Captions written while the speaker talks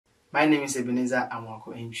My name is Ebenezer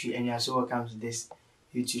Amwako Entry, and you are so welcome to this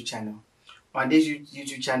YouTube channel. On this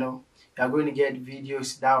YouTube channel, you are going to get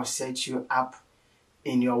videos that will set you up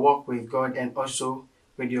in your walk with God and also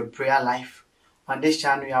with your prayer life. On this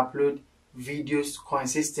channel, you upload videos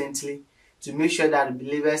consistently to make sure that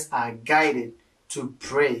believers are guided to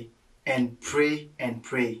pray and pray and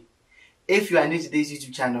pray. If you are new to this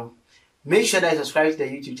YouTube channel, make sure that you subscribe to the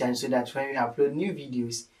YouTube channel so that when we upload new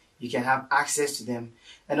videos, you can have access to them.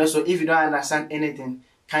 And also, if you don't understand anything,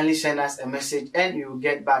 kindly send us a message and we will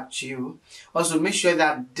get back to you. Also, make sure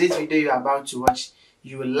that this video you are about to watch,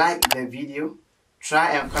 you like the video,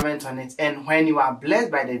 try and comment on it, and when you are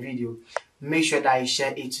blessed by the video, make sure that you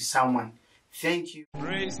share it to someone. Thank you.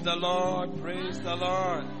 Praise the Lord, praise the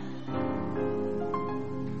Lord.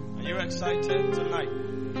 Are you excited tonight?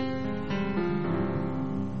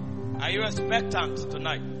 Are you expectant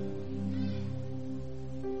tonight?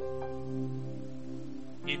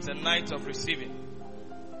 It's a night of receiving.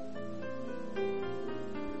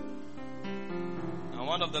 And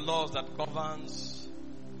one of the laws that governs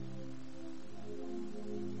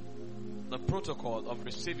the protocol of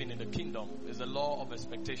receiving in the kingdom is the law of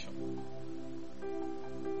expectation.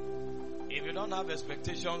 If you don't have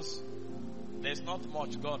expectations, there's not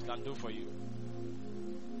much God can do for you.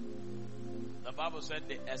 The Bible said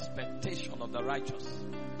the expectation of the righteous,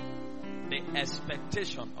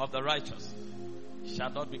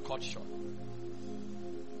 shall not be cut short.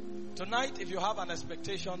 Tonight, if you have an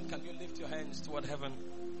expectation, can you lift your hands toward heaven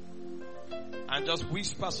and just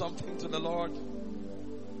whisper something to the Lord?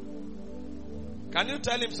 Can you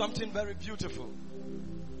tell him something very beautiful?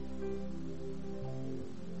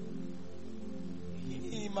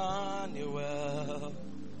 Emmanuel.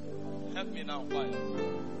 Help me now, Father.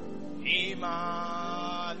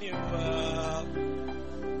 Emmanuel.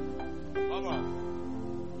 Come on.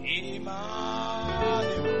 Emmanuel.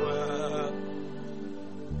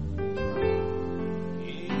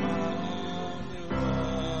 Emmanuel.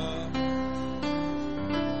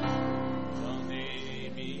 Your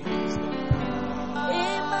name is God.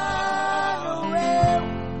 Emmanuel.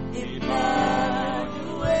 Emmanuel.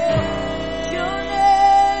 Your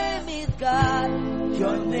name is God.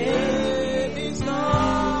 Your name is God.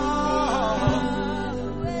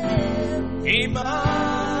 Emmanuel.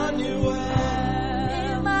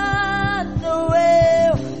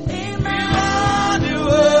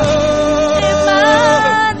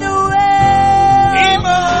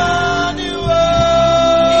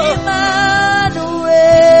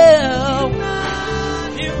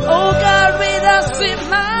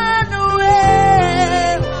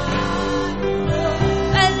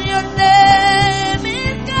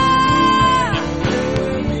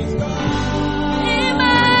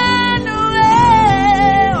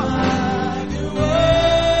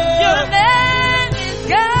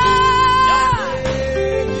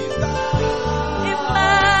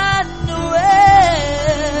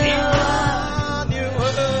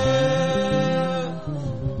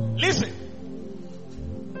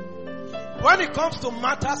 When it comes to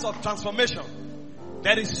matters of transformation,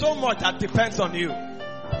 there is so much that depends on you,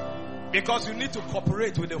 because you need to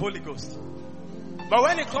cooperate with the Holy Ghost. But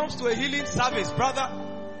when it comes to a healing service, brother,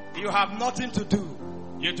 you have nothing to do.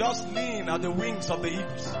 You just lean at the wings of the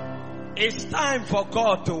eagles. It's time for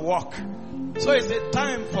God to walk. So it's a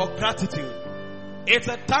time for gratitude. It's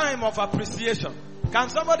a time of appreciation. Can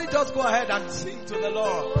somebody just go ahead and sing to the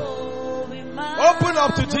Lord? Open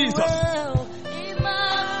up to Jesus.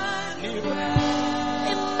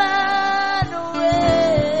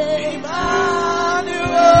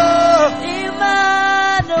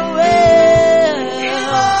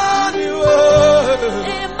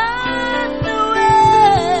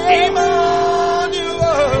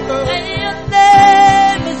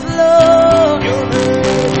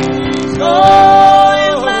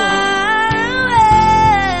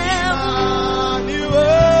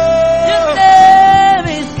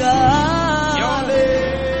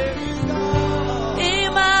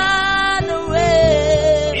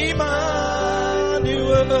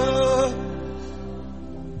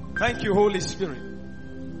 Thank you, Holy Spirit,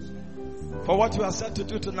 for what you are set to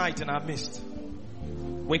do tonight in our midst.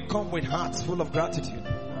 We come with hearts full of gratitude.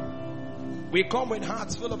 We come with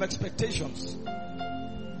hearts full of expectations,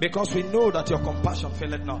 because we know that your compassion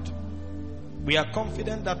faileth not. We are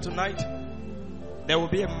confident that tonight there will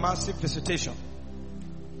be a massive visitation.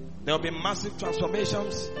 There will be massive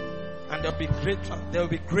transformations, and there will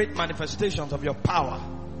be great manifestations of your power.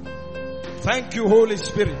 Thank you, Holy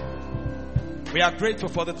Spirit. We are grateful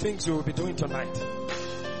for the things you will be doing tonight.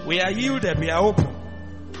 We are yielded. We are open.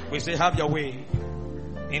 We say, have your way.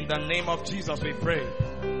 In the name of Jesus we pray.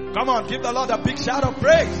 Come on, give the Lord a big shout of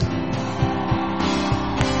praise.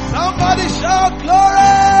 Somebody shout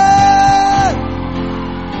glory!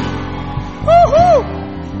 Woo-hoo!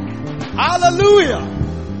 Hallelujah!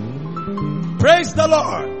 Praise the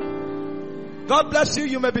Lord. God bless you.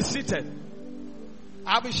 You may be seated.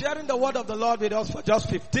 I'll be sharing the word of the Lord with us for just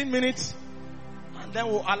 15 minutes. And then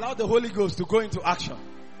we'll allow the Holy Ghost to go into action.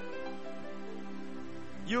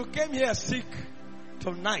 You came here sick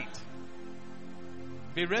tonight.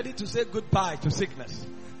 Be ready to say goodbye to sickness.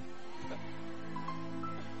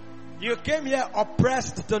 You came here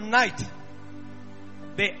oppressed tonight.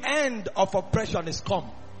 The end of oppression is come.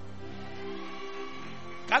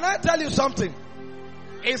 Can I tell you something?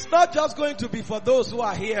 It's not just going to be for those who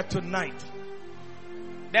are here tonight.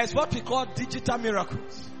 There's what we call digital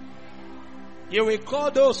miracles. You will call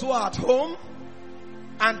those who are at home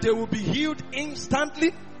and they will be healed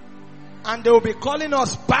instantly, and they will be calling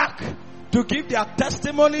us back to give their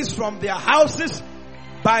testimonies from their houses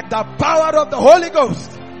by the power of the Holy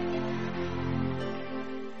Ghost.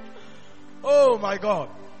 Oh my God.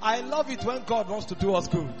 I love it when God wants to do us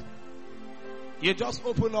good. You just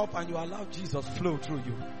open up and you allow Jesus flow through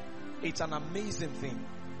you. It's an amazing thing.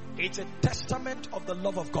 It's a testament of the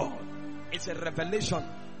love of God. It's a revelation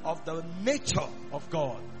of the nature of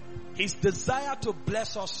God. His desire to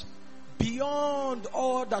bless us beyond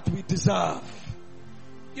all that we deserve.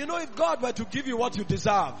 You know, if God were to give you what you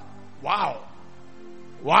deserve, wow,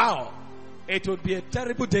 it would be a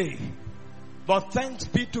terrible day. But thanks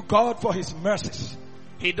be to God for His mercies.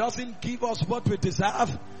 He doesn't give us what we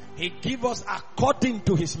deserve. He gives us according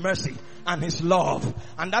to His mercy and His love.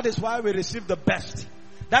 And that is why we receive the best.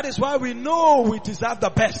 That is why we know we deserve the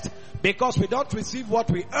best. Because we don't receive what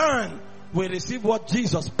we earn. We receive what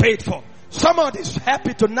Jesus paid for. Someone is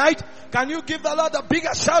happy tonight. Can you give the Lord a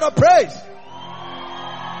bigger shout of praise?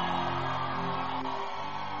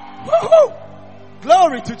 Woo-hoo!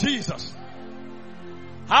 Glory to Jesus.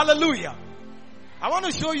 Hallelujah. I want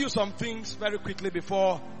to show you some things very quickly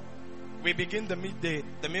before we begin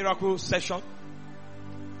the miracle session.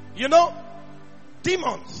 You know,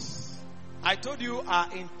 demons, I told you, are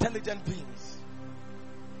intelligent beings.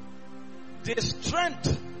 The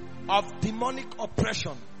strength of demonic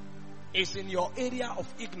oppression is in your area of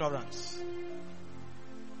ignorance.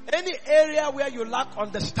 Any area where you lack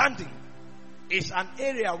understanding is an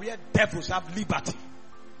area where devils have liberty.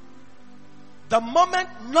 The moment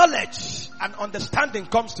knowledge and understanding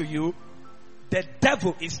comes to you, the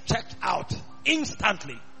devil is checked out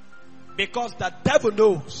instantly. Because the devil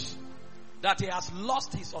knows that he has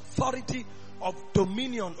lost his authority of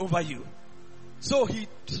dominion over you. So he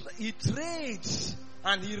trades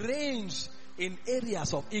and he reigns in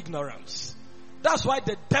areas of ignorance. That's why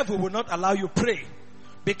the devil will not allow you pray.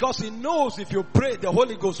 Because he knows if you pray, the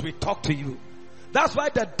Holy Ghost will talk to you. That's why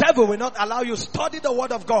the devil will not allow you study the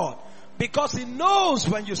Word of God. Because he knows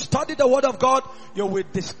when you study the Word of God, you will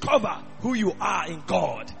discover who you are in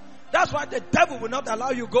God. That's why the devil will not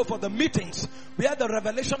allow you go for the meetings where the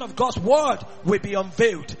revelation of God's Word will be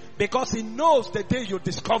unveiled. Because he knows the day you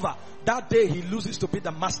discover, that day he loses to be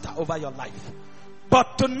the master over your life.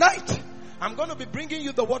 But tonight, I'm going to be bringing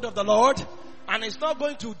you the Word of the Lord. And it's not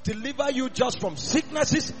going to deliver you just from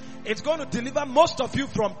sicknesses. It's going to deliver most of you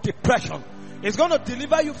from depression. It's going to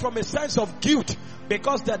deliver you from a sense of guilt.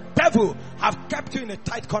 Because the devil have kept you in a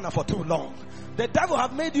tight corner for too long. The devil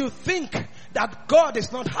have made you think that God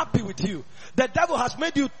is not happy with you. The devil has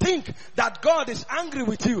made you think that God is angry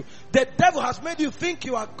with you. The devil has made you think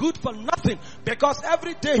you are good for nothing. Because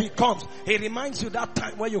every day he comes, he reminds you that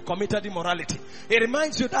time when you committed immorality. He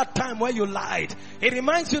reminds you that time when you lied. He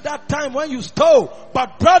reminds you that time when you stole.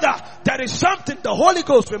 But brother, there is something the Holy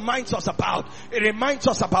Ghost reminds us about. It reminds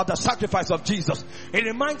us about the sacrifice of Jesus. It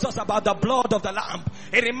reminds us about the blood of the Lamb.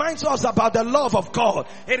 It reminds us about the love of God.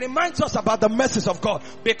 It reminds us about the mercies of God.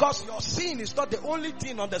 Because your sin is not the only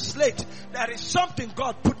thing on the slate. There is something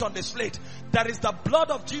God put on the slate. There is the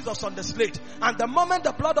blood of Jesus on the slate. And the moment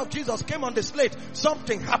the blood of Jesus came on the slate,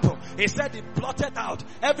 something happened. He said he blotted out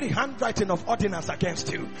every handwriting of ordinance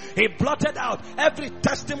against you. He blotted out every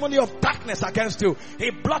testimony of darkness against you. He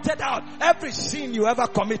blotted out every sin you ever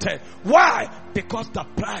committed. Why? Because the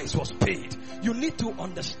price was paid. You need to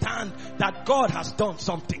understand that God has done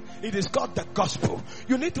something. It is called the gospel.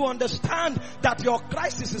 You need to understand that your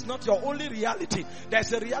crisis is not your only reality.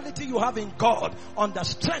 There's a reality you have in God on the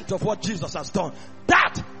strength of what Jesus has done.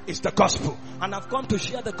 That is the gospel. And I've come to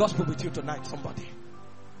share the gospel with you tonight, somebody.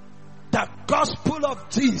 The gospel of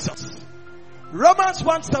Jesus. Romans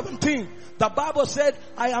 1:17. The Bible said,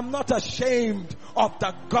 I am not ashamed of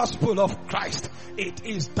the gospel of Christ. It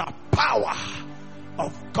is the power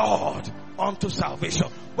of God unto salvation.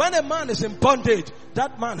 When a man is in bondage,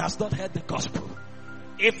 that man has not heard the gospel.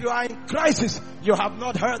 If you are in crisis, you have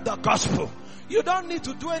not heard the gospel. You don't need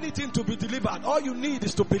to do anything to be delivered. All you need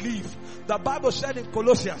is to believe. The Bible said in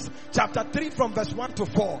Colossians chapter 3 from verse 1 to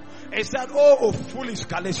 4. It said, oh foolish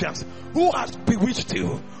Galatians, who has bewitched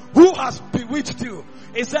you? Who has bewitched you?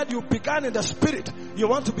 It said you began in the spirit. You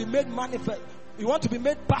want to be made manifest. You want to be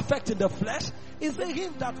made perfect in the flesh? Is it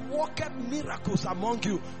him that worketh miracles among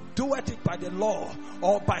you? Doeth it by the law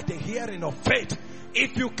or by the hearing of faith?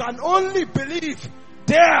 If you can only believe,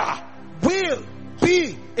 there will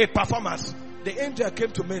be a performance. The angel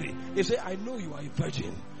came to Mary. He said, I know you are a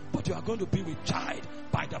virgin, but you are going to be with child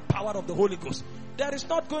by the power of the Holy Ghost. There is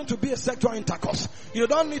not going to be a sexual intercourse. You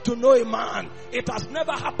don't need to know a man. It has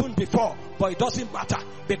never happened before, but it doesn't matter,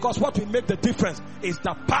 because what will make the difference is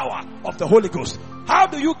the power of the Holy Ghost. How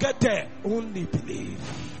do you get there? Only believe.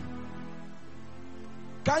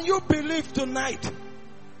 Can you believe tonight?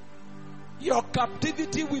 Your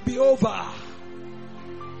captivity will be over.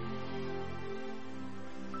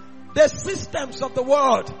 The systems of the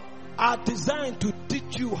world are designed to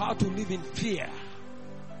teach you how to live in fear.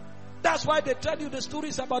 That's why they tell you the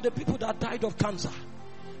stories about the people that died of cancer.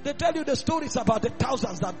 They tell you the stories about the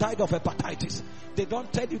thousands that died of hepatitis. They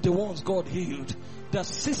don't tell you the ones God healed. The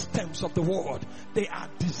systems of the world, they are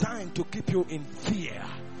designed to keep you in fear.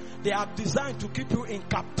 They are designed to keep you in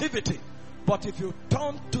captivity. But if you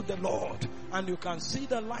turn to the Lord and you can see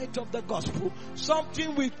the light of the gospel,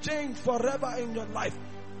 something will change forever in your life.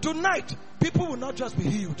 Tonight, people will not just be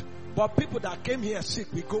healed, but people that came here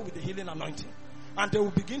sick will go with the healing anointing. And they will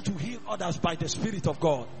begin to heal others by the Spirit of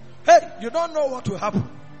God. Hey, you don't know what will happen.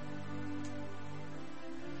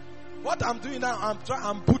 What I'm doing now,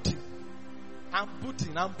 I'm booting.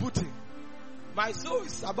 My soul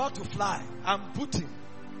is about to fly. I'm booting.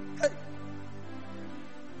 Hey.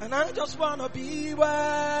 And I just want to be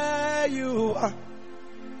where you are.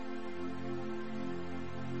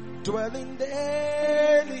 Dwelling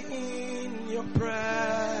daily in your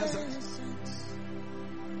presence.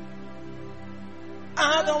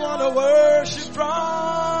 I don't want to worship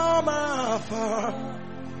from afar.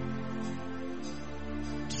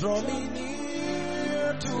 Draw me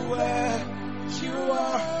near to where you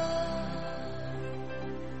are.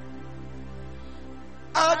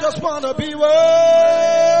 I just want to be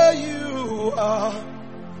where you are.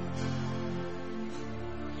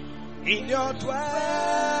 In your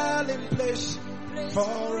dwelling place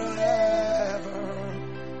forever.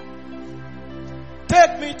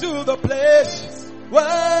 Take me to the place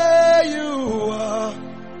where you are.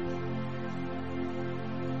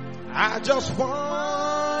 I just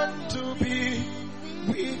want to be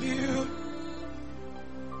with you.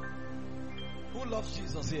 Who loves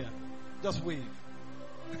Jesus here? Just wave.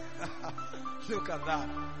 Look at that.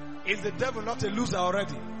 Is the devil not a loser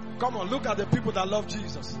already? Come on, look at the people that love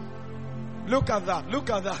Jesus. Look at that. Look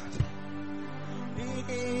at that.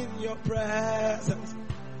 In your presence.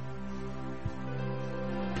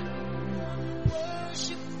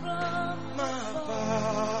 Worship from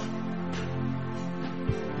afar.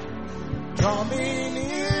 Coming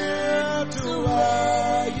near to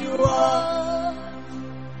where you are.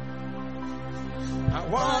 I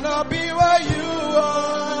wanna be where you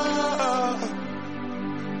are.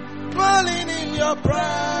 Dwelling in your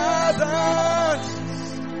presence.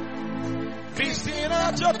 Feasting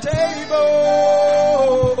at your table,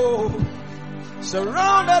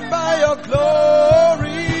 surrounded by your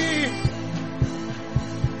glory,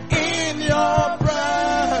 in your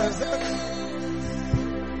presence.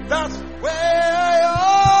 That's where I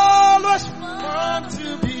always want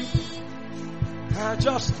to be. I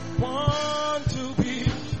just want to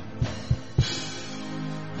be.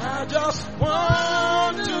 I just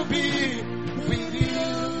want to be with you.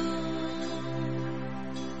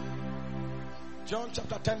 John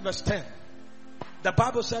chapter 10 verse 10. The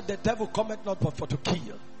Bible said the devil cometh not but for to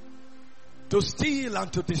kill, to steal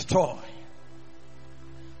and to destroy.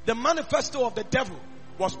 The manifesto of the devil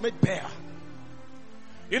was made bare.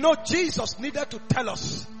 You know, Jesus needed to tell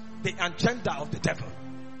us the agenda of the devil.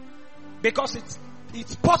 Because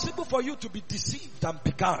it's possible for you to be deceived and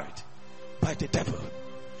beguiled by the devil.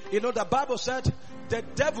 You know, the Bible said the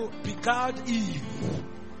devil beguiled Eve.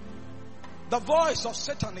 The voice of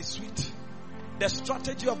Satan is sweet. The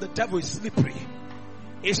strategy of the devil is slippery.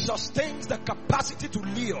 It sustains the capacity to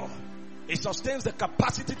lure. It sustains the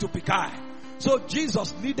capacity to beguile. So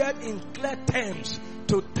Jesus needed in clear terms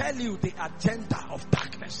to tell you the agenda of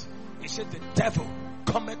darkness. He said the devil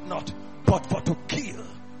cometh not but for to kill,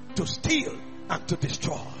 to steal and to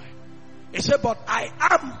destroy. He said, but I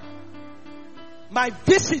am. My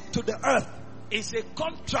visit to the earth is a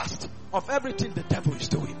contrast of everything the devil is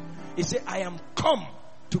doing. He said, I am come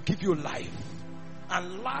to give you life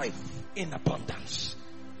and life in abundance.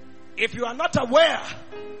 If you are not aware,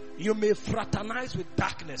 you may fraternize with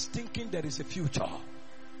darkness thinking there is a future.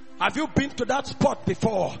 Have you been to that spot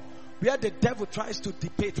before where the devil tries to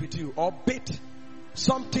debate with you or bait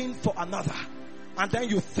something for another, and then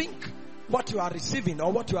you think what you are receiving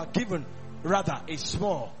or what you are given rather is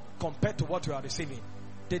small compared to what you are receiving?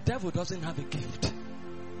 The devil doesn't have a gift.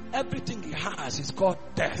 Everything he has is called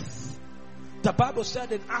death. The Bible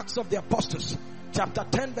said in Acts of the Apostles chapter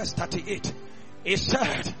 10 verse 38, it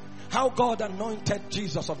said how God anointed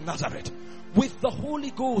Jesus of Nazareth with the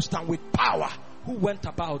Holy Ghost and with power, who went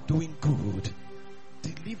about doing good,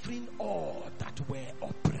 delivering all that were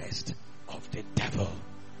oppressed of the devil.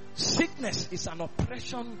 Sickness is an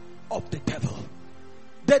oppression of the devil.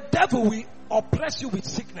 The devil will oppress you with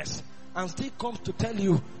sickness and still comes to tell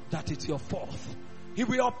you that it's your fault. He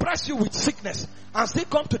will oppress you with sickness and still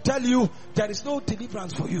come to tell you there is no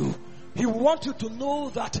deliverance for you. He will want you to know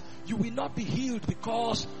that you will not be healed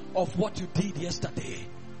because of what you did yesterday.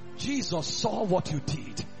 Jesus saw what you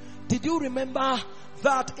did. Did you remember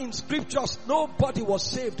that in scriptures nobody was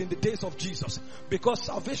saved in the days of Jesus because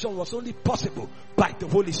salvation was only possible by the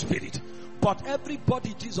Holy Spirit? But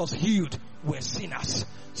everybody Jesus healed were sinners.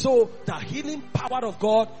 So the healing power of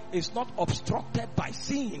God is not obstructed by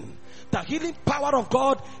sin. The healing power of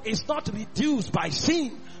God is not reduced by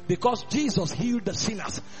sin, because Jesus healed the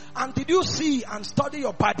sinners. And did you see and study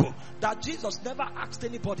your Bible that Jesus never asked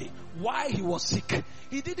anybody why he was sick?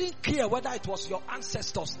 He didn't care whether it was your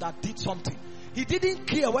ancestors that did something. He didn't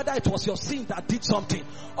care whether it was your sin that did something.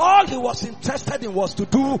 All he was interested in was to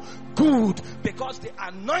do good, because the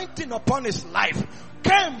anointing upon his life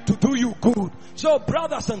came to do you good. So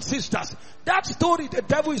brothers and sisters, that story the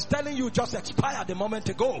devil is telling you just expired a moment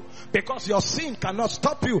ago, because your sin cannot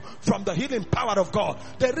stop you from the healing power of God.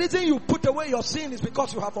 The reason you put away your sin is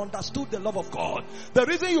because you have understood the love of God. The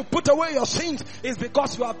reason you put away your sins is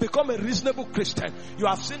because you have become a reasonable Christian. You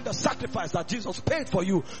have seen the sacrifice that Jesus paid for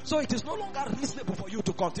you. So it is no longer reasonable for you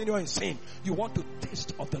to continue in sin. You want to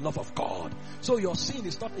taste of the love of God. So your sin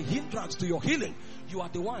is not a hindrance to your healing. You are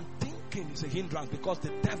the one thinking it's a hindrance because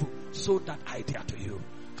the devil sold that idea to you.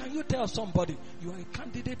 Can you tell somebody you are a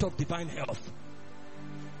candidate of divine health?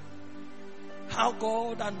 How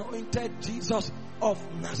God anointed Jesus of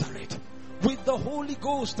Nazareth with the Holy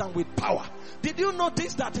Ghost and with power. Did you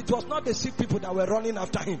notice that it was not the sick people that were running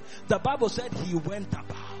after him? The Bible said he went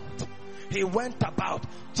about. He went about.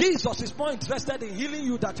 Jesus is more interested in healing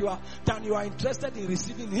you than you are interested in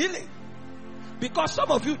receiving healing. Because some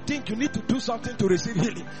of you think you need to do something to receive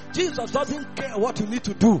healing. Jesus doesn't care what you need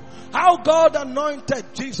to do. How God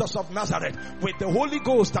anointed Jesus of Nazareth with the Holy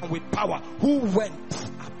Ghost and with power, who went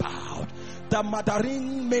about. The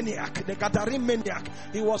Gadarene maniac,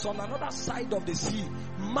 he was on another side of the sea,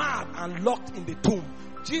 mad and locked in the tomb.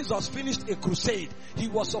 Jesus finished a crusade. He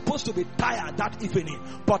was supposed to be tired that evening,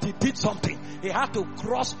 but he did something. He had to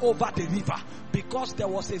cross over the river because there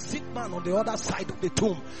was a sick man on the other side of the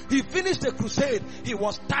tomb. He finished the crusade. He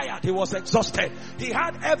was tired. He was exhausted. He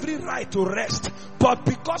had every right to rest, but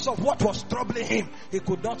because of what was troubling him, he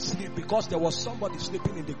could not sleep because there was somebody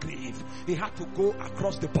sleeping in the grave. He had to go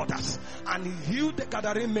across the borders, and he healed the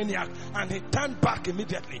Gadarene maniac, and he turned back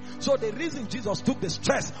immediately. So the reason Jesus took the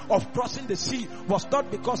stress of crossing the sea was not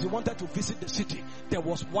because he wanted to visit the city. There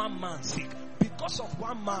was one man sick. Because of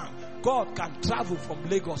one man, God can travel from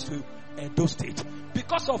Lagos to Edo State.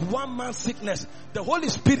 Because of one man's sickness, the Holy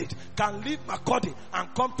Spirit can leave Makurdi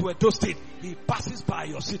and come to Edo State. He passes by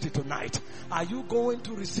your city tonight. Are you going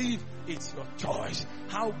to receive? It's your choice.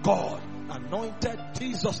 How God anointed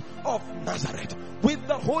Jesus of Nazareth with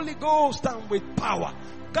the Holy Ghost and with power.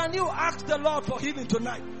 Can you ask the Lord for healing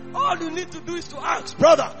tonight? All you need to do is to ask,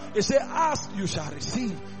 brother. He said, ask, you shall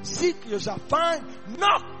receive. Seek, you shall find.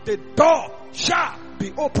 Knock, the door shall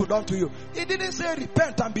be opened unto you. He didn't say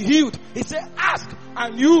repent and be healed. He said, ask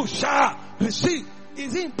and you shall receive.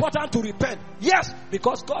 Is it important to repent? Yes,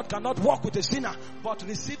 because God cannot walk with a sinner. But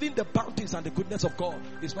receiving the bounties and the goodness of God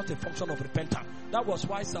is not a function of repentance. That was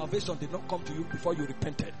why salvation did not come to you before you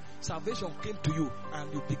repented. Salvation came to you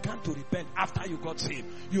and you began to repent after you got saved.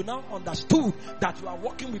 You now understood that you are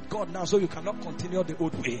walking with God now, so you cannot continue the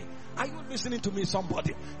old way. Are you listening to me,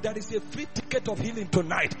 somebody? There is a free ticket of healing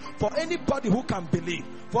tonight for anybody who can believe,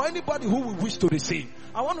 for anybody who will wish to receive.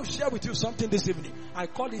 I want to share with you something this evening. I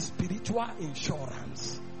call it spiritual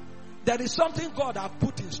insurance. There is something God has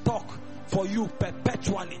put in stock for you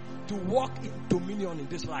perpetually to walk in dominion in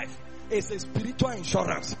this life. It's a spiritual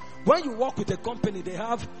insurance. When you work with a company, they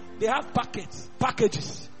have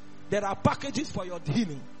packages. There are packages for your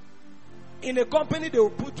healing. In a company, they will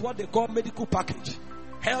put what they call medical package,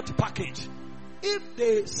 health package, If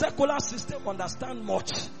the secular system understand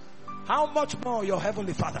much, how much more your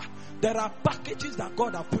heavenly Father? There are packages that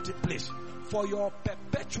God has put in place for your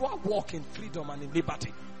perpetual walk in freedom and in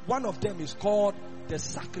liberty. One of them is called the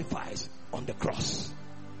sacrifice on the cross.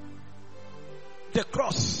 The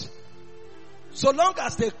cross. So long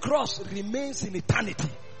as the cross remains in eternity,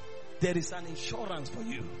 there is an insurance for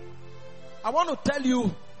you. I want to tell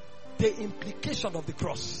you the implication of the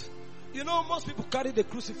cross. You know, most people carry the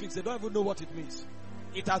crucifix. They don't even know what it means.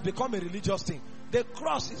 It has become a religious thing. The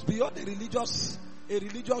cross is beyond a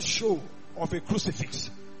religious show of a crucifix.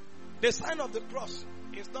 The sign of the cross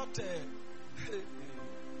is not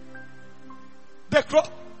the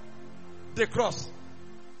cross.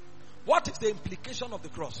 What is the implication of the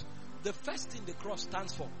cross? The first thing the cross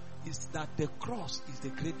stands for is that the cross is the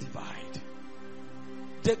great divide.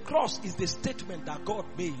 The cross is the statement that God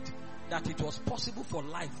made that it was possible for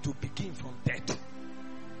life to begin from death.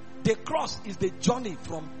 The cross is the journey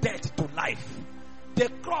from death to life. The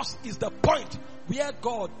cross is the point where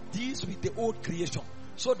God deals with the old creation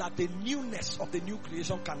so that the newness of the new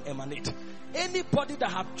creation can emanate. Anybody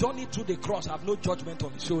that have journeyed through the cross have no judgment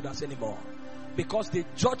on his shoulders anymore. Because the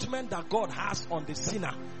judgment that God has on the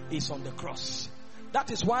sinner is on the cross.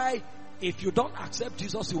 That is why if you don't accept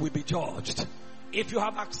Jesus, you will be judged. If you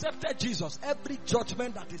have accepted Jesus, every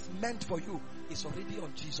judgment that is meant for you is already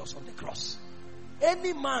on Jesus on the cross.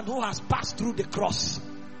 Any man who has passed through the cross,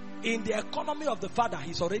 in the economy of the Father,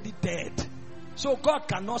 he's already dead. So God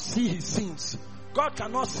cannot see his sins. God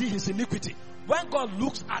cannot see his iniquity. When God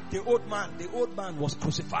looks at the old man was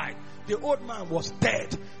crucified. The old man was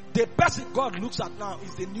dead. The person God looks at now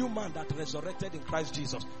is the new man that resurrected in Christ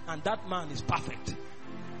Jesus. And that man is perfect.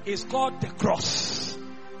 It's called the cross.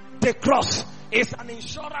 The cross is an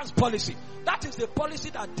insurance policy. That is the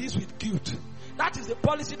policy that deals with guilt. That is the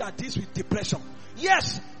policy that deals with depression.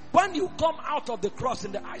 Yes, when you come out of the cross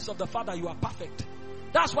in the eyes of the Father, you are perfect.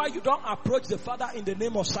 That's why you don't approach the Father in the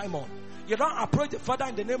name of Simon. You don't approach the Father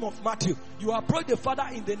in the name of Matthew. You approach the Father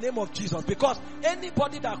in the name of Jesus. Because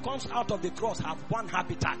anybody that comes out of the cross have one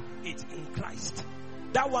habitat. It's in Christ.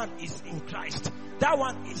 That one is in Christ. That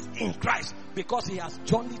one is in Christ. Because he has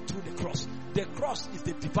journeyed through the cross. The cross is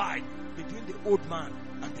the divide between the old man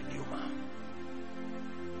and the new man.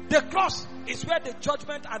 The cross is where the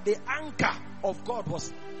judgment and the anchor of God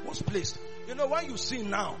was placed. You know, when you sin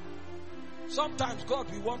now, sometimes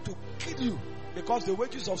God will want to kill you because the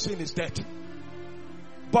wages of sin is death.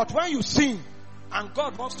 But when you sin and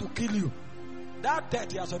God wants to kill you, that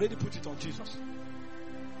death he has already put it on Jesus.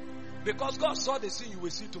 Because God saw the sin you will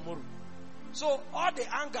see tomorrow. So all the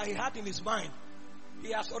anger he had in his mind,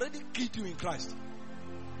 he has already killed you in Christ.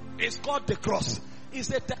 It's called the cross. It's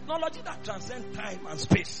a technology that transcends time and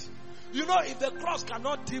space. You know, if the cross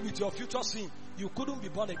cannot deal with your future sin, you couldn't be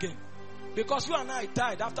born again. Because you and I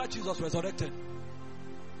died after Jesus resurrected.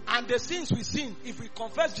 And the sins we sin, if we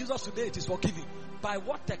confess Jesus today, it is forgiven. By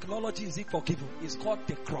what technology is it forgiven? It's called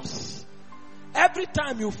the cross. Every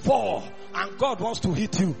time you fall and God wants to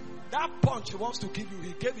hit you, that punch he wants to give you,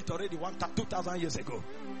 he gave it already 2,000 years ago.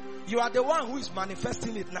 You are the one who is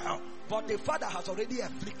manifesting it now. But the Father has already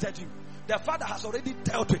afflicted you. The Father has already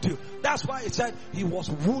dealt with you. That's why it said he was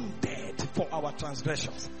wounded for our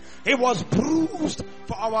transgressions. He was bruised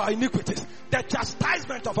for our iniquities. The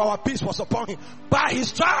chastisement of our peace was upon him. By his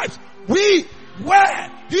stripes we were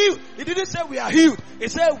healed. He didn't say we are healed. He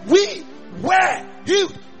said we were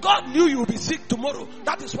healed. God knew you would be sick tomorrow.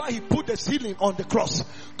 That is why he put the healing on the cross.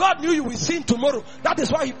 God knew you will sin tomorrow. That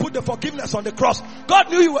is why he put the forgiveness on the cross. God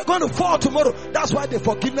knew you were going to fall tomorrow. That's why the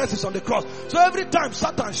forgiveness is on the cross. So every time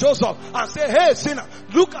Satan shows up and say, hey sinner,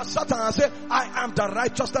 look at Satan and say, I am the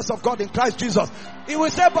righteousness of God in Christ Jesus. He will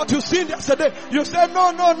say, but you sinned yesterday. You say,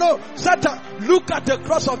 no. Satan, look at the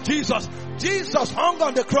cross of Jesus. Jesus hung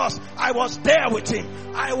on the cross. I was there with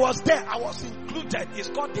him. I was there. I was included. It's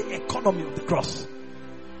called the economy of the cross.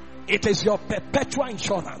 It is your perpetual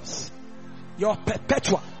insurance. Your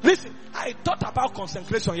perpetual. Listen, I thought about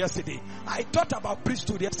consecration yesterday. I thought about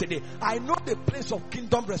priesthood yesterday. I know the place of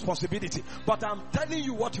kingdom responsibility. But I'm telling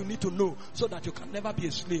you what you need to know so that you can never be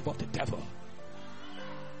a slave of the devil.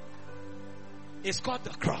 It's called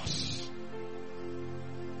the cross.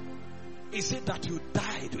 Is it that you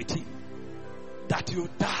died with him? That you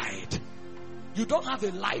died. You don't have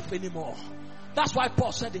a life anymore. That's why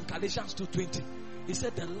Paul said in Galatians 2:20, he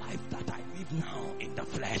said, the life that I live now in the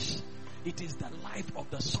flesh, it is the life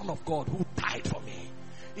of the Son of God who died for me.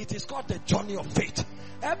 It is called the journey of faith.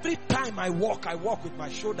 Every time I walk with my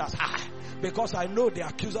shoulders high, because I know the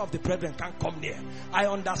accuser of the brethren can't come near. I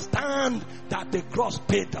understand that the cross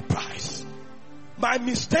paid the price. My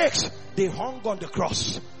mistakes, they hung on the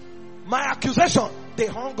cross. My accusation, they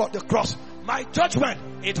hung on the cross. My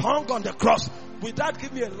judgment, it hung on the cross. Will that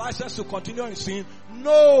give me a license to continue in sin?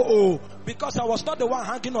 No, because I was not the one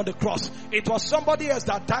hanging on the cross. It was somebody else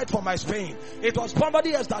that died for my pain. It was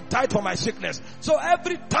somebody else that died for my sickness. So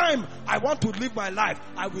every time I want to live my life,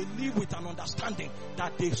 I will live with an understanding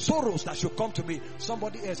that the sorrows that should come to me,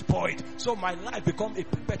 somebody else bore it. So my life becomes a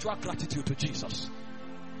perpetual gratitude to Jesus.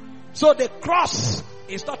 So the cross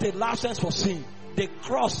is not a license for sin. The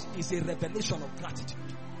cross is a revelation of gratitude.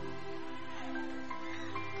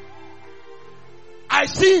 I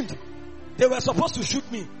sinned. They were supposed to shoot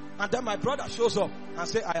me. And then my brother shows up and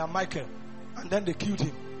say, I am Michael. And then they killed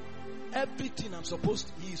him. Everything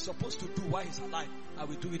he is supposed to do while he's alive, I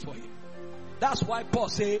will do it for him. That's why Paul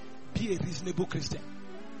say, be a reasonable Christian.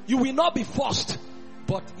 You will not be forced,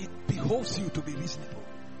 but it behoves you to be reasonable.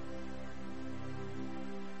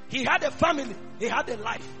 He had a family, he had a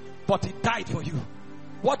life, but he died for you.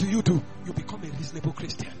 What do? You become a reasonable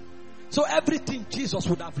Christian. So everything Jesus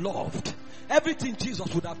would have loved, everything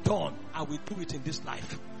Jesus would have done, I will do it in this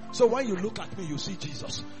life. So when you look at me, you see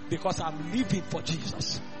Jesus, because I'm living for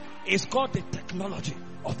Jesus. It's called the technology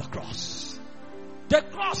of the cross. The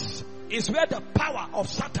cross is where the power of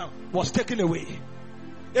Satan was taken away.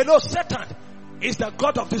 You know, Satan is the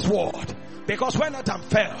God of this world, because when Adam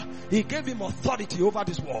fell, he gave him authority over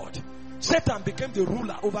this world. Satan became the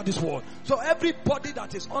ruler over this world. So everybody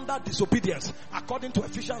that is under disobedience, according to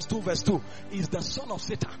Ephesians 2 verse 2, is the son of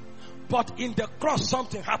Satan. But in the cross,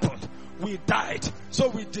 something happened. We died. So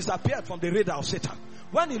we disappeared from the radar of Satan.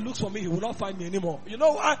 When he looks for me, he will not find me anymore. You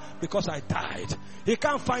know why? Because I died. He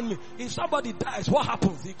can't find me. If somebody dies, what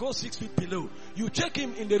happens? He goes 6 feet below. You check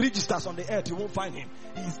him in the registers on the earth, you won't find him.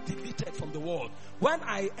 He is deleted from the world. When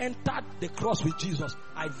I entered the cross with Jesus,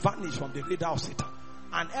 I vanished from the radar of Satan.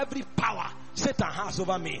 And every power Satan has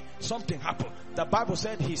over me, something happened. The Bible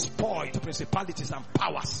said he spoiled principalities and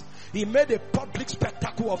powers. He made a public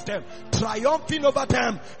spectacle of them, triumphing over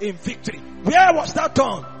them in victory. Where was that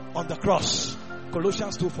done? On the cross.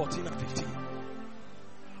 Colossians 2:14 and 15.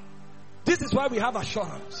 This is why we have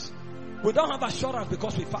assurance. We don't have assurance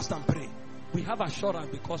because we fast and pray. We have assurance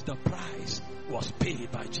because the price was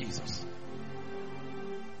paid by Jesus.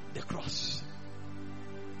 The cross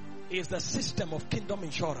is the system of kingdom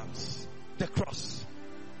insurance. The cross.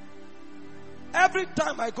 Every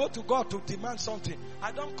time I go to God to demand something,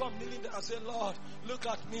 I don't come kneeling there and say, Lord, look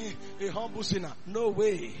at me, a humble sinner. No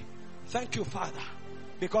way. Thank you, Father,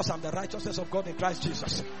 because I'm the righteousness of God in Christ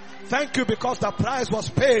Jesus. Thank you because the price was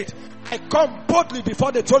paid. I come boldly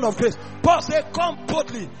before the throne of grace. Paul said, come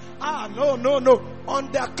boldly. No.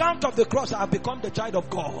 On the account of the cross, I have become the child of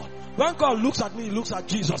God. When God looks at me, he looks at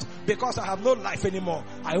Jesus, because I have no life anymore.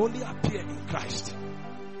 I only appear in Christ.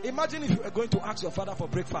 Imagine if you were going to ask your father for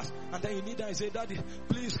breakfast, and then you need and say, Daddy,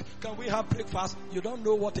 please, can we have breakfast? You don't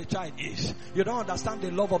know what a child is. You don't understand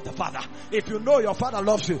the love of the father. If you know your father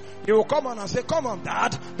loves you, he will come on and say, come on,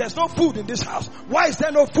 Dad, there's no food in this house. Why is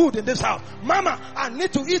there no food in this house? Mama, I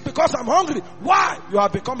need to eat because I'm hungry. Why? You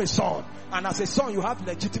have become a son. And as a son, you have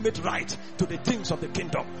legitimate right to the things of the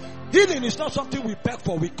kingdom. Healing is not something we beg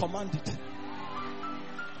for, we command it.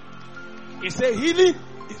 He said healing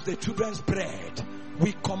is the children's bread.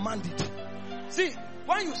 We command it. See,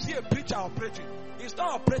 when you see a preacher operating, he's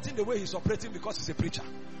not operating the way he's operating because he's a preacher.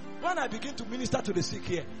 When I begin to minister to the sick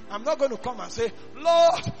here, I'm not going to come and say,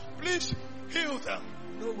 Lord, please heal them.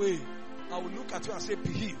 No way. I will look at you and say,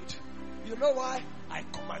 be healed. You know why? I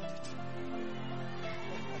command it.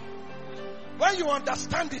 When you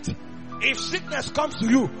understand it, if sickness comes to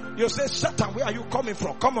you, you say, Satan, where are you coming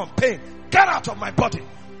from? Come on, pain. Get out of my body.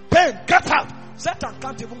 Pain, get out. Satan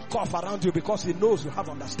can't even cough around you because he knows you have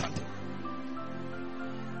understanding.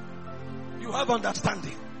 You have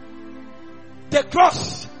understanding. The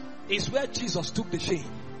cross is where Jesus took the shame.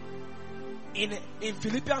 In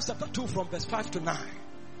Philippians chapter 2 from verse 5 to 9,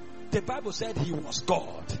 the Bible said he was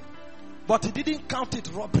God, but he didn't count it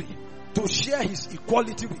robbery to share his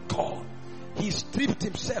equality with God. He stripped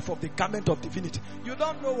himself of the garment of divinity. You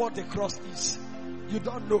don't know what the cross is. You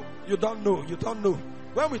don't know.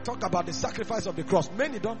 When we talk about the sacrifice of the cross,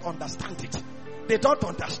 many don't understand it. They don't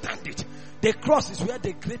understand it. The cross is where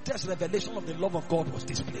the greatest revelation of the love of God was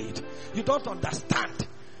displayed. You don't understand.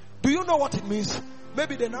 Do you know what it means?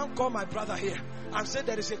 Maybe they now call my brother here and say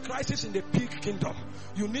there is a crisis in the pig kingdom.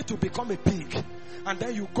 You need to become a pig. And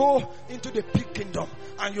then you go into the pig kingdom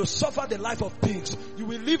and you suffer the life of pigs. You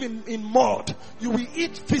will live in mud. You will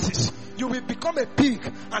eat feces. You will become a pig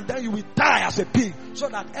and then you will die as a pig so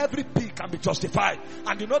that every pig can be justified.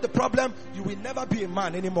 And you know the problem? You will never be a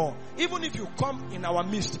man anymore. Even if you come in our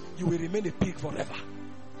midst, you will remain a pig forever.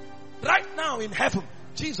 Right now in heaven,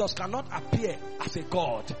 Jesus cannot appear as a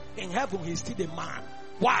God. In heaven, he's still a man.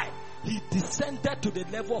 Why? He descended to the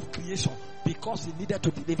level of creation because he needed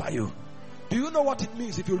to deliver you. Do you know what it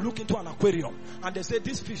means if you look into an aquarium and they say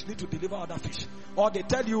this fish need to deliver other fish? Or they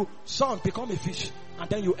tell you, son, become a fish. And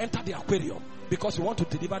then you enter the aquarium because you want to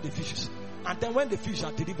deliver the fishes. And then when the fish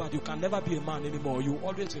are delivered, you can never be a man anymore. You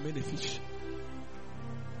always remain a fish.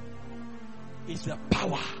 It's the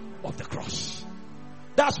power of the cross.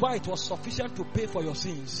 That's why it was sufficient to pay for your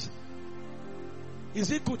sins.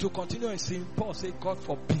 Is it good to continue in sin? Paul said, God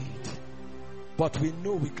forbid. But we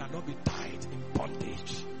know we cannot be tied in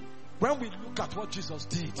bondage. When we look at what Jesus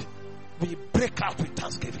did, we break out with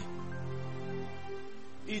thanksgiving.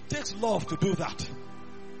 It takes love to do that.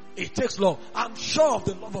 It takes love. I'm sure of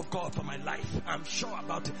the love of God for my life. I'm sure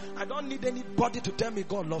about it. I don't need anybody to tell me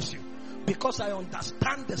God loves you. Because I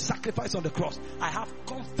understand the sacrifice on the cross. I have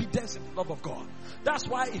confidence in the love of God. That's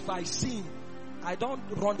why if I sin, I don't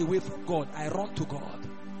run away from God. I run to God.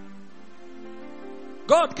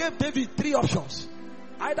 God gave David 3 options.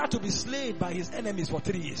 Either to be slain by his enemies for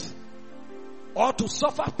 3 years, or to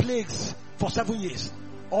suffer plagues for 7 years,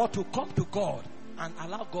 or to come to God and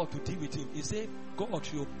allow God to deal with him. He said, God,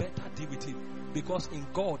 you better deal with him, because in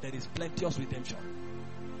God there is plenteous redemption.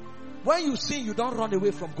 When you sin, you don't run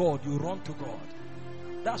away from God, you run to God.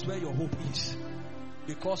 That's where your hope is.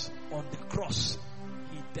 Because on the cross,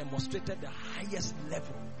 he demonstrated the highest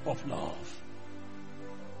level of love.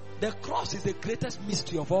 The cross is the greatest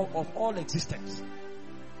mystery of all existence.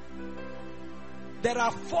 There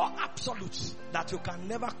are 4 absolutes that you can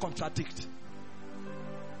never contradict.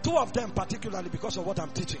 2 of them, particularly because of what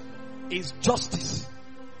I'm teaching, is justice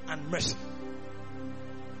and mercy.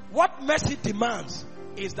 What mercy demands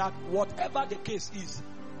is that whatever the case is,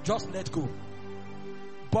 just let go.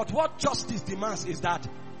 But what justice demands is that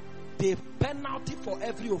the penalty for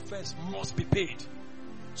every offense must be paid.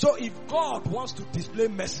 So if God wants to display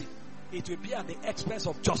mercy, it will be at the expense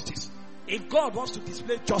of justice. If God wants to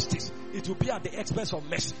display justice, it will be at the expense of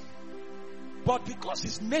mercy. But because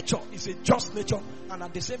his nature is a just nature and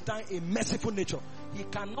at the same time a merciful nature, he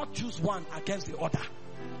cannot choose one against the other.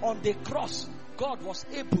 On the cross, God was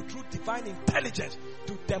able through divine intelligence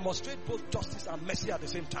to demonstrate both justice and mercy at the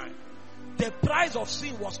same time. The price of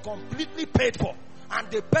sin was completely paid for, and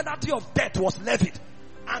the penalty of death was levied.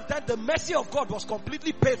 And then the mercy of God was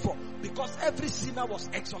completely paid for, because every sinner was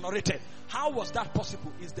exonerated. How was that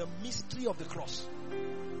possible? It's the mystery of the cross.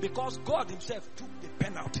 Because God himself took the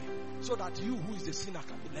penalty so that you who is a sinner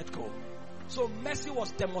can be let go. So mercy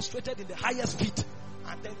was demonstrated in the highest feat,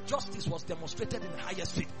 and then justice was demonstrated in the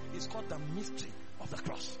highest feat. It's called the mystery of the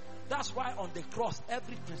cross. That's why on the cross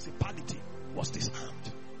every principality was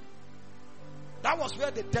disarmed. That was where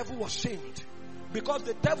the devil was shamed. Because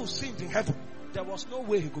the devil sinned in heaven, there was no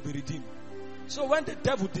way he could be redeemed. So when the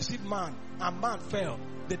devil deceived man and man fell,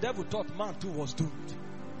 the devil thought man too was doomed.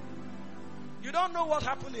 You don't know what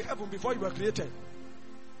happened in heaven before you were created.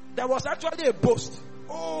 There was actually a boast.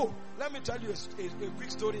 Oh, let me tell you a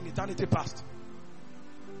quick story in eternity past.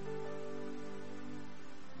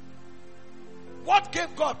 What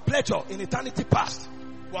gave God pleasure in eternity past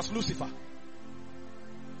was Lucifer.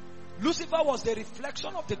 Lucifer was the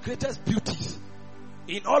reflection of the greatest beauties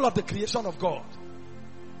in all of the creation of God.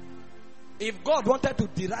 If God wanted to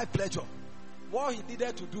derive pleasure, what he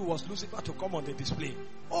needed to do was Lucifer to come on the display.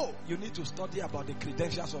 Oh, you need to study about the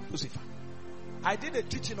credentials of Lucifer. I did a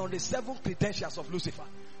teaching on the 7 credentials of Lucifer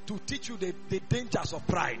to teach you the dangers of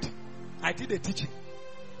pride. I did a teaching.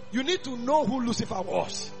 You need to know who Lucifer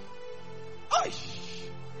was.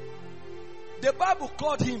 The Bible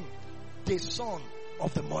called him the son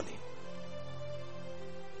of the morning.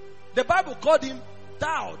 The Bible called him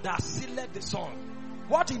thou that sealed the sun.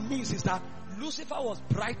 What it means is that Lucifer was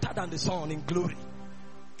brighter than the sun in glory.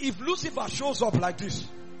 If Lucifer shows up like this,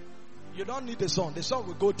 you don't need the sun. The sun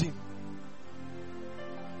will go dim.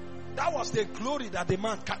 That was the glory that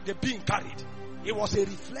the being carried. It was a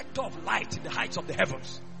reflector of light in the heights of the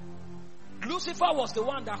heavens. Lucifer was the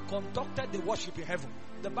one that conducted the worship in heaven.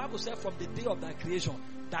 The Bible said from the day of thy creation,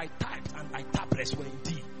 thy types and thy tabrets were in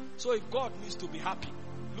thee. So if God needs to be happy,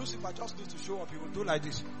 Lucifer just needs to show up. He will do like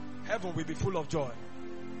this. Heaven will be full of joy.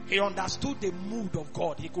 He understood the mood of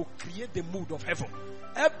God. He could create the mood of heaven.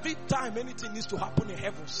 Every time anything needs to happen in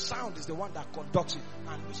heaven, sound is the one that conducts it.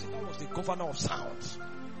 And Lucifer was the governor of sounds.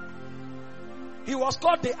 He was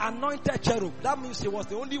called the anointed cherub. That means he was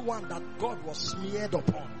the only one that God was smeared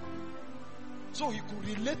upon. So he could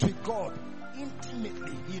relate with God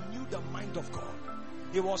intimately. He knew the mind of God.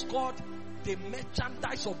 He was called the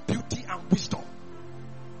merchandise of beauty and wisdom.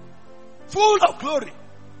 Full of glory.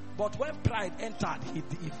 But when pride entered, he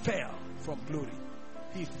fell from glory.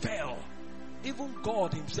 he fell, even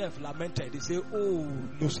God himself lamented. He said, "Oh,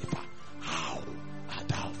 Lucifer, how art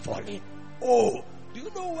thou fallen?" Oh, do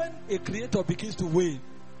you know when a creator begins to wail?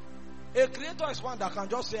 A creator is one that can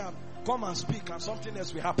just say, "Come and speak," and something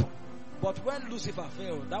else will happen. But when Lucifer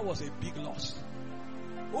fell, that was a big loss.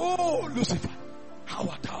 "Oh, Lucifer, how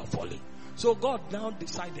art thou fallen?" So God now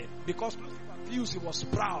decided, because Lucifer feels he was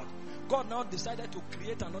proud, God now decided to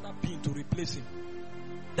create another being to replace him.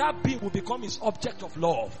 That being will become his object of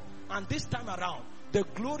love. And this time around, the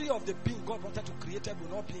glory of the being God wanted to create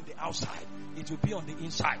will not be in the outside. It will be on the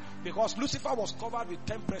inside. Because Lucifer was covered with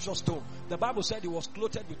 10 precious stones. The Bible said he was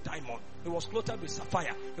clothed with diamond. He was clothed with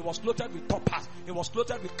sapphire. He was clothed with topaz. He was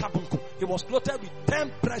clothed with carbuncle. He was clothed with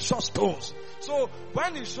 10 precious stones. So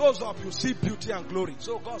when he shows up, you see beauty and glory.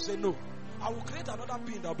 So God said, "No, I will create another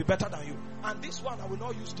being that will be better than you. And this one, I will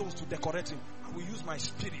not use stones to decorate him. I will use my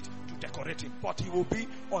spirit to decorate him. But he will be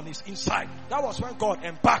on his inside." That was when God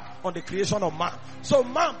embarked on the creation of man. So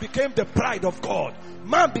man became the bride of God.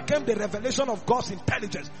 Man became the revelation of God's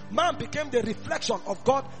intelligence. Man became the reflection of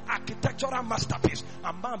God's architectural masterpiece.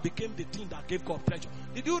 And man became the thing that gave God pleasure.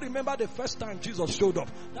 Did you remember the first time Jesus showed up?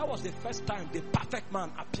 That was the first time the perfect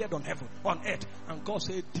man appeared on earth. And God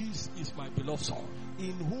said, "This is my beloved son,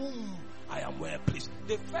 in whom I am well pleased."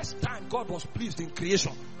 The first time God was pleased in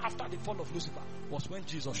creation after the fall of Lucifer was when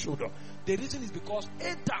Jesus showed up. The reason is because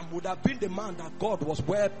Adam would have been the man that God was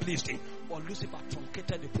well pleased in, but Lucifer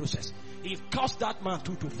truncated the process. He caused that man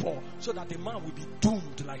to fall so that the man would be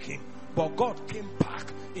doomed like him. But God came back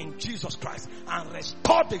in Jesus Christ and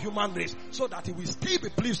restored the human race so that he will still be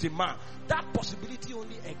pleased in man. That possibility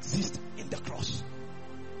only exists in the cross.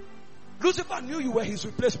 Lucifer knew you were his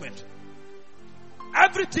replacement.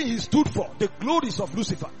 Everything he stood for, the glories of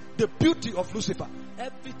Lucifer, the beauty of Lucifer,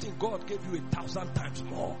 everything God gave you 1,000 times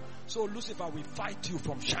more. So Lucifer will fight you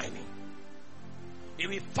from shining. He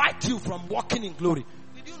will fight you from walking in glory.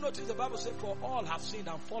 Did you notice the Bible said, "For all have sinned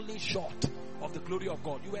and fallen short of the glory of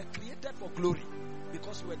God"? You were created for glory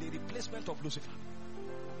because you were the replacement of Lucifer.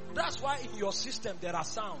 That's why in your system there are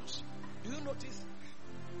sounds. Do you notice?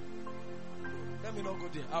 Let me not go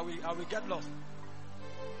there. I will get lost.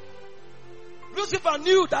 Lucifer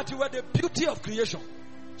knew that you were the beauty of creation.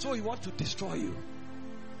 So he wanted to destroy you.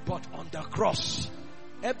 But on the cross,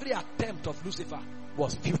 every attempt of Lucifer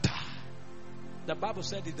was futile. The Bible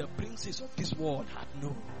said that the princes of this world had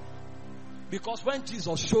known. Because when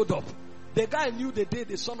Jesus showed up, the guy knew the day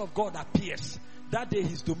the Son of God appears, that day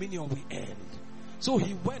his dominion will end. So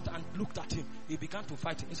he went and looked at him. He began to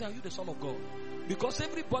fight him. He said, "Are you the Son of God?" Because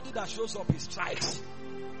everybody that shows up, he strikes.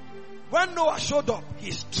 When Noah showed up,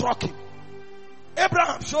 he struck him.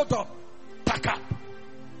 Abraham showed up, taka.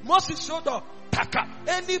 Moses showed up, taka.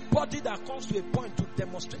 Anybody that comes to a point to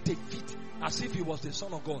demonstrate a feat as if he was the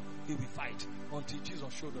Son of God, he will fight until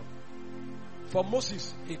Jesus showed up. For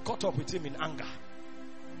Moses, he caught up with him in anger.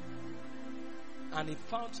 And he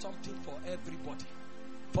found something for everybody.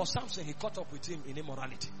 For Samson, he caught up with him in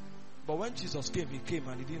immorality. But when Jesus came, he came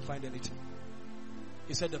and he didn't find anything.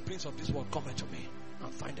 He said, "The prince of this world cometh to me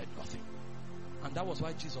and findeth nothing." And that was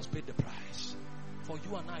why Jesus paid the price. For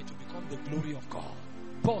you and I to become the glory of God.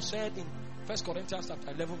 Paul said in 1 Corinthians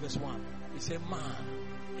chapter 11 verse 1, he said,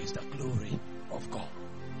 "Man is the glory of God."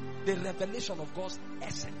 The revelation of God's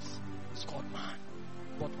essence is called man.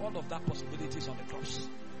 But all of that possibility is on the cross.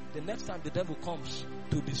 The next time the devil comes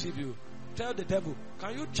to deceive you, tell the devil,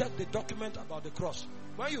 "Can you check the document about the cross?"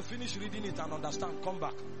 When you finish reading it and understand, come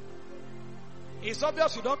back. It's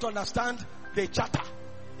obvious you don't understand the charter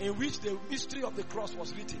in which the mystery of the cross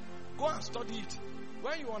was written. Go and study it.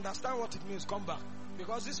 When you understand what it means, come back.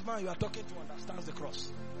 Because this man you are talking to understands the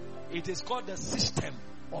cross. It is called the system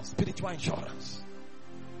of spiritual insurance.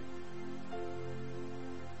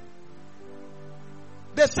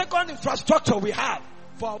 The second infrastructure we have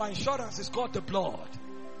for our insurance is called the blood.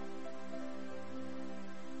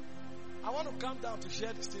 I want to come down to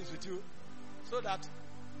share these things with you so that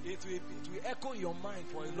it will echo in your mind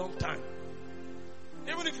for a long time.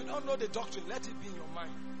 Even if you don't know the doctrine, let it be in your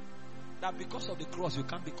mind that because of the cross you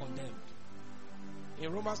can't be condemned.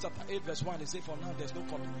 In Romans chapter 8 verse 1 it says, "For now there's no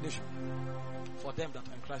condemnation for them that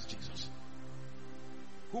are in Christ Jesus,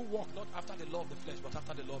 who walk not after the law of the flesh but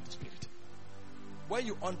after the law of the Spirit." When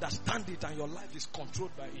you understand it and your life is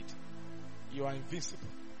controlled by it, you are invincible.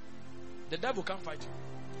 The devil can't fight you.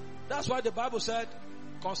 That's why the Bible said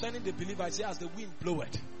concerning the believer, it says, "As the wind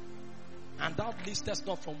bloweth, and thou listest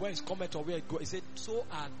not from where it cometh or where it goes." It said, "So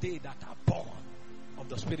are they that are born of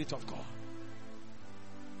the Spirit of God."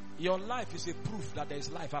 Your life is a proof that there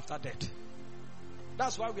is life after death.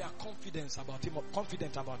 That's why we are confident about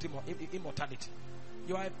immortality.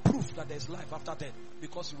 You are a proof that there's life after death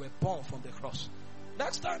because you were born from the cross.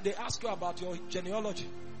 Next time they ask you about your genealogy,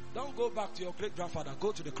 don't go back to your great grandfather.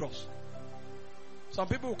 Go to the cross. Some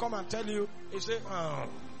people will come and tell you, they say,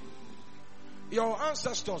 your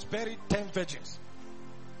ancestors buried 10 virgins.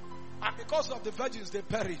 And because of the virgins they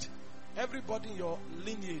buried, everybody in your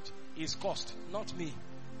lineage is cursed. Not me.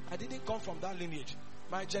 I didn't come from that lineage.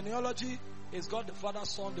 My genealogy is God the Father,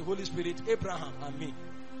 Son, the Holy Spirit, Abraham, and me.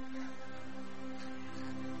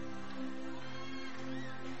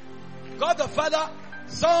 God the Father,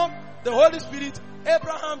 Son, the Holy Spirit,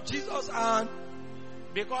 Abraham, Jesus, and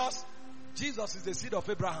because Jesus is the seed of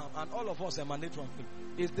Abraham and all of us emanate from him.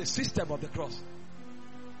 It's the system of the cross.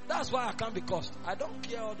 That's why I can't be cursed. I don't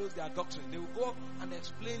care all those their doctrine. They will go and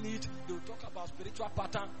explain it. They will talk about spiritual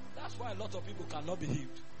pattern. That's why a lot of people cannot be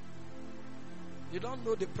healed. You don't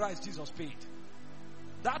know the price Jesus paid.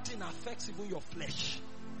 That thing affects even your flesh.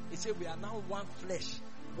 He said we are now one flesh,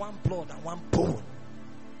 one blood, and one bone.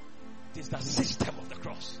 It is the system of the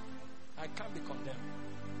cross. I can't be condemned.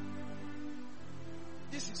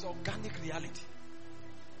 This is organic reality.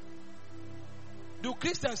 Do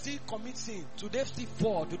Christians still commit sin? Do they still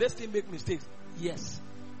fall? Do they still make mistakes? Yes.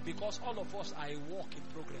 Because all of us are a work in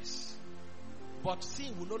progress. But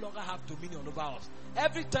sin will no longer have dominion over us.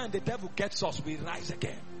 Every time the devil gets us, we rise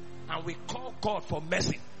again. And we call God for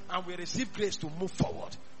mercy. And we receive grace to move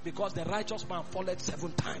forward. Because the righteous man falleth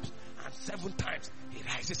 7 times. And 7 times he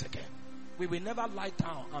rises again. We will never lie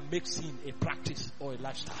down and make sin a practice or a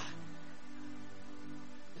lifestyle.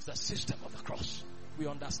 It's the system of the cross. We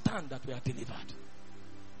understand that we are delivered.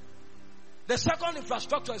 The second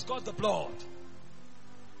infrastructure is called the blood.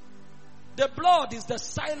 The blood is the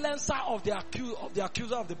silencer of the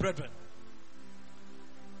accuser of the brethren.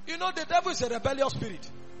 You know, the devil is a rebellious spirit.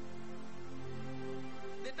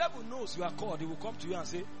 The devil knows you are called. He will come to you and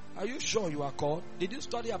say, are you sure you are called? Did you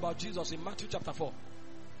study about Jesus in Matthew chapter 4?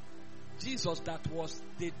 Jesus that was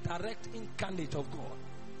the direct incarnate of God.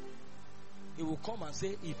 He will come and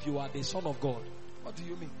say, if you are the Son of God. What do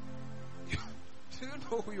you mean? Do you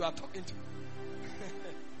know who you are talking to?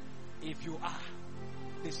 If you are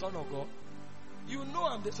the Son of God, you know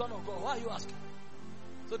I'm the Son of God. Why are you asking?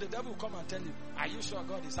 So the devil will come and tell you, are you sure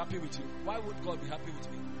God is happy with you? Why would God be happy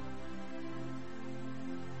with me?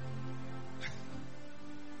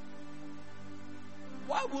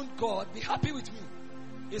 Why wouldn't God be happy with me?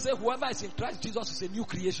 He said, whoever is in Christ Jesus is a new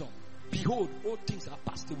creation. Behold, all things are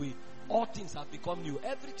passed away. All things have become new.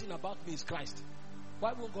 Everything about me is Christ.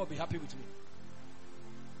 Why won't God be happy with me?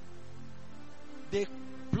 The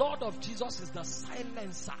blood of Jesus is the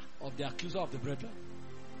silencer of the accuser of the brethren.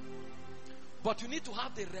 But you need to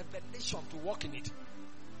have the revelation to walk in it.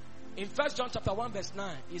 In 1 John chapter 1 verse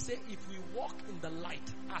 9, he said, if we walk in the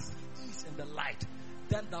light as he is in the light,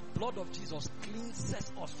 then the blood of Jesus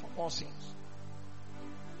cleanses us from all sins.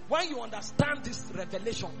 When you understand this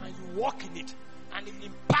revelation and you walk in it, and it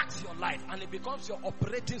impacts your life, and it becomes your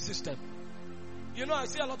operating system. You know, I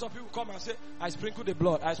see a lot of people come and say, I sprinkle the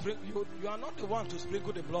blood. You are not the one to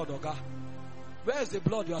sprinkle the blood, Oga. Where is the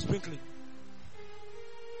blood you are sprinkling?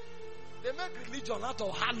 They make religion out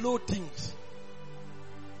of hallowed things.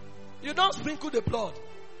 You don't sprinkle the blood.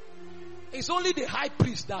 It's only the high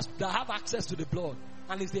priest that have access to the blood.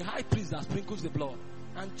 And it's the high priest that sprinkles the blood.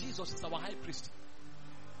 And Jesus is our high priest.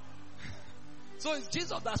 So it's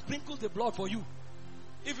Jesus that sprinkles the blood for you.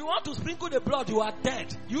 If you want to sprinkle the blood, you are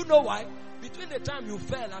dead. You know why? Between the time you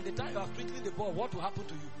fell and the time you are sprinkling the blood, what will happen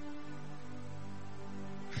to you?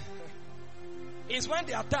 It's when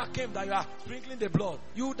the attack came that you are sprinkling the blood.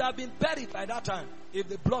 You would have been buried by that time if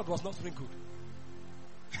the blood was not sprinkled.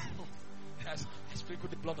 Yes, I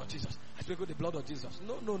sprinkled the blood of Jesus. I sprinkled the blood of Jesus.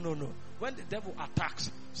 No. When the devil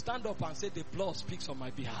attacks, stand up and say, the blood speaks on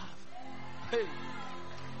my behalf. Hey.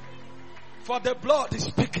 For the blood is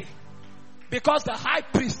speaking. Because the high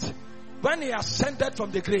priest, when he ascended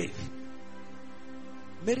from the grave,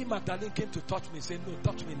 Mary Magdalene came to touch me, saying, no,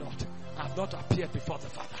 touch me not. I have not appeared before the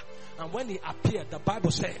Father. And when he appeared, the Bible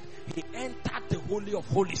said, he entered the Holy of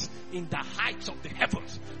Holies in the heights of the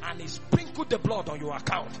heavens, and he sprinkled the blood on your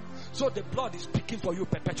account. So the blood is speaking for you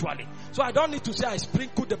perpetually. So I don't need to say I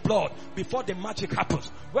sprinkled the blood before the magic happens.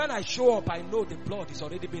 When I show up, I know the blood is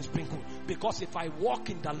already been sprinkled. Because if I walk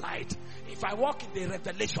in the light, if I walk in the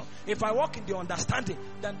revelation, if I walk in the understanding,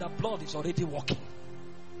 then the blood is already working.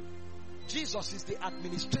 Jesus is the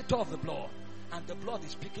administrator of the blood, and the blood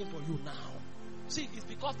is speaking for you now. See, it's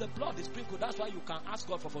because the blood is sprinkled. That's why you can ask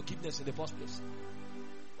God for forgiveness in the first place.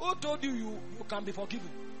 Who told you can be forgiven?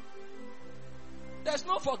 There's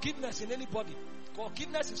no forgiveness in anybody.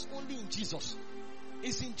 Forgiveness is only in Jesus.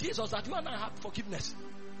 It's in Jesus that you and I have forgiveness.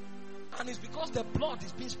 And it's because the blood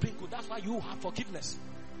is being sprinkled. That's why you have forgiveness.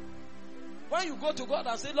 When you go to God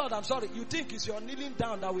and say, Lord, I'm sorry, you think it's your kneeling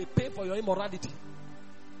down that will pay for your immorality.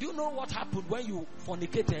 Do you know what happened when you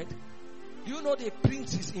fornicated? Do you know the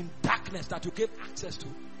princes in darkness that you gave access to?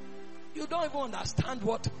 You don't even understand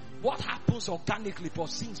what happens organically for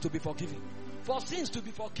sins to be forgiven. For sins to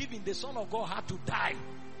be forgiven, the Son of God had to die.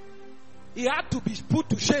 He had to be put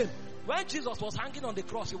to shame. When Jesus was hanging on the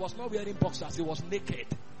cross, he was not wearing boxers, he was naked.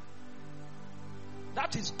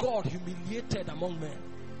 That is God humiliated among men.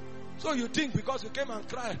 So you think because you came and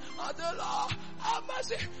cried, Adela, have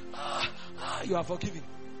mercy, you are forgiven.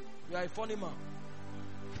 You are a funny man.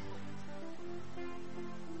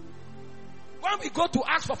 When we go to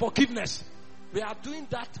ask for forgiveness, we are doing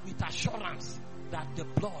that with assurance that the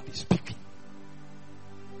blood is speaking.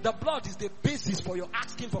 The blood is the basis for your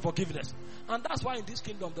asking for forgiveness. And that's why in this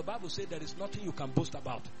kingdom, the Bible says there is nothing you can boast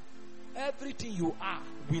about. Everything you are,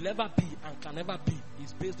 will ever be, and can ever be,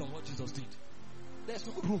 is based on what Jesus did. There's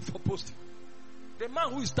no room for boasting. The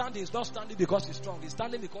man who is standing is not standing because he's strong. He's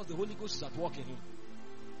standing because the Holy Ghost is at work in him.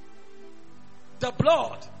 The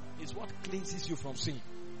blood is what cleanses you from sin.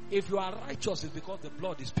 If you are righteous, it's because the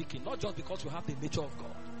blood is speaking. Not just because you have the nature of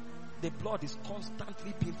God. The blood is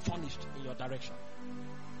constantly being furnished in your direction.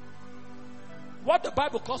 What the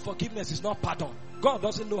Bible calls forgiveness is not pardon. God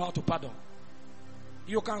doesn't know how to pardon.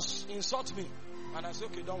 You can insult me and I say,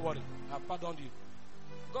 okay, don't worry, I've pardoned you.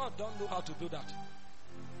 God don't know how to do that.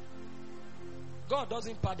 God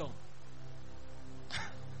doesn't pardon.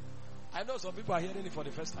 I know some people are hearing it for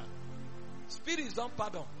the first time. Spirits don't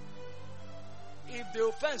pardon. If the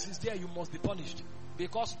offense is there, you must be punished.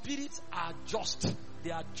 Because spirits are just. They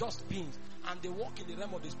are just beings. And they walk in the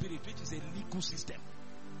realm of the spirit, which is a legal system.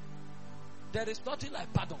 There is nothing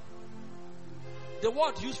like pardon. The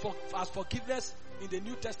word used as forgiveness in the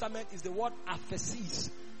New Testament is the word aphesis.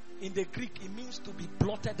 In the Greek, it means to be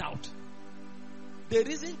blotted out. The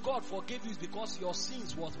reason God forgave you is because your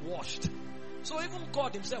sins was washed. So even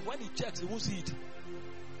God himself, when he checks, he won't see it.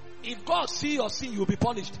 If God sees your sin, you will be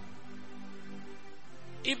punished.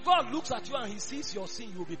 If God looks at you and he sees your sin,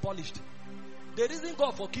 you will be punished. The reason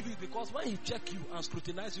God forgives you is because when he checks you and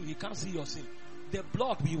scrutinizes you, he can't see your sin. The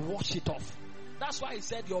blood will wash it off. That's why he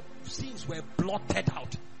said your sins were blotted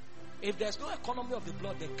out. If there's no economy of the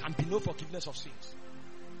blood, there can be no forgiveness of sins.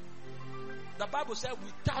 The Bible said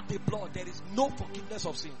without the blood, there is no forgiveness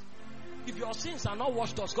of sins. If your sins are not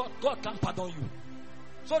washed off, God can't pardon you.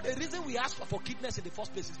 So the reason we ask for forgiveness in the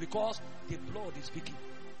first place is because the blood is speaking.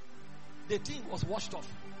 The thing was washed off.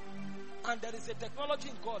 And there is a technology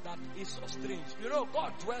in God that is so strange. You know,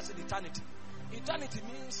 God dwells in eternity. Eternity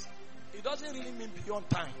means, it doesn't really mean beyond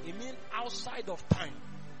time. It means outside of time.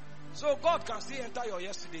 So God can still enter your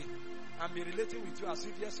yesterday and be relating with you as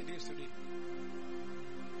if yesterday is today.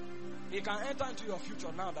 He can enter into your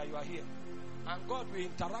future now that you are here. And God will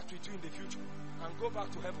interact with you in the future and go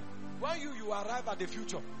back to heaven. When you arrive at the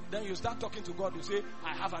future, then you start talking to God. You say,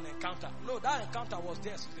 I have an encounter. No, that encounter was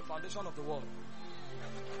there since the foundation of the world.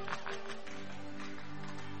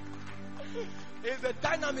 It's the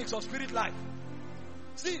dynamics of spirit life.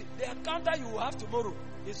 See, the encounter you will have tomorrow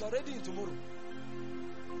is already in tomorrow.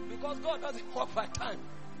 Because God doesn't work by time.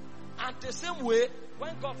 And the same way,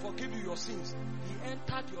 when God forgave you your sins, he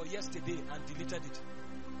entered your yesterday and deleted it.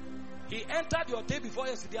 He entered your day before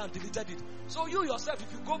yesterday and deleted it. So you yourself,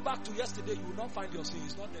 if you go back to yesterday, you will not find your sin.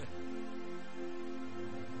 It's not there.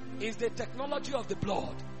 It's the technology of the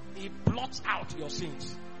blood. It blots out your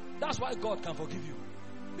sins. That's why God can forgive you.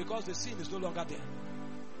 Because the sin is no longer there.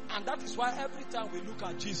 And that is why every time we look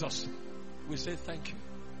at Jesus, we say thank you.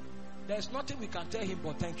 There's nothing we can tell him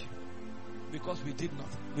but thank you. Because we did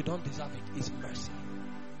nothing. We don't deserve it. It's mercy.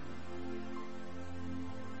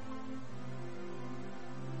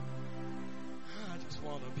 I just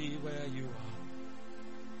want to be where you are.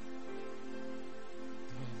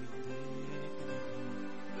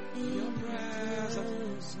 Your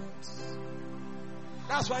presence.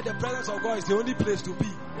 That's why the presence of God is the only place to be.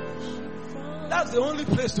 That's the only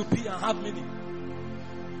place to be and have meaning.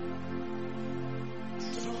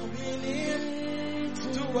 From beginning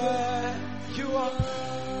to where you are.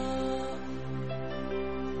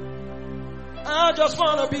 I just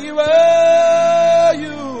want to be where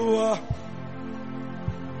you are.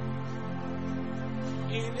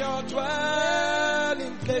 In your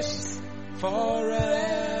dwelling place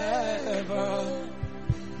forever.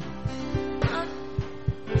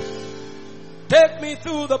 Take me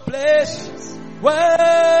through the place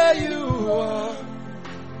where you are.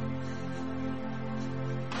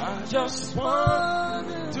 I just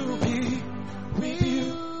want to be with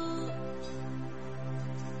you.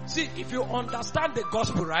 See, if you understand the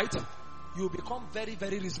gospel, right? you become very,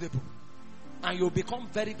 very reasonable. And you become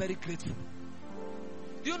very, very grateful.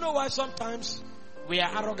 Do you know why sometimes we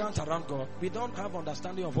are arrogant around God? We don't have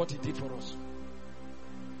understanding of what He did for us.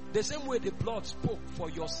 The same way the blood spoke for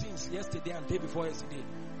your sins yesterday and day before yesterday,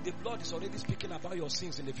 the blood is already speaking about your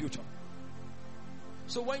sins in the future.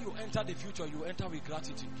 So when you enter the future, you enter with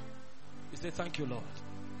gratitude. You say, thank you, Lord.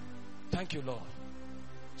 Thank you, Lord.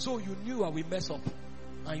 So you knew I will mess up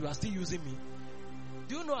and you are still using me.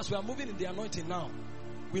 Do you know as we are moving in the anointing now,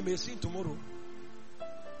 we may sin tomorrow.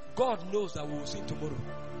 God knows that we will sin tomorrow.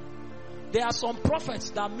 There are some prophets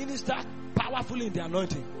that minister powerfully in the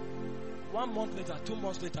anointing. 1 month later, 2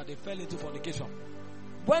 months later, they fell into fornication.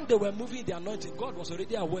 When they were moving in the anointing, God was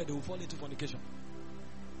already aware they would fall into fornication.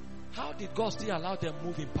 How did God still allow them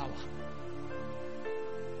move in power?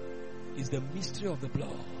 It's the mystery of the blood.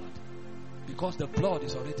 Because the blood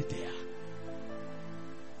is already there.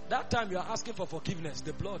 That time you are asking for forgiveness,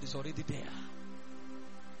 the blood is already there.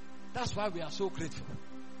 That's why we are so grateful.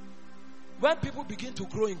 When people begin to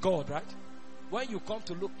grow in God, right? When you come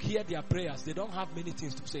to hear their prayers, they don't have many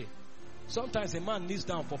things to say. Sometimes a man kneels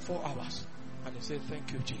down for 4 hours and he says,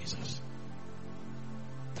 thank you, Jesus.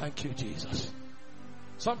 Thank you, Jesus.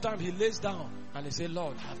 Sometimes he lays down and he says,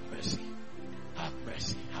 Lord, have mercy. Have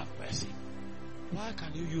mercy. Have mercy. Why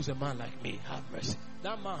can you use a man like me? Have mercy.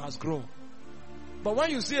 That man has grown. But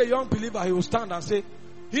when you see a young believer, he will stand and say,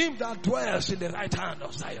 him that dwells in the right hand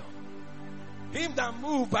of Zion, him that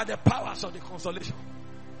moves by the powers of the consolation,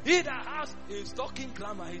 he that has, is talking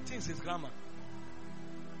grammar, he thinks it's grammar.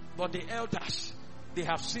 But the elders, they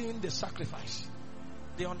have seen the sacrifice.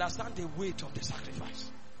 They understand the weight of the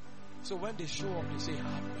sacrifice. So when they show up, they say,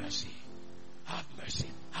 have mercy, have mercy,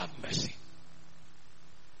 have mercy.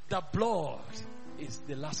 The blood is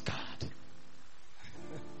the last card.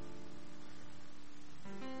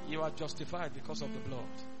 You are justified because of the blood.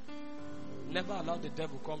 Never allow the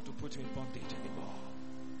devil come to put you in bondage anymore.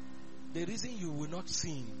 The reason you will not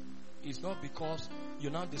sin is not because you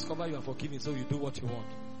now discover you are forgiven, so you do what you want.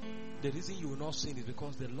 The reason you will not sin is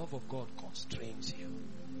because the love of God constrains you.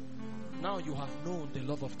 Now you have known the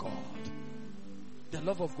love of God. The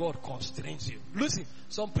love of God constrains you. Listen,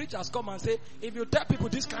 some preachers come and say, if you tell people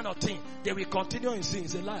this kind of thing, they will continue in sin.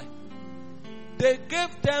 It's a lie. They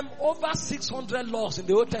gave them over 600 laws in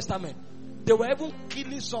the Old Testament. They were even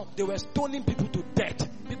killing some. They were stoning people to death.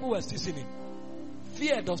 People were still sinning.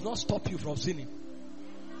 Fear does not stop you from sinning.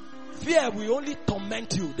 Fear will only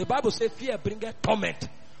torment you. The Bible says fear bringeth torment.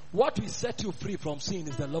 What will set you free from sin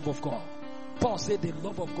is the love of God. Paul said the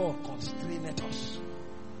love of God constraineth us.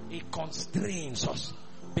 It constrains us.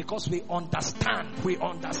 Because we understand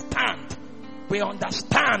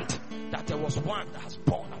that there was one that has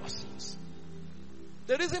borne our sins.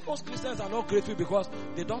 The reason most Christians are not grateful because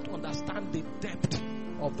they don't understand the depth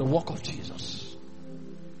of the work of Jesus.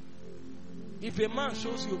 If a man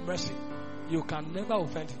shows you mercy, you can never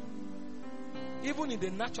offend him. Even in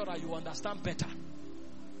the natural, you understand better.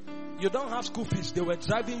 You don't have school fees. They were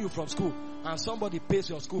driving you from school and somebody pays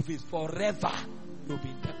your school fees. Forever, you'll be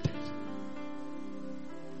indebted.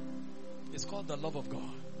 It's called the love of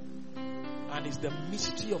God. And it's the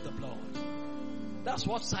mystery of the blood. That's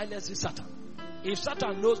what silences Satan. If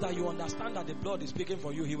Satan knows that you understand that the blood is speaking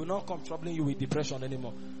for you, he will not come troubling you with depression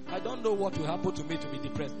anymore. I don't know what will happen to me to be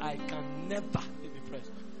depressed. I can never be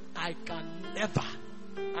depressed. I can never.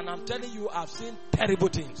 And I'm telling you, I've seen terrible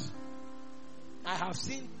things. I have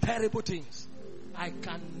seen terrible things. I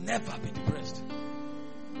can never be depressed.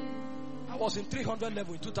 I was in 300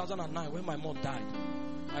 level in 2009 when my mom died.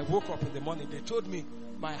 I woke up in the morning. They told me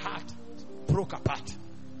my heart broke apart.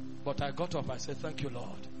 But I got up. I said, thank you,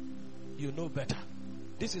 Lord. You know better.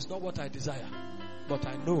 This is not what I desire. But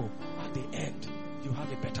I know at the end, you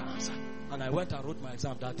have a better answer. And I went and wrote my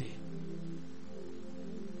exam that day.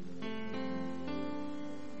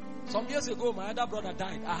 Some years ago, my other brother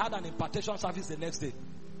died. I had an impartation service the next day.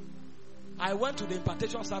 I went to the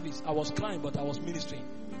impartation service. I was crying, but I was ministering.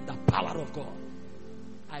 The power of God.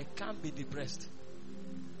 I can't be depressed.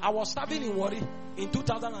 I was serving in Warri in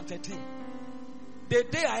 2013. The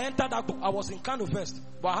day I entered Agbo, I was in Kano first,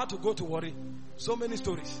 but I had to go to Warri. So many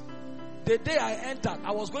stories. The day I entered,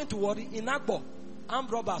 I was going to Warri in Agbo. Armed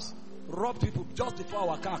robbers robbed people just before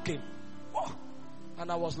our car came. Oh. And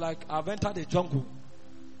I was like, I've entered the jungle.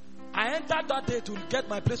 I entered that day to get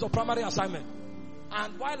my place of primary assignment.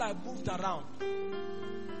 And while I moved around,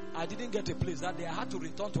 I didn't get a place. That day I had to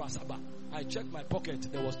return to Asaba. I checked my pocket.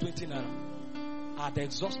 There was 20 naira. I had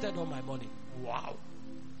exhausted all my money. Wow.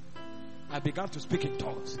 I began to speak in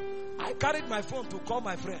tongues. I carried my phone to call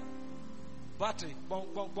my friend. Battery,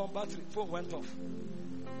 battery, phone went off.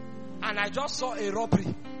 And I just saw a robbery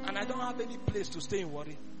and I don't have any place to stay in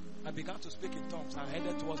worry, I began to speak in tongues and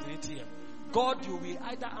headed towards the ATM. God, you will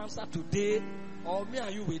either answer today or me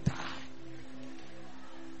and you will die.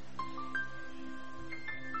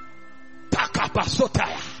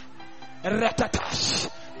 Takapasotaya, retatash,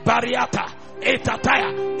 bariata,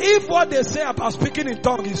 etataya. If what they say about speaking in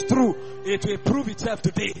tongues is true, it will prove itself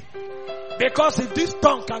today. Because if this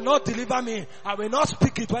tongue cannot deliver me, I will not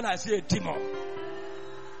speak it when I see a demon.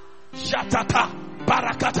 Shatata,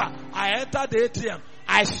 barakata. I entered the ATM.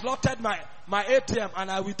 I slotted my ATM and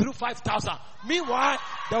I withdrew 5,000. Meanwhile,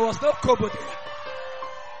 there was no kobo there.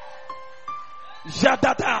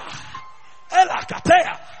 Jadata,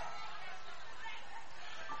 elakatea.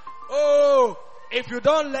 Oh, if you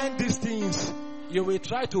don't learn these things, you will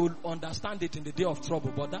try to understand it in the day of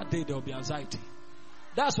trouble, but that day there will be anxiety.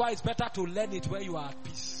 That's why it's better to learn it where you are at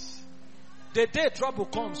peace. The day trouble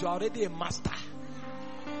comes, you are already a master.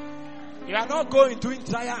 You are not going doing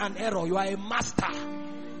trial and error. You are a master.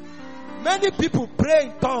 Many people pray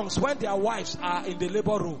in tongues when their wives are in the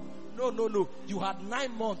labor room. No. You had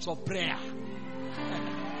 9 months of prayer.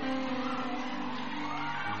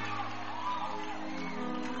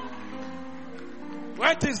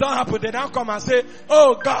 When things don't happen, they now come and say,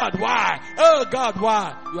 oh God, why? Oh God,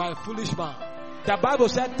 why? You are a foolish man. The Bible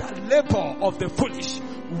said the labor of the foolish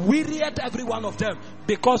wearied every one of them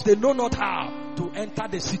because they know not how to enter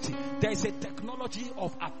the city. There is a technology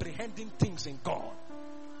of apprehending things in God.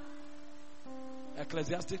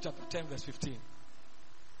 Ecclesiastes chapter 10 verse 15.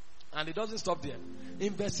 And it doesn't stop there.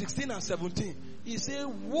 In verse 16 and 17, he says,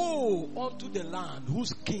 woe unto the land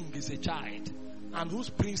whose king is a child and whose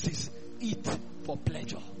princes eat for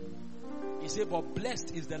pleasure. He said, but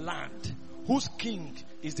blessed is the land whose king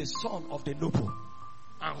is the son of the noble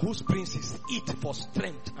and whose princes eat for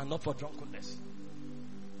strength and not for drunkenness.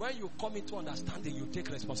 When you come into understanding, you take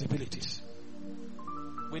responsibilities.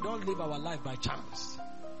 We don't live our life by chance.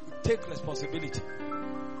 We take responsibility.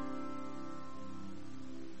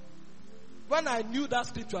 When I knew that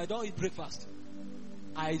scripture, I don't eat breakfast.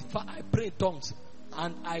 I pray in tongues.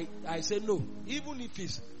 And I say no. Even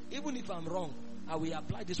if I'm wrong, I will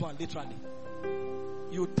apply this one literally.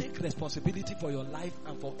 You take responsibility for your life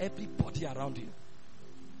and for everybody around you.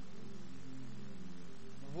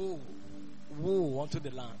 Woe unto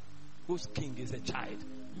the land whose king is a child.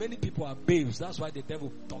 Many people are babes. That's why the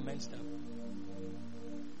devil torments them.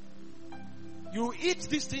 You eat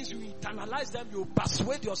these things, you internalize them, you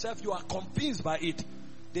persuade yourself, you are convinced by it.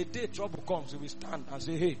 The day trouble comes, you will stand and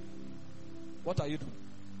say, hey, what are you doing?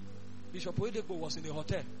 Bishop Oedekbo was in a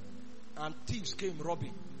hotel and thieves came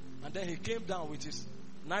robbing. And then he came down with his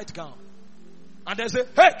nightgown. And they say,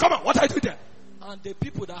 hey, come on, what are you doing there? And the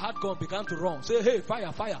people that had gone began to run. Say, hey,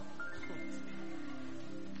 fire, fire.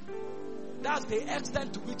 That's the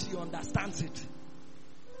extent to which he understands it.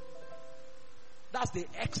 That's the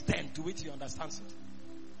extent to which he understands it.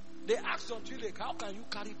 They asked John Tulek, how can you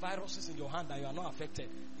carry viruses in your hand and you are not affected?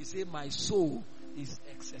 He said, my soul is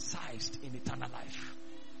exercised in eternal life.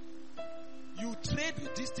 You trade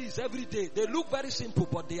with these things every day. They look very simple,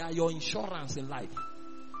 but they are your insurance in life.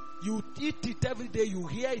 You eat it every day, you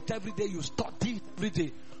hear it every day, you study it every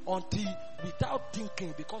day, until without thinking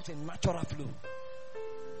it becomes a natural flow.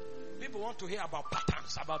 People want to hear about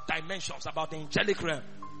patterns, about dimensions, about the angelic realm.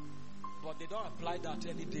 But they don't apply that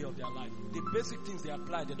any day of their life. The basic things they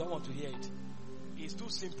apply, they don't want to hear it. It's too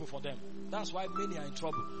simple for them. That's why many are in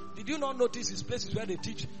trouble. Did you not notice it's places where they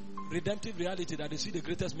teach redemptive reality that they see the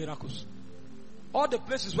greatest miracles? All the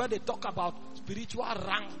places where they talk about spiritual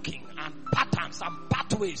ranking and patterns and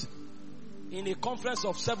pathways. In a conference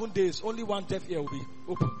of 7 days, only one deaf ear will be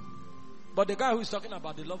open. But the guy who is talking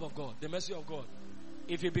about the love of God, the mercy of God,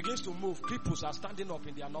 if he begins to move, cripples are standing up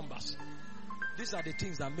in their numbers. These are the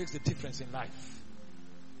things that makes the difference in life.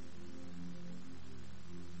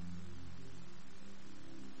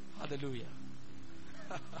 Hallelujah.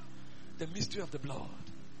 The mystery of the blood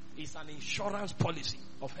is an insurance policy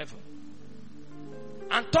of heaven.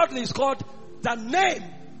 And thirdly, it's called the name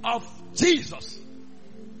of Jesus.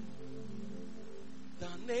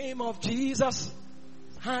 The name of Jesus,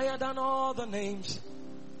 higher than all the names.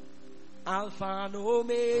 Alpha and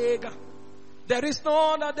Omega. There is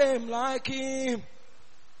no other name like him.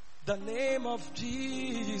 The name of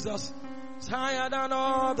Jesus is higher than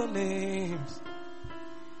all the names.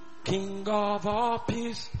 King of all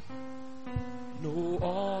peace. No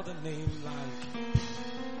other name like him.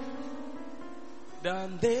 The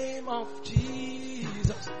name of Jesus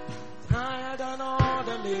is higher than all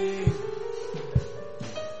the names.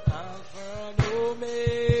 Alpha and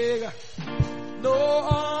Omega. No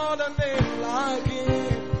other name like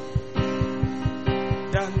him.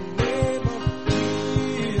 The name of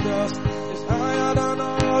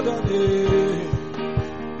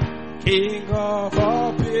King of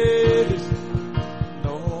all peace.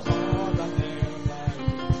 No other name like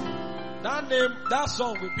it. That name, that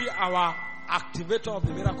song will be our activator of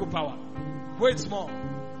the miracle power. Wait small.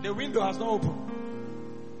 The window has not opened.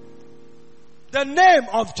 The name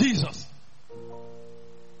of Jesus.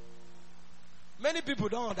 Many people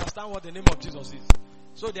don't understand what the name of Jesus is.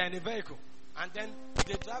 So they are in a vehicle. And then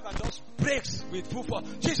the driver just brakes with full force.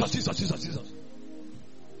 Jesus, Jesus, Jesus, Jesus.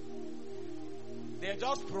 They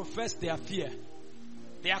just profess their fear.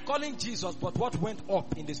 They are calling Jesus, but what went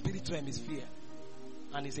up in the spirit realm is fear.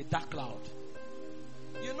 And it's a dark cloud.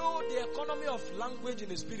 You know, the economy of language in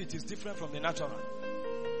the spirit is different from the natural.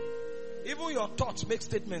 Even your thoughts make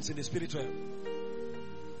statements in the spirit realm.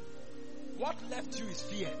 What left you is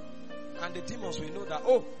fear. And the demons will know that,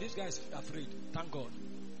 oh, this guy is afraid. Thank God.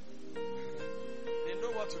 They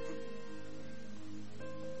know what to do.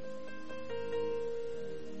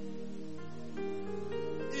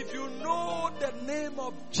 If you know the name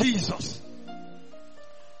of Jesus,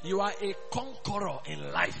 you are a conqueror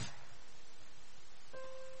in life.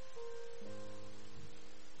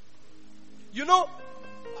 You know,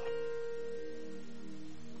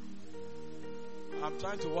 I'm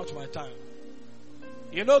trying to watch my time.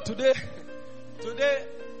 You know, today,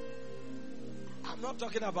 I'm not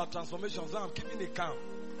talking about transformation, so I'm keeping it calm.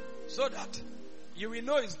 So that you will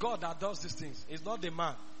know it's God that does these things. It's not the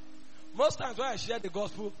man. Most times when I share the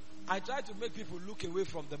gospel, I try to make people look away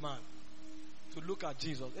from the man. To look at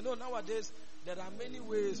Jesus. You know, nowadays, there are many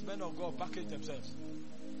ways men of God package themselves.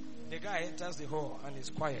 The guy enters the hall and is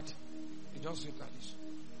quiet. He just looks like this.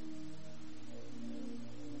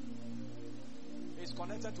 He's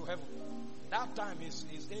connected to heaven. That time his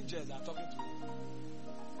angels are talking to him.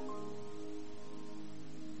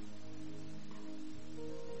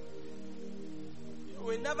 You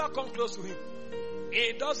will never come close to him.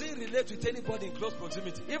 He doesn't relate with anybody in close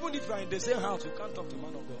proximity. Even if you are in the same house, you can't talk to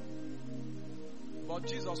man of God. But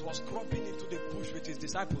Jesus was crumping into the bush with his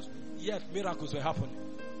disciples. Yet miracles were happening.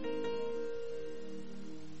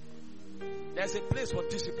 There's a place for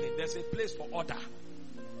discipline. There's a place for order.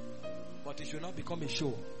 But it should not become a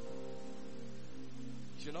show.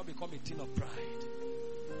 It should not become a thing of pride.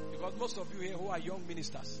 Because most of you here who are young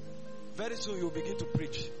ministers, very soon you will begin to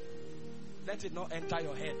preach. Let it not enter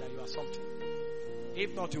your head that you are something.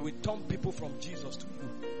 If not, you will turn people from Jesus to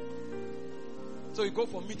you. So you go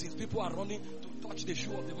for meetings, people are running to touch the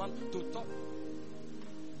shoe of the man, to touch.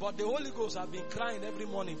 But the Holy Ghost have been crying every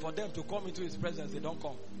morning for them to come into his presence. They don't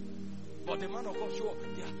come. But the man of God show up.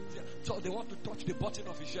 So they want to touch the button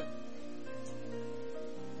of his shirt.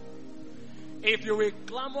 If you will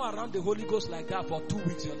clamor around the Holy Ghost like that for 2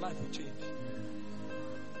 weeks, your life will change.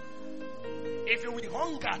 If you will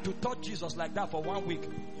hunger to touch Jesus like that for 1 week,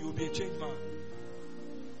 you will be a changed man.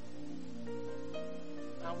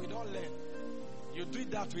 And we don't learn. You do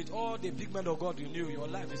that with all the big men of God you knew, your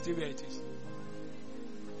life is still where it is.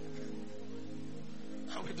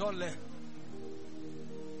 And we don't learn.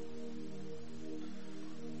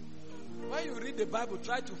 When you read the Bible,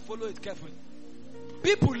 try to follow it carefully.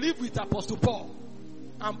 People live with Apostle Paul.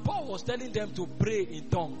 And Paul was telling them to pray in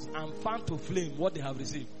tongues and fan to flame what they have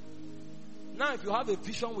received. Now if you have a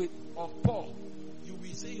vision of Paul, you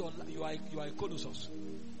will say you are a Colossus.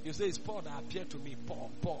 You say it's Paul that appeared to me.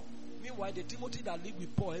 Paul. Meanwhile, the Timothy that lived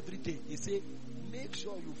with Paul every day, he said, make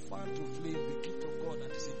sure you fan to flame the gift of God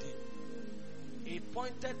that is in thee. He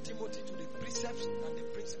pointed Timothy to the precepts and the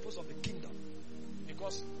principles of the kingdom.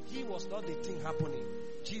 Because he was not the thing happening.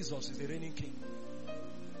 Jesus is the reigning king.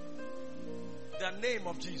 The name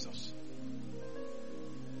of Jesus.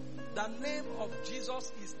 The name of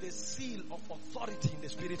Jesus is the seal of authority in the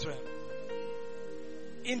spirit realm.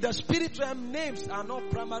 In the spirit realm, names are not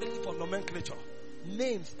primarily for nomenclature.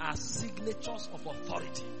 Names are signatures of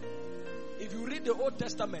authority. If you read the Old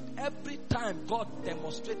Testament, every time God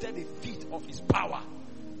demonstrated a feat of his power,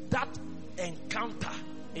 that encounter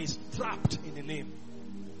is trapped in the name.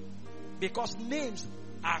 Because names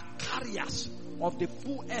are carriers of the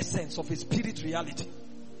full essence of a spirit reality.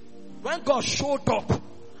 When God showed up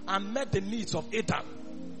and met the needs of Adam,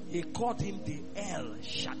 he called him the El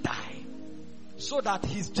Shaddai. So that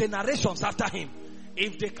his generations after him,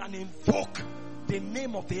 if they can invoke the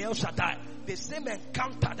name of the El Shaddai, the same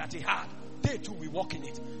encounter that he had, they too will walk in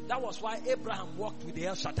it. That was why Abraham walked with the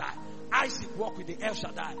El Shaddai. Isaac walked with the El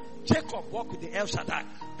Shaddai. Jacob walked with the El Shaddai.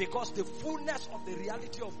 Because the fullness of the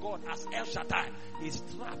reality of God as El Shaddai is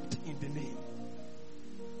trapped in the name.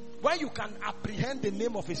 When you can apprehend the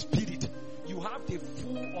name of a spirit, you have the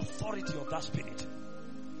full authority of that spirit.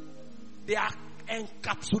 They are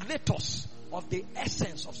encapsulators of the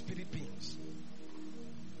essence of spirit beings.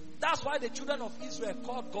 That's why the children of Israel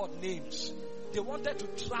called God names. They wanted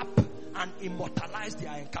to trap and immortalize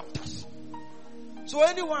their encounters. So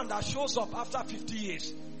anyone that shows up after 50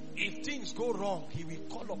 years, if things go wrong, he will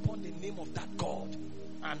call upon the name of that God,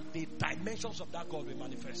 and the dimensions of that God will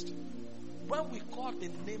manifest. When we call the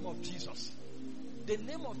name of Jesus, the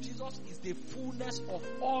name of Jesus is the fullness of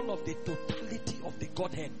all of the totality of the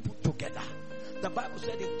Godhead put together. The Bible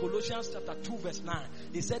said in Colossians chapter 2 verse 9,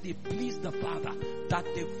 it said it pleased the Father that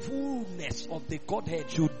the fullness of the Godhead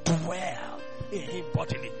should dwell in him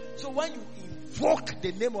bodily. So when you invoke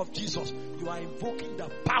the name of Jesus, you are invoking the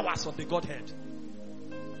powers of the Godhead.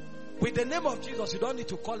 With the name of Jesus, you don't need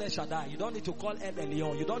to call El Shaddai, you don't need to call El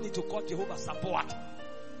Elyon, you don't need to call Jehovah Sabaoth.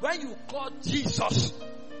 When you call Jesus,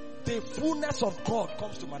 the fullness of God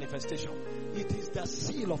comes to manifestation. It is the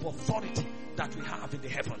seal of authority that we have in the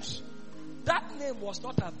heavens. That name was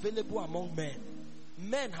not available among men.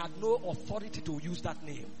 Men had no authority to use that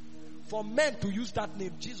name. For men to use that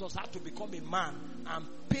name, Jesus had to become a man and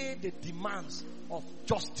pay the demands of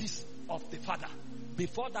justice of the Father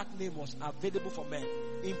before that name was available for men.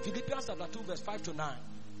 In Philippians chapter 2 verse 5 to 9,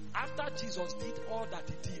 after Jesus did all that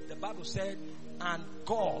he did, the Bible said, and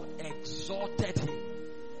God exalted him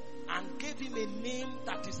and gave him a name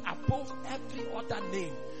that is above every other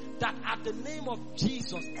name, that at the name of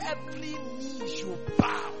Jesus every knee should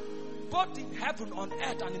bow, both in heaven, on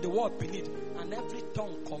earth, and in the world beneath, and every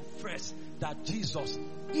tongue confess that Jesus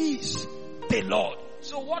is the Lord.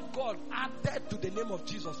 So what God added to the name of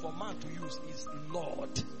Jesus for man to use is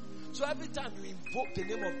Lord. So every time you invoke the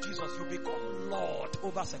name of Jesus, you become Lord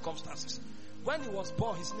over circumstances. When he was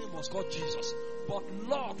born, his name was called Jesus. But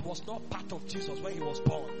Lord was not part of Jesus when he was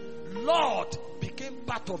born. Lord became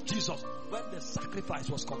part of Jesus when the sacrifice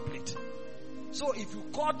was complete. So if you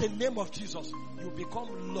call the name of Jesus, you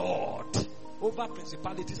become Lord over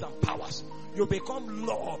principalities and powers. You become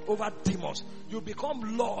Lord over demons. You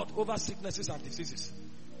become Lord over sicknesses and diseases.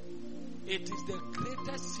 It is the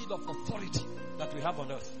greatest seal of authority that we have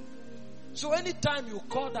on earth. So anytime you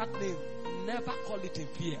call that name, never call it in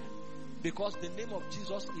fear. Because the name of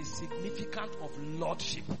Jesus is significant of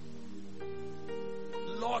lordship.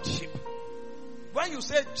 Lordship. When you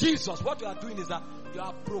say Jesus, what you are doing is that you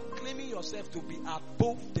are proclaiming yourself to be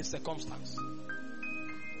above the circumstance.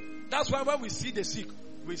 That's why when we see the sick,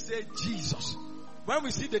 we say Jesus. When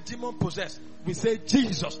we see the demon possessed, we say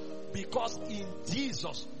Jesus. Because in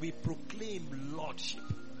Jesus we proclaim lordship.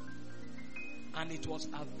 And it was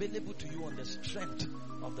available to you on the strength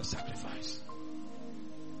of the sacrifice.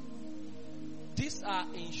 These are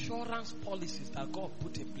insurance policies that God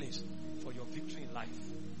put in place for your victory in life.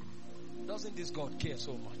 Doesn't this God care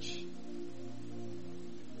so much?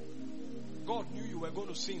 God knew you were going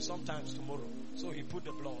to sin sometimes tomorrow, so he put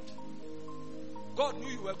the blood. God knew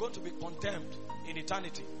you were going to be condemned in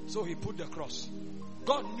eternity, so he put the cross.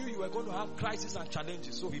 God knew you were going to have crises and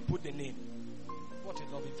challenges, so he put the name. What a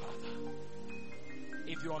loving Father.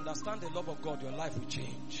 If you understand the love of God, your life will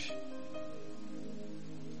change.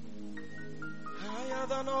 Higher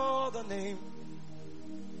than all the name,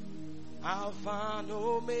 Alpha and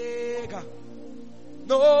Omega,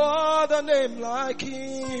 no other name like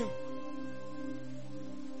him.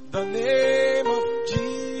 The name of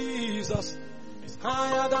Jesus is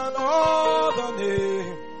higher than all the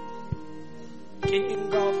name.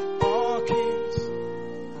 King of all kings,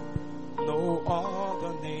 no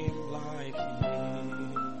other name like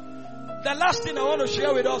him. The last thing I want to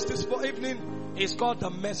share with us this evening is called the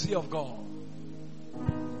mercy of God.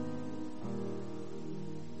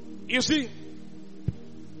 You see,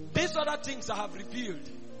 these other things I have revealed,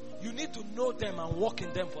 you need to know them and walk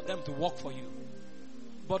in them for them to work for you.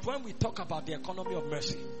 But when we talk about the economy of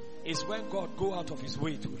mercy, it's when God goes out of his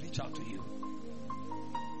way to reach out to you.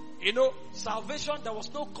 You know, salvation, there was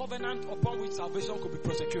no covenant upon which salvation could be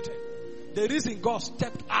prosecuted. The reason God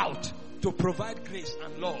stepped out to provide grace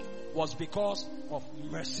and love was because of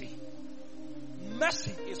mercy.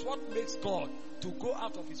 Mercy is what makes God to go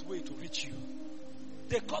out of his way to reach you.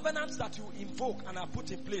 The covenants that you invoke and are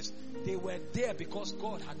put in place, they were there because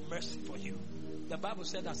God had mercy for you. The Bible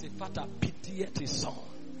said, as a father pitieth his son.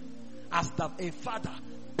 As a father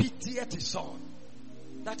pitieth his son.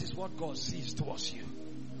 That is what God sees towards you.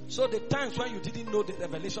 So the times when you didn't know the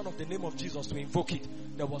revelation of the name of Jesus to invoke it,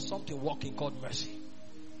 there was something working called mercy.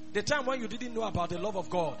 The time when you didn't know about the love of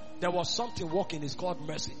God, there was something working is called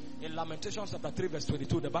mercy. In Lamentations chapter 3 verse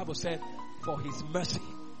 22, the Bible said, for his mercy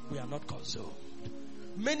we are not consumed.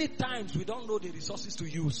 Many times we don't know the resources to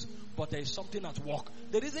use, but there is something at work.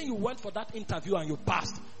 The reason you went for that interview and you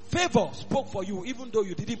passed, favor spoke for you even though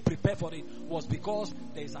you didn't prepare for it, was because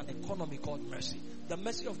there is an economy called mercy. The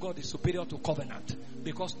mercy of God is superior to covenant,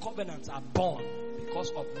 because covenants are born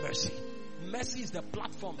because of mercy. Mercy is the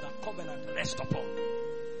platform that covenant rests upon.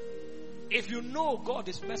 If you know God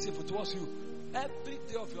is merciful towards you, every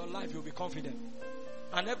day of your life you'll be confident.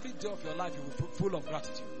 And every day of your life you will be full of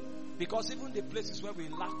gratitude. Because even the places where we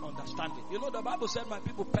lack understanding. You know, the Bible said my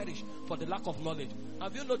people perish for the lack of knowledge.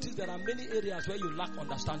 Have you noticed there are many areas where you lack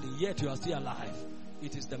understanding, yet you are still alive?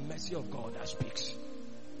 It is the mercy of God that speaks.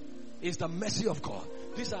 It's the mercy of God.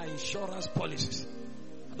 These are insurance policies.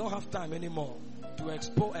 I don't have time anymore to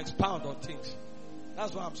expound on things.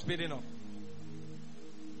 That's why I'm speeding up.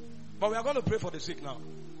 But we are going to pray for the sick now.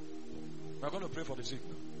 We are going to pray for the sick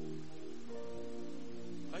now.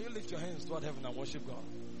 Can you lift your hands toward heaven and worship God?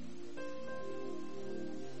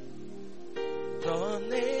 The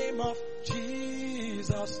name of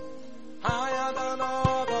Jesus, higher than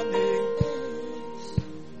other names.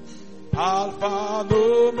 Alpha and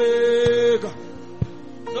Omega.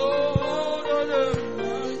 No other name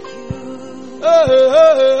like you. The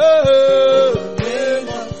name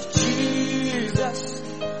of Jesus,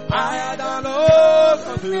 higher than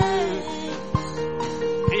other names.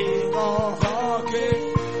 King of all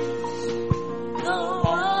kings. No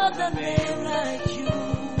other name like you.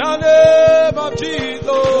 The name of Jesus.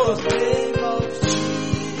 The name of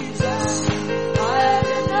Jesus. Higher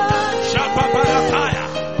than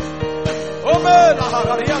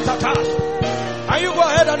Can you go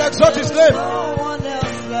ahead and exalt his name? no one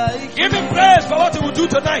else like Give him praise for what he will do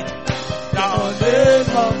tonight. the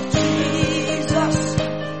name of Jesus.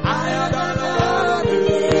 Higher than all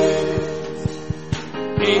names.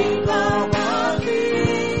 King of all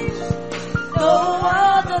kings. No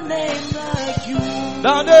other name like you.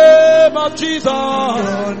 The name of Jesus.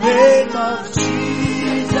 The name of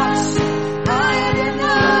Jesus. Higher than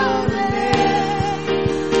all the names.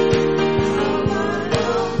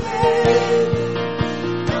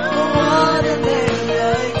 No other name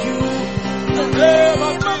like you. The name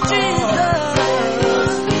of Jesus.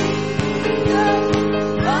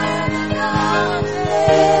 Higher than all the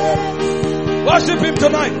names. Worship him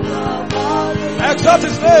tonight. Exalt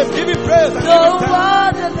his name. Give him praise. And give No him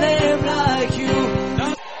thanks. other name like you.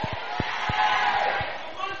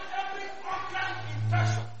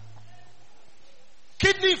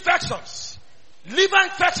 Kidney infections, liver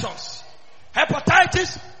infections,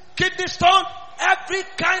 hepatitis, kidney stone, every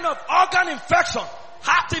kind of organ infection,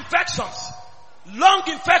 heart infections, lung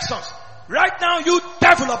infections. Right now, you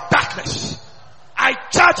devil of darkness, I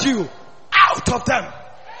charge you out of them.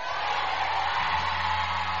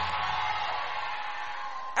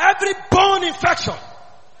 Every bone infection,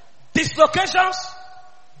 dislocations,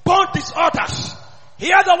 bone disorders.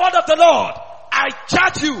 Hear the word of the Lord. I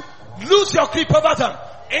charge you. Lose your grip over them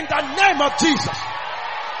in the name of Jesus.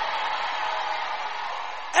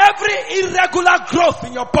 Every irregular growth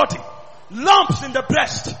in your body, lumps in the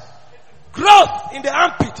breast, growth in the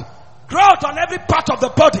armpit, growth on every part of the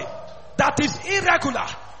body that is irregular,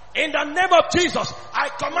 in the name of Jesus, I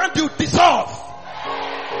command you dissolve.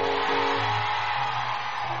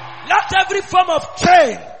 Let every form of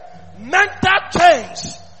chain, mental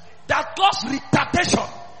chains that cause retardation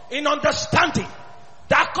in understanding,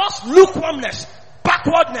 that cause lukewarmness,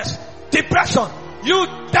 backwardness, depression. You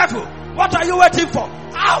devil, what are you waiting for?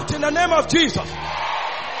 Out in the name of Jesus.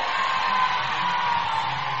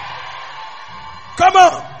 Come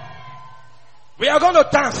on. We are going to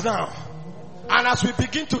dance now. And as we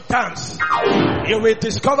begin to dance, you will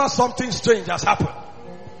discover something strange has happened.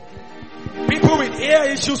 People with ear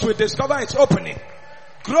issues will discover it's opening.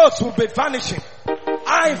 Growth will be vanishing.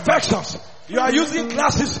 Eye infections. You are using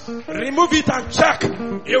glasses. Remove it and check.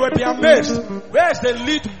 You will be amazed. Where is the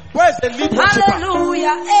lead? Where is the lead worshiper?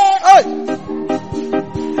 Hallelujah. Hey.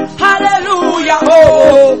 Hallelujah.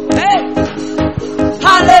 Oh. Hey.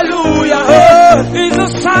 Hallelujah. Oh. It's a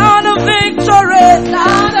sound of victory.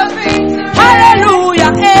 Sound of victory.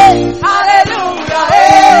 Hallelujah. Hey. Hallelujah.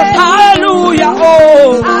 Hey. Hallelujah.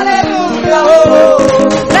 Oh. Hallelujah. Oh.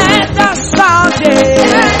 Let us sound it.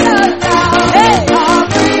 Let us sound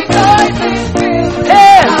it.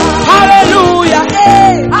 Hey. Hallelujah.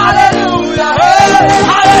 Hey. Hallelujah. Hey.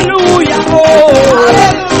 Hallelujah. Oh. Hallelujah. Oh.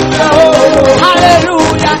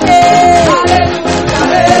 Hallelujah. Hey. Hallelujah.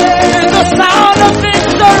 Hey. It's the sound of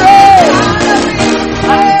victory.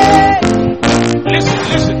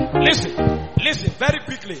 Listen very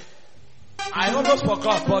quickly. I almost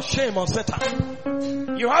forgot, but shame on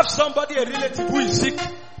Satan. You have somebody, a relative who is sick.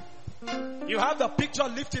 You have the picture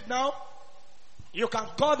lifted now. You can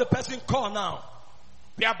call the person, call now.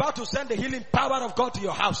 We are about to send the healing power of God to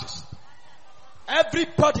your houses.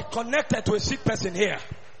 Everybody connected to a sick person here.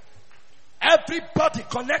 Everybody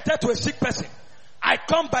connected to a sick person. I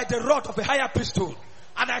come by the rod of a higher priesthood.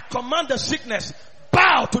 And I command the sickness,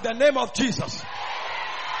 bow to the name of Jesus.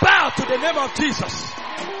 Bow to the name of Jesus.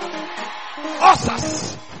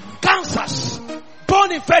 Ulcers, cancers,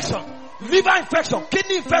 bone infection, liver infection,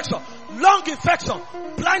 kidney infection, lung infection,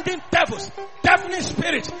 blinding devils, deafening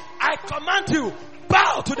spirits. I command you,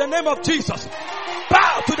 bow to the name of Jesus.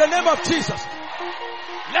 Bow to the name of Jesus.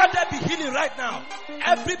 Let there be healing right now.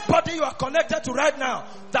 Everybody you are connected to right now,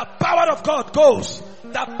 the power of God goes.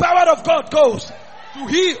 The power of God goes to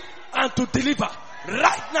heal and to deliver.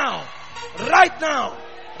 Right now. Right now.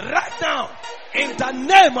 Right now. In the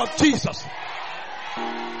name of Jesus.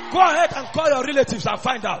 Go ahead and call your relatives and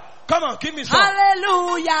find out. Come on, give me some.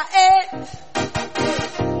 Hallelujah, eh.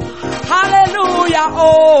 Hallelujah,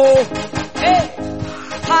 oh. Eh.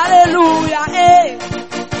 Hallelujah, eh.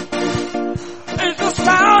 It's the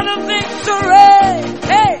sound of victory.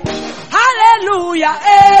 Hey. Hallelujah,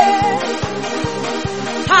 eh.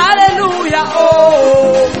 Hallelujah,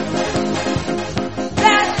 oh.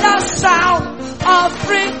 Let the sound of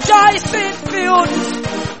rejoicing fill this.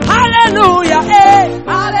 Hallelujah, eh.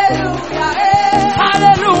 Hallelujah, eh.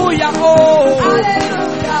 Hallelujah, oh.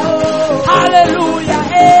 Hallelujah, oh. Hallelujah,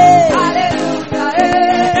 eh. Hallelujah,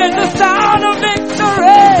 eh. It's the sound of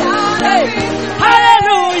victory. Hey.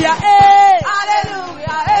 Hallelujah, eh.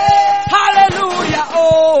 Hallelujah, eh. Hallelujah,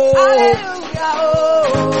 oh. Hallelujah,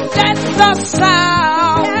 oh. That's the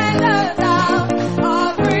sound. That's the sound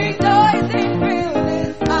of rejoicing fill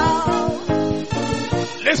this house.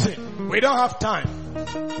 Listen, we don't have time.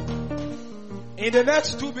 In the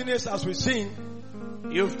next 2 minutes as we sing,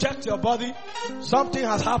 you've checked your body, something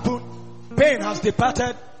has happened, pain has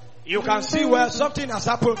departed, you can see where something has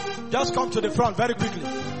happened. Just come to the front very quickly.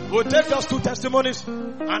 We'll take just 2 testimonies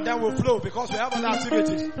and then we'll flow because we have other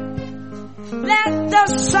activities. Let the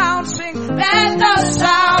sound sing, let the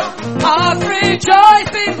sound of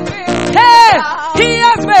rejoicing fill. Hey, he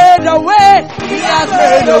has made a way, he has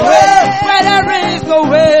made a way where there is no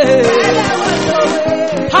way.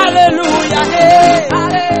 Hallelujah, hey,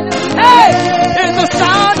 hey, it's the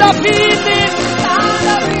sound of healing.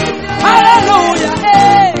 Hallelujah,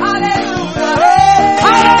 hey, hallelujah,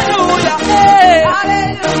 hey,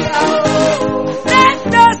 let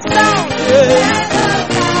the sound, hey,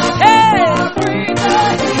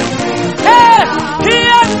 he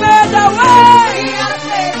has made a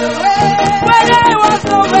way where there was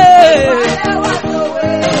no way.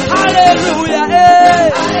 Hallelujah, hey,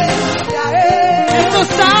 it's the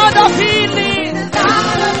sound of healing.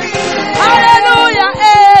 Hallelujah,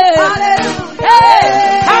 hey, hey,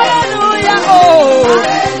 hallelujah, oh.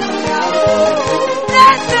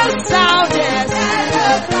 Let the sound, yes,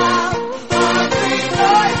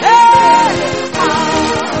 hey.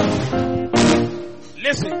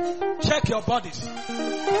 Listen, check your bodies.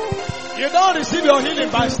 You don't receive your healing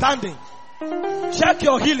by standing. Check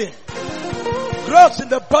your healing. Growths in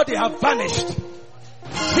the body have vanished.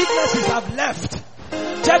 Sicknesses have left.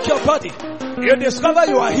 Check your body. You discover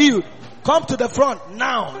you are healed. Come to the front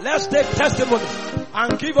now. Let's take testimony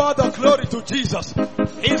and give all the glory to Jesus.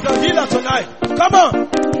 He's the healer tonight. Come on.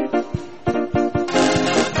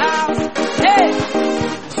 Hey,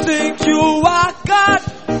 sing you are God.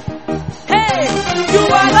 Hey, you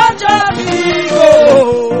are not just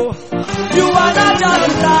ego. You are not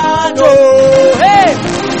just God. Oh, hey,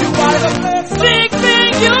 you are the sing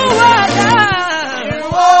you are God. You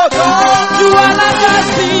are God. You are not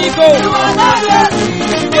just ego. You are not just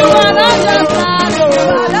ego. You are not just God. You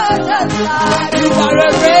are not just God. You are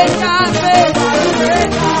a great God.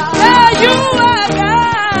 Hey, you are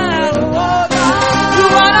God. You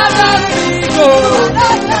are not just ego.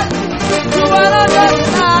 You are not just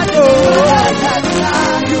God.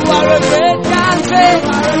 You are a great God.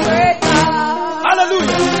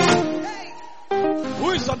 Hallelujah. Who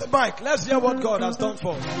is on the mic? Let's hear what God has done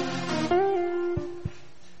for us.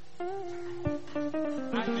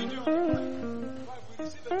 I need you on the mic. If we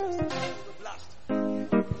receive a testimony, we blast.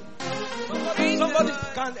 Somebody,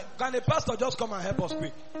 can a pastor just come and help us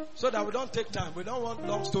quick? So that we don't take time. We don't want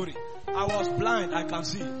long story. I was blind, I can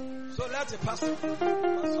see. So let a pastor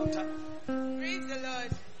some time. Praise the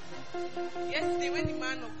Lord. Yesterday when the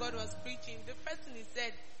man of God was preaching, the first thing he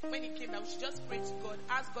said when he came out, we should just pray to God,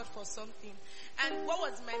 ask God for something. And what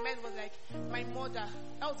was in my mind was like, my mother.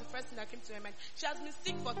 That was the first thing that came to my mind. She has been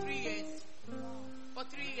sick for 3 years. For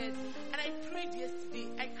 3 years. And I prayed yesterday.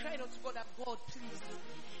 I cried unto God that, God, please,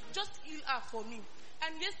 just heal her for me.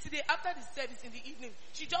 And yesterday, after the service in the evening,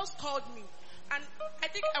 she just called me. And I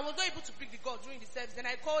think I was not able to pick the call during the service. And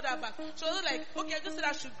I called her back. She was like, okay, I just said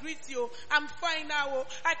I should greet you. I'm fine now. Oh.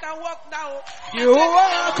 I can walk now. Oh. You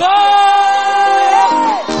are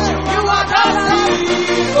God. You are not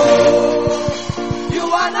you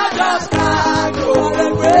are not just God. You are the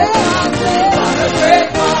great one. You are the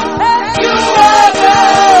great one. You are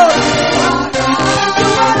God.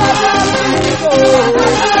 You are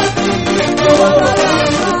not just you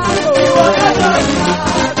are not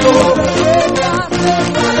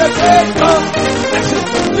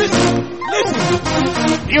Listen.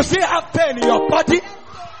 You still have pain in your body.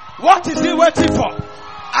 What is he waiting for?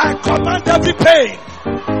 I command every pain.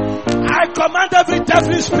 I command every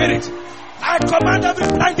devilish spirit. I command every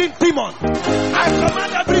blinding demon. I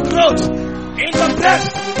command every growth in the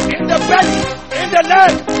breast, in the belly, in the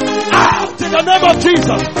leg, out in the name of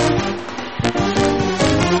Jesus.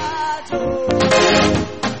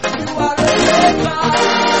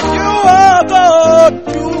 You are God.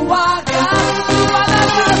 You are God.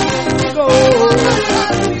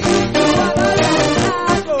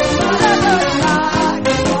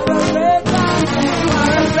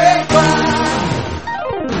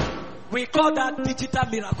 We call that digital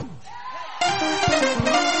miracle.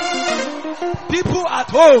 People at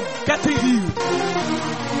home getting healed.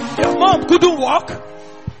 Your mom couldn't walk.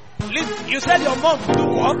 You said your mom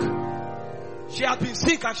couldn't walk. She had been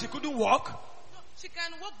sick and she couldn't walk. No, she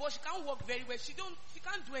can walk, but she can't walk very well. She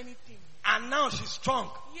can't do anything. And now she's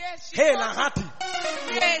strong. Yes, she's Hale and hearty.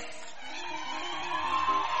 Yes.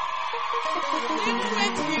 She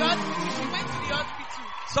went to the hospital.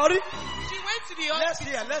 Sorry? She went to the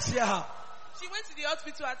hospital. Let's hear her. She went to the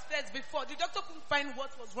hospital at first before. The doctor couldn't find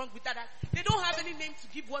what was wrong with her. They don't have any name to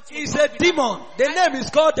give what was It's wrong a with demon. her. The name is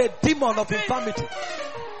called a demon of infirmity.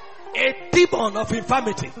 A demon of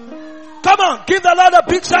infirmity. Come on, give the Lord a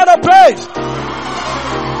big shout of praise.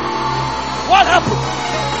 What happened?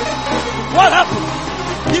 What happened?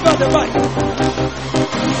 Give her the mic.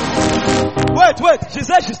 Wait. She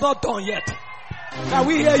said she's not done yet. Can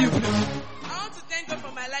we hear you, please? I want to thank God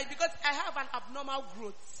for my life because I have an abnormal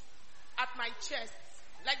growth at my chest.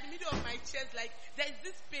 Like the middle of my chest, like there is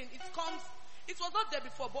this pain. It comes. It was not there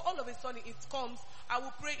before, but all of a sudden it comes. I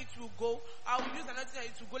will pray, it will go. I will use another thing,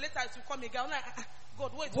 it will go. Later it will come again. I'm like,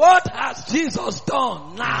 God, wait. What has Jesus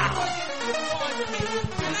done now? And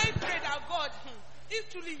I pray that God, if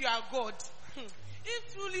truly you are God,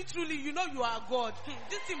 if truly you know you are God,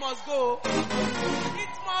 this thing must go.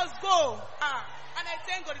 It must go. And I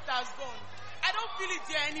thank God it has gone. I don't feel it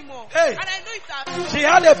here anymore. Hey. And I know it has. She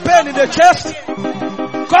had a pain in the chest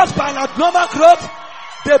caused by an abnormal growth.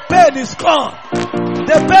 The pain is gone.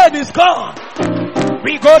 The pain is gone.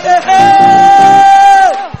 We go there.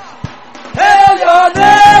 Hail your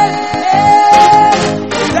name.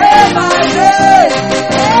 Say my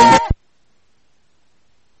name.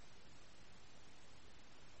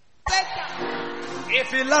 If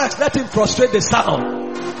he likes, let him prostrate the sound.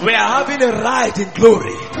 We are having a ride in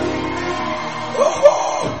glory.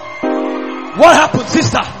 What happened,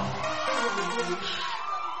 sister?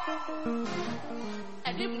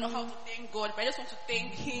 I don't even know how to thank God, but I just want to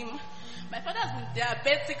thank Him. My father has been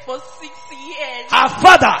diabetic for 6 years. Her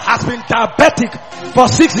father has been diabetic for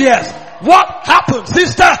 6 years. What happened,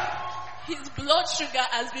 sister? His blood sugar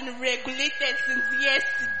has been regulated since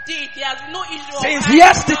yesterday. There has been no issue. Since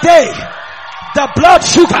yesterday, the blood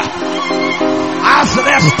sugar has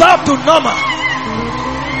restored to normal.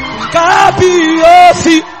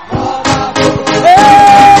 Kabiosi.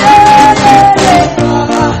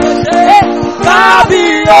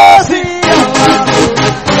 Kabiosi.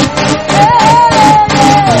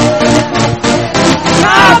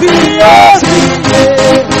 Kabiosi.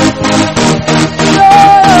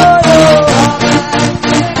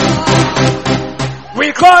 We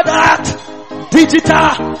call that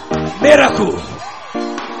digital miracle.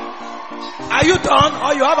 Are you done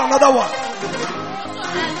or you have another one?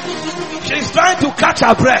 She's trying to catch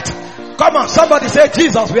her breath. Come on, somebody say,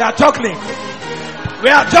 Jesus, we are juggling. We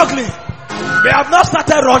are juggling. We have not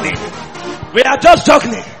started running. We are just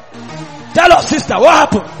juggling. Tell us, sister, what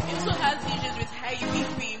happened? He also has issues with high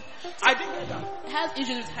BP. I didn't get that. He has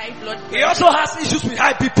issues with high blood pressure. He also has issues with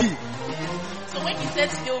high BP. So when he said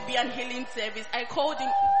there will be an healing service, I called him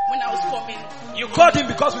when I was coming. You called him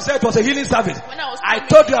because we said it was a healing service. When I was I coming,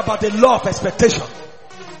 told you about the law of expectation.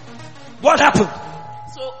 What happened?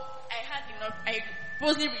 So I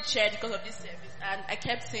mostly rechecked because of this service, and I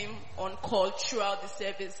kept him on call throughout the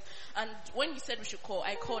service. And when he said we should call,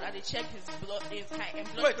 I called and they checked his blood pressure.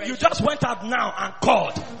 Wait, you just went out now and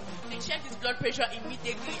called. They checked his blood pressure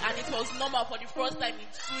immediately, and it was normal for the first time in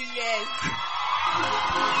 2 years.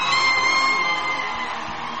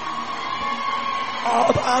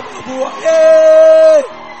 Ọba gbogbo ayé.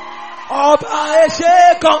 Ọba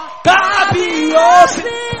ẹ̀ṣẹ̀ kan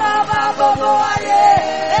kábíyèsí. Ọba gbogbo ayé.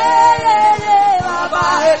 Ọba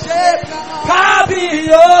ẹ̀ṣẹ̀ kan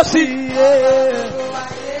Kábíyèsí.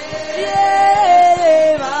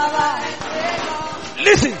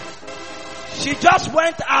 Listen, she just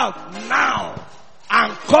went out now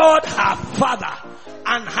and called her father,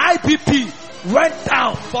 and high BP went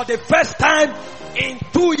down for the first time in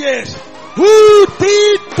 2 years. Who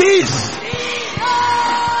did this?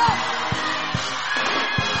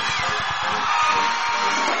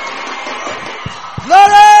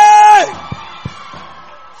 Glory!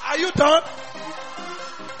 Are you done?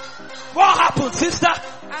 What happened, sister?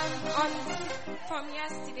 From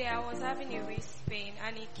yesterday, I was having a waist pain,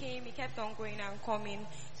 and he kept on going and coming.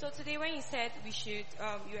 So today, when you said we should,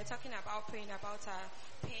 you were talking about praying about our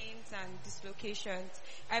pains and dislocations.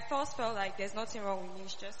 I first felt like there's nothing wrong with me,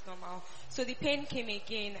 it's just normal. So the pain came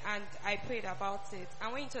again, and I prayed about it.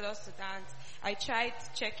 And when you told us to dance, I tried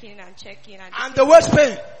checking, and the waist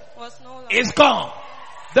pain was no longer. It's gone.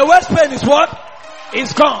 The waist pain is what?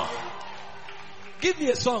 It's gone. Give me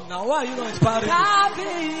a song now. Why are you not inspiring me?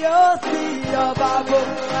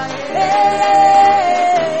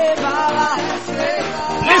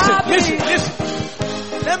 Listen.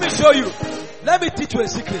 Let me show you. Let me teach you a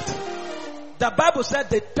secret. The Bible said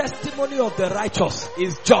the testimony of the righteous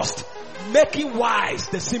is just, making wise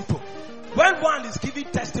the simple. When one is giving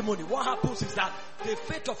testimony, what happens is that the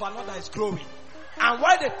faith of another is growing. And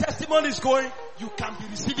while the testimony is going, you can be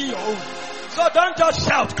receiving your own. So don't just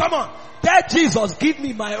shout. Come on. Tell Jesus, give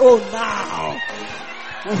me my own now.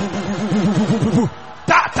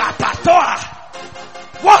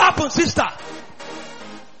 What happened, sister?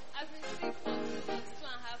 I've been sick for 2 weeks,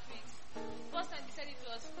 2.5 weeks. First time they said it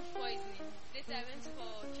was food poisoning. Later I went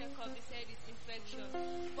for checkup. They said it's infection.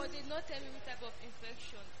 But they did not tell me what type of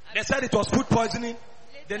infection. They said it was food poisoning.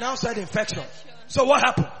 They now said infection. So what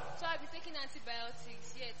happened? So I've been taking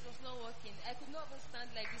antibiotics. Yeah, it was not working. I could not even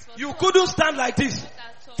stand like this. You couldn't stand like this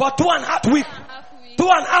for 2.5 weeks. 2.5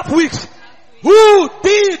 2.5 weeks. weeks. Who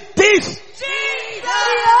did this?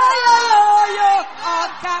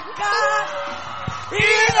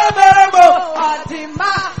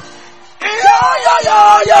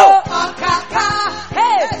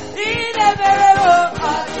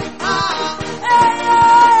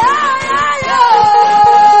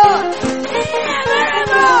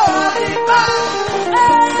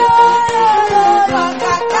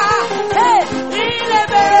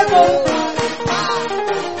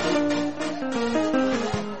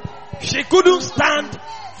 She couldn't stand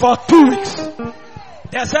for 2 weeks.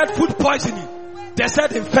 They said food poisoning. They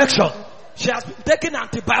said infection. She has been taking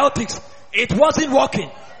antibiotics. It wasn't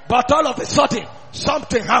working. But all of a sudden,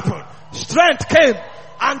 something happened. Strength came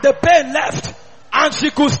and the pain left. And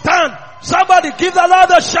she could stand. Somebody give the Lord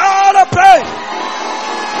a shout of praise.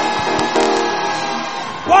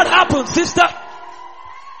 What happened, sister? I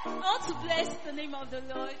want to bless the name of the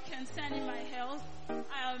Lord concerning my health.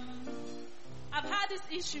 I've had this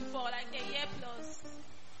issue for like a year plus.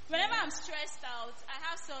 Whenever I'm stressed out, I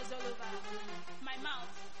have sores all over my mouth.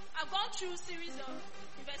 I've gone through series of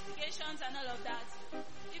investigations and all of that.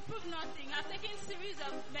 It proved nothing. I've taken series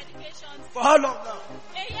of medications. For how long now?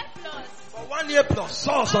 A year plus. For 1 year plus.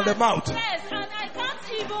 Sores on the mouth. Yes, and I can't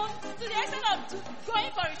even, to the extent of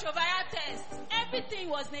going for a retroviral test, everything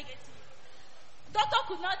was negative. Doctor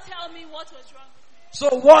could not tell me what was wrong with me. So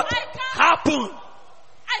what happened?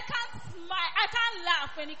 I can't smile. I can't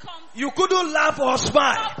laugh when it comes. You couldn't laugh or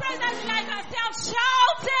smile. For President I can say I'm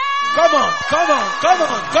shouting. Come on.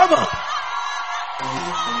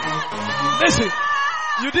 Listen,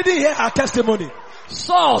 you didn't hear her testimony.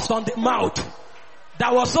 Sores on the mouth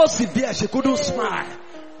that was so severe she couldn't smile.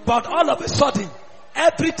 But all of a sudden,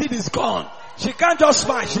 everything is gone. She can't just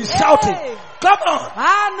smile. She's shouting. Come on.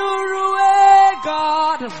 Anurue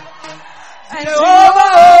God.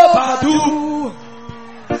 Jehovah overdo.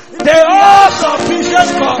 They are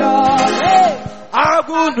sufficient God.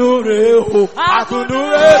 Agunure God.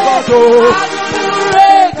 Agunure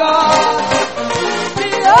God.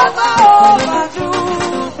 Jehovah overdo.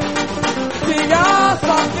 They are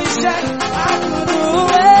sufficient.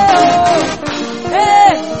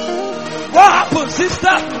 Hey. What happened,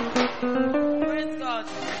 sister? Praise God.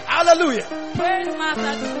 Hallelujah. Praise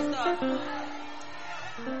Master Jesus.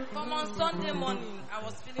 From on Sunday morning, I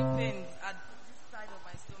was feeling pain at this side of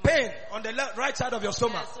my stomach. Pain on the right side of your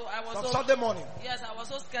stomach. Yes, so I was from Sunday morning. Yes, I was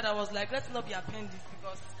so scared. I was like, let's not be appendix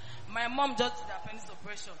because My mom just did appendix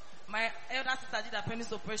operation. My elder sister did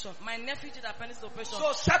appendix operation. My nephew did appendix operation.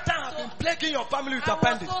 So Satan has been plaguing your family with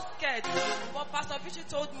appendix. I was so scared. But Pastor Vichy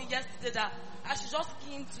told me yesterday that I should just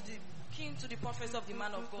key into the prophecy of the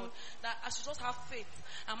man of God. That I should just have faith.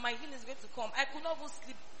 And my healing is going to come. I could not even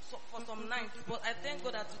sleep for some nights. But I thank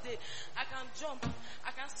God that today I can jump.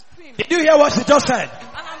 I can scream. Did you hear what she just said?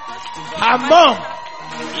 And I'm going to Her mom.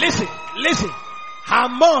 Listen. Her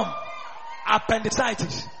mom,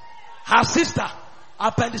 appendicitis. Her sister,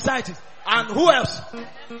 appendicitis. And who else?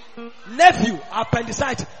 Nephew,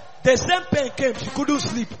 appendicitis. The same pain came. She couldn't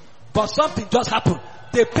sleep. But something just happened.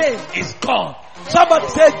 The pain is gone. Somebody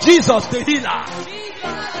say Jesus the healer.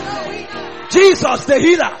 Jesus the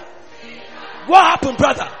healer. What happened,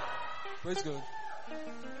 brother? Praise God.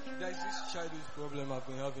 There is this childhood problem I've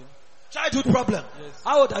been having. Childhood problem? Yes.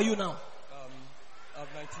 How old are you now? I'm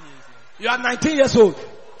 19 years now. You are 19 years old.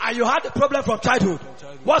 And you had a problem from childhood.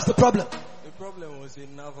 What's the problem? The problem was a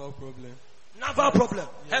naval problem. Naval problem?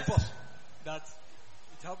 Yes, Help us. That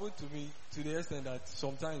it happened to me to the extent that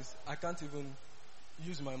sometimes I can't even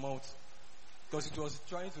use my mouth. Because it was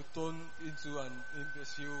trying to turn into an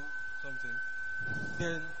imbecile something.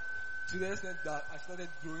 Then to the extent that I started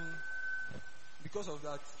growing. Because of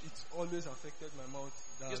that, it always affected my mouth.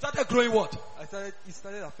 You started growing what? It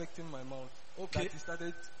started affecting my mouth. Okay. That it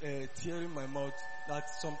started tearing my mouth. That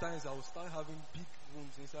sometimes I would start having big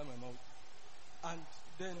wounds inside my mouth. And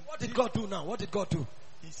then... What did God do now? What did God do?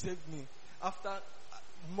 He saved me. After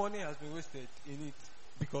money has been wasted in it.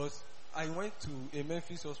 Because I went to a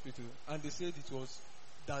Memphis hospital and they said it was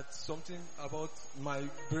that something about my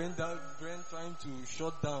brain trying to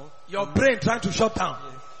shut down. Your brain trying to shut down?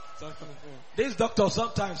 Yes. These doctors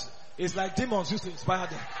sometimes, it's like demons used to inspire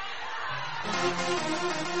them.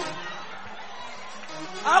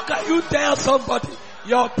 How can you tell somebody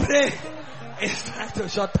your brain is trying to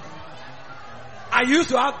shut down? I used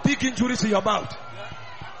to have big injuries in your mouth.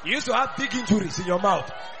 You used to have big injuries in your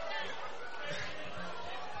mouth.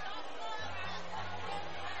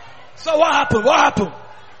 So what happened? What happened?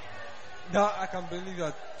 Now I can believe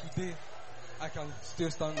that today I can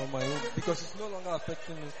still stand on my own because it's no longer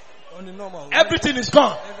affecting me on the normal. Everything is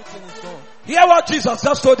gone. Everything is gone. Hear what Jesus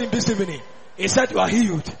just told him this evening. He said, you are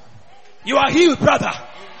healed. You are healed, brother.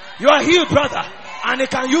 You are healed, brother. And he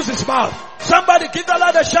can use his mouth. Somebody give the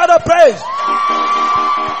Lord a shout of praise.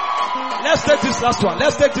 Let's take this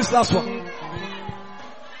last one.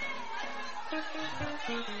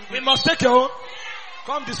 We must take your own.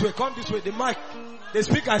 Come this way. The mic, the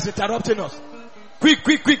speaker is interrupting us. Quick.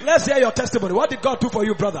 Let's hear your testimony. What did God do for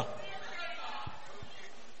you, brother?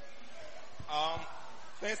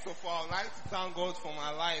 First of all, I'd like to thank God for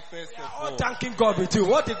my life, first of all. Thanking God with you.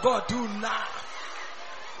 What did God do now?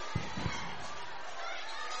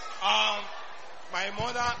 My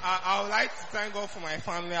mother, I would like to thank God for my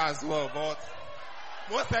family as well, but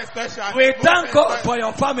most especially... We thank God for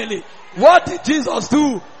your family. What did Jesus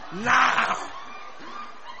do now?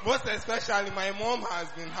 Most especially, my mom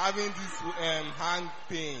has been having this hand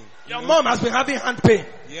pain. Your mom has been having hand pain?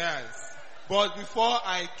 Yes. But before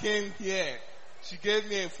I came here, she gave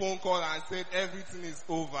me a phone call and said everything is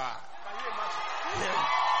over. Can you imagine? Yeah.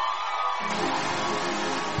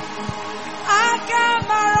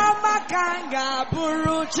 Akamara makanga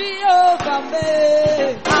buru Jehovah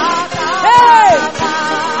me.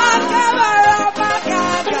 Akamara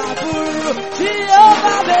makanga buru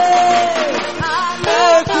Jehovah me.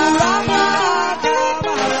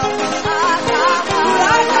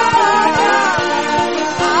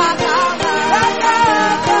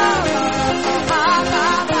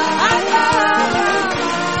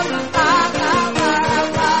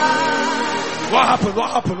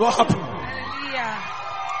 What happened? Hallelujah.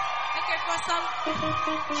 Okay, for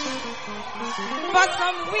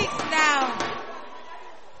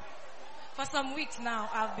some weeks now,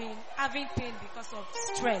 I've been having pain because of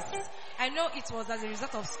stress. I know it was as a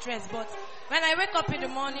result of stress, but when I wake up in the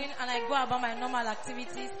morning and I go about my normal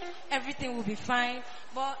activities, everything will be fine.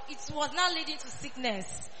 But it was now leading to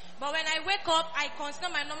sickness. But when I wake up, I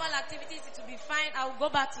continue my normal activities, it will be fine. I'll go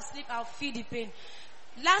back to sleep, I'll feel the pain.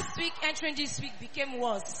 Last week, entering this week became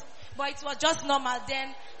worse. But it was just normal.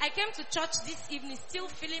 Then I came to church this evening still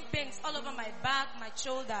feeling pains all over my back, my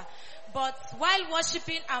shoulder. But while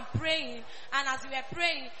worshiping and praying, and as we were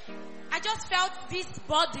praying, I just felt this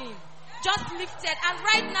burden just lifted. And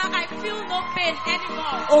right now I feel no pain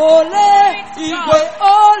anymore. Ole, Igwe,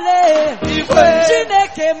 Ole, Igwe,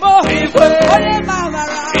 Chineke mo, Igwe, Ole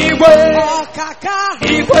Mamara, Igwe, Okaka,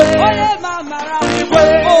 Igwe, Ole Mamara, Igwe,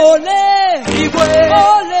 Ole, Igwe,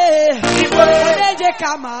 Ole, Igwe, Ole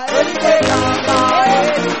Jekama, Ole Jekama,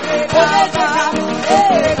 Ole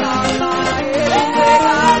Jekama,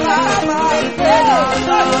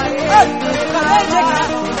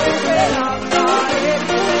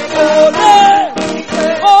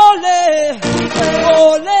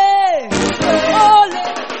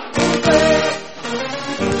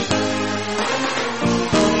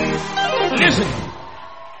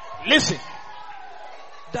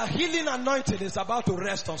 anointing is about to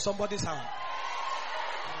rest on somebody's hand.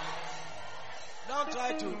 Don't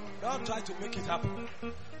try to make it happen.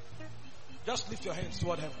 Just lift your hands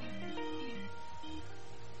toward heaven.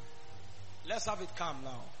 Let's have it calm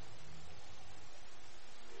now.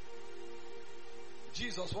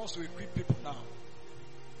 Jesus wants to equip people now,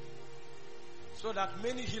 so that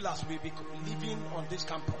many healers will be living on this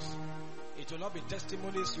campus. It will not be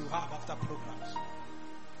testimonies you have after programs.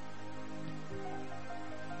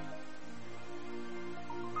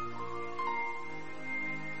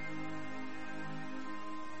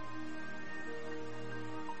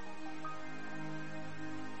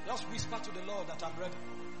 Just whisper to the Lord that I'm ready.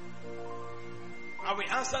 I will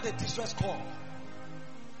answer the distress call.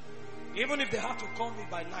 Even if they have to call me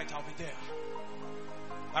by night, I'll be there.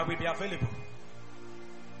 I will be available.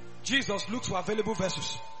 Jesus looks for available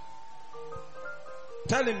vessels.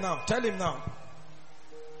 Tell him now. Tell him now.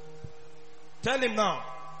 Tell him now.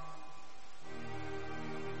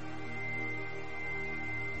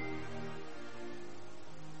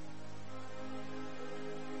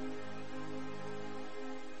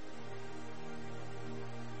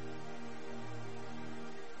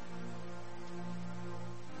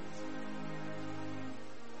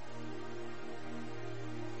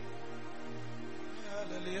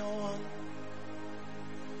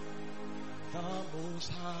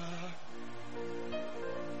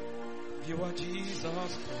 You are Jesus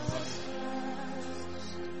Christ.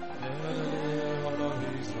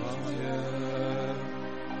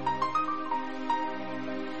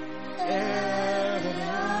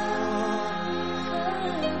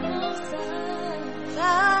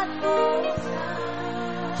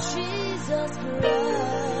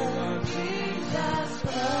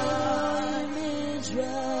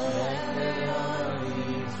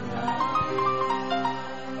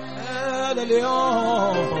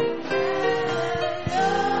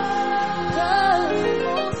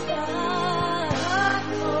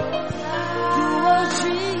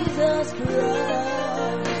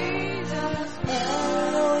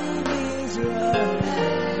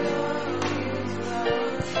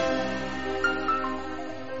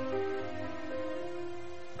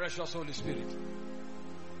 Precious Holy Spirit,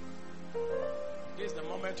 this is the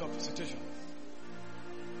moment of visitation.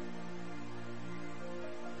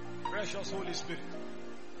 Precious Holy Spirit,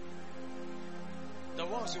 the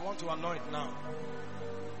ones you want to anoint now,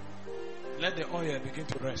 let the oil begin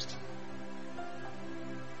to rest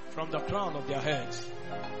from the crown of their heads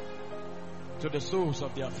to the soles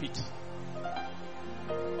of their feet.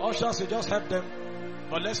 Ushers, you just help them,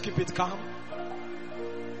 but let's keep it calm.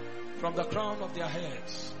 From the crown of their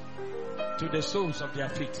heads to the soles of their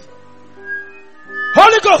feet.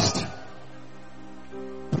 Holy Ghost,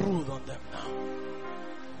 brood on them now.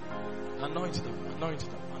 Anoint them, anoint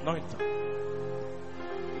them, anoint them.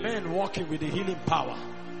 Men walking with the healing power,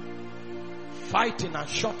 fighting and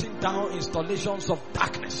shutting down installations of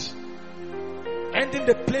darkness, ending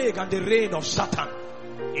the plague and the reign of Satan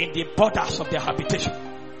in the borders of their habitation.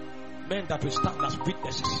 Men that will stand as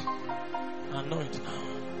witnesses. Anoint now.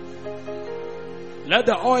 Let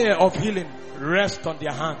the oil of healing rest on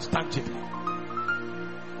their hands tangibly.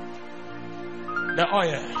 The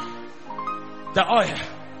oil,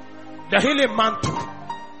 the healing mantle,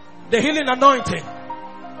 the healing anointing,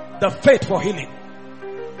 the faith for healing,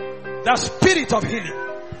 the spirit of healing.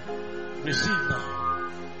 Receive now.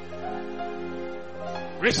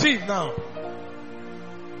 Receive now.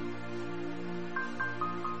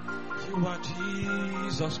 You are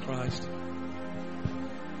Jesus Christ.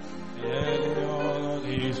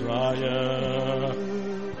 Israel.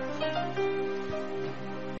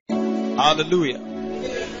 Hallelujah.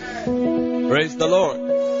 Praise the Lord.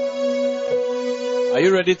 Are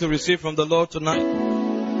you ready to receive from the Lord tonight?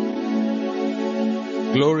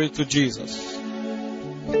 Glory to Jesus.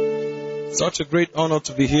 Such a great honor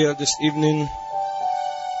to be here this evening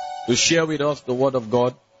to share with us the Word of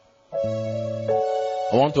God.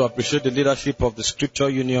 I want to appreciate the leadership of the Scripture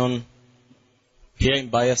Union here in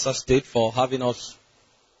Bayelsa State for having us.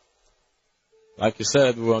 Like you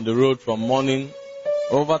said, we were on the road from morning,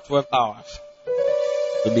 over 12 hours,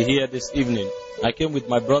 to be here this evening. I came with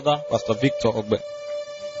my brother, Pastor Victor Ogbe.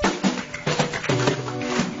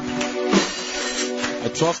 I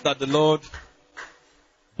trust that the Lord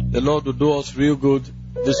will do us real good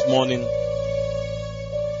this morning.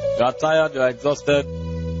 You are tired, you are exhausted,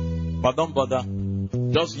 but don't bother.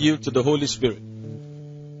 Just yield to the Holy Spirit.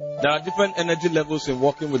 There are different energy levels in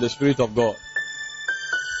working with the Spirit of God.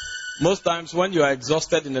 Most times when you are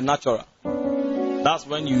exhausted in the natural, that's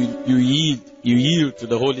when you yield to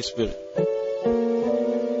the Holy Spirit.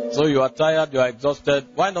 So you are tired, you are exhausted.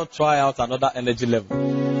 Why not try out another energy level?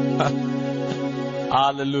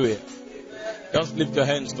 Hallelujah. Just lift your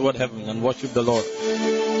hands toward heaven and worship the Lord.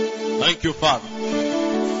 Thank you, Father.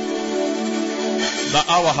 The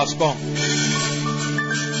hour has come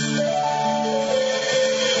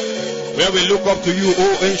where we look up to you,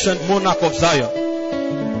 O ancient monarch of Zion.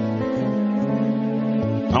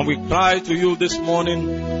 And we cry to you this morning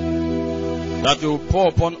that you pour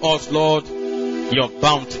upon us, Lord, your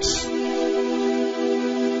bounties,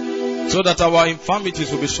 so that our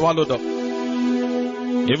infirmities will be swallowed up.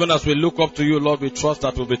 Even as we look up to you, Lord, we trust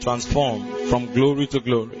that we'll be transformed from glory to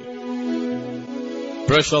glory.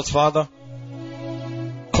 Precious Father,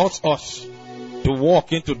 cause us to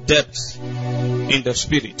walk into depths in the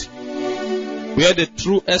Spirit, where the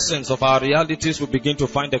true essence of our realities will begin to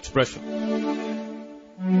find expression.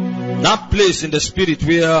 That place in the Spirit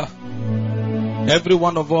where every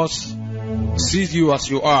one of us sees you as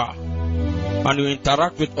you are, and you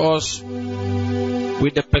interact with us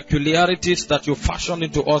with the peculiarities that you fashioned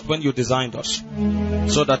into us when you designed us,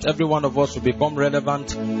 so that every one of us will become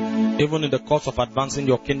relevant even in the course of advancing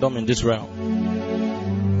your kingdom in this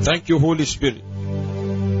realm. Thank you, Holy Spirit.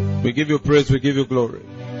 We give you praise, we give you glory.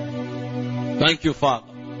 Thank you, Father.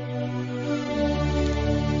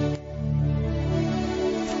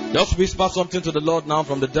 Just whisper something to the Lord now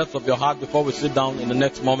from the depths of your heart before we sit down in the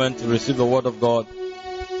next moment to receive the word of God.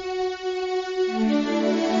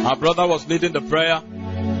 Our brother was leading the prayer,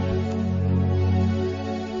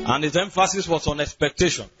 and his emphasis was on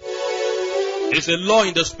expectation. It's a law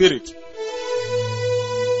in the Spirit.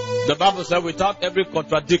 The Bible said without every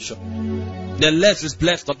contradiction, the less is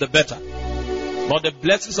blessed of the better. But the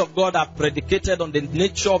blessings of God are predicated on the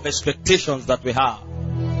nature of expectations that we have.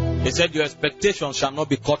 He said your expectations shall not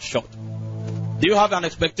be cut short. Do you have an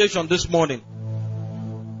expectation this morning?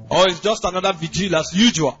 Or it's just another vigil as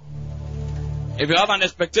usual? If you have an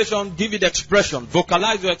expectation, give it expression.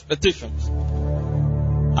 Vocalize your expectations.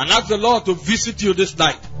 And ask the Lord to visit you this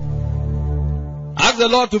night. Ask the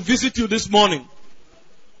Lord to visit you this morning.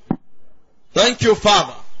 Thank you,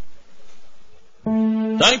 Father.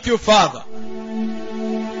 Thank you, Father.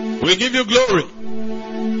 We give you glory.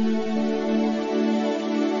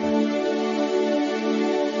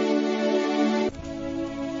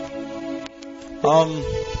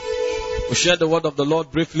 We'll share the word of the Lord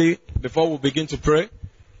briefly before we begin to pray.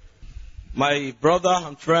 My brother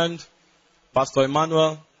and friend, Pastor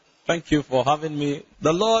Emmanuel, thank you for having me.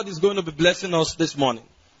 The Lord is going to be blessing us this morning.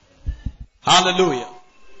 Hallelujah.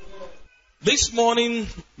 This morning,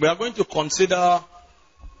 we are going to consider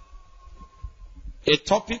a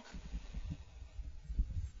topic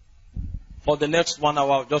for the next 1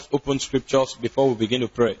 hour. I'll just open scriptures before we begin to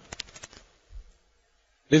pray.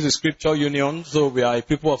 This is Scripture Union, so we are a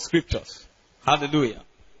people of scriptures. Hallelujah.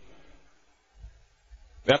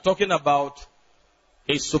 We are talking about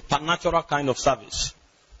a supernatural kind of service.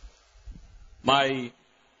 My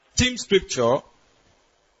theme scripture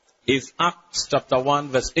is Acts chapter 1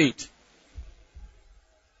 verse 8.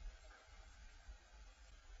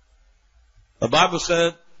 The Bible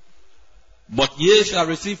said, but ye shall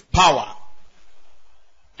receive power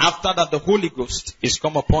after that the Holy Ghost is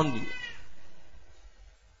come upon you.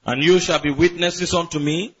 And you shall be witnesses unto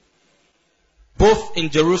me, both in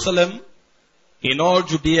Jerusalem, in all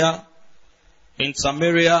Judea, in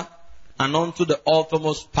Samaria, and unto the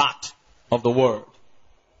uttermost part of the world.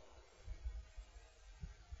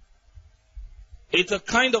 It's a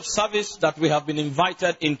kind of service that we have been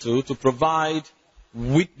invited into to provide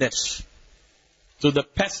witness to the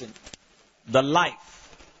person, the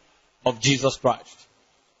life of Jesus Christ.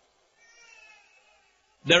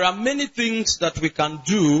 There are many things that we can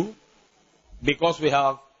do because we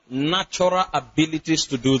have natural abilities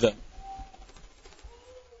to do them.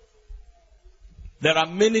 There are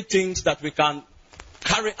many things that we can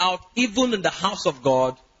carry out even in the house of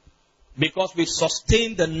God because we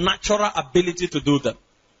sustain the natural ability to do them.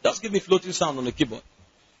 Just give me floating sound on the keyboard.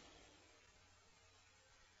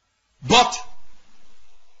 But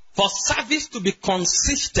for service to be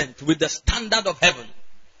consistent with the standard of heaven,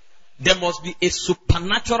 there must be a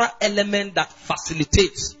supernatural element that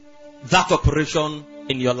facilitates that operation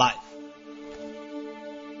in your life.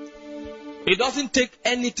 It doesn't take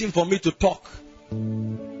anything for me to talk,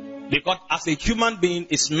 because as a human being,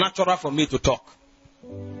 it's natural for me to talk.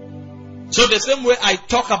 So the same way I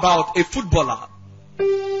talk about a footballer,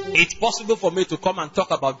 it's possible for me to come and talk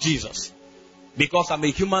about Jesus, because I'm a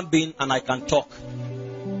human being and I can talk.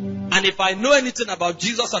 And if I know anything about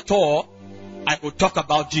Jesus at all, I could talk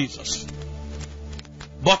about Jesus.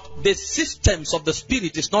 But the systems of the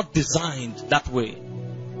Spirit is not designed that way.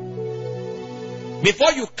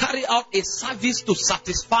 Before you carry out a service to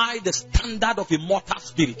satisfy the standard of a mortal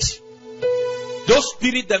spirit, those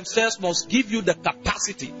spirits themselves must give you the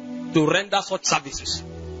capacity to render such services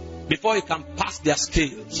before you can pass their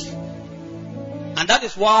scales. And that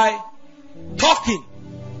is why talking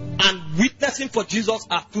and witnessing for Jesus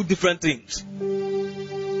are two different things.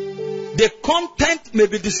 The content may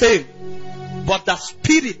be the same, but the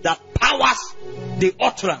spirit that powers the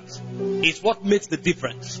utterance is what makes the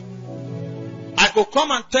difference. I could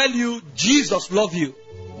come and tell you Jesus loves you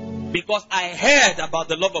because I heard about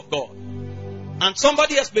the love of God. And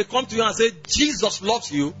somebody else may come to you and say Jesus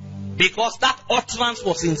loves you because that utterance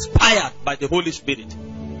was inspired by the Holy Spirit.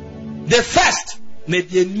 The first may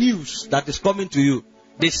be a news that is coming to you.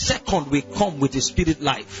 The second will come with the spirit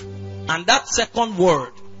life. And that second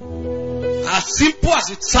word, as simple as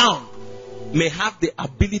it sounds, may have the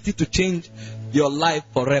ability to change your life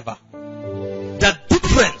forever. The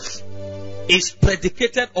difference is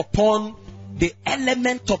predicated upon the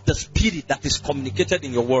element of the spirit that is communicated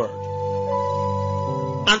in your word.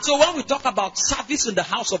 And so when we talk about service in the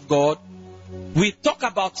house of God, we talk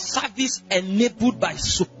about service enabled by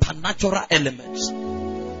supernatural elements.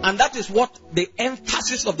 And that is what the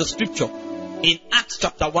emphasis of the scripture in Acts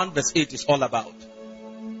chapter 1 verse 8 is all about.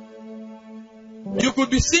 You could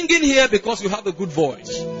be singing here because you have a good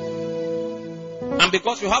voice. And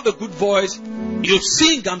because you have a good voice, you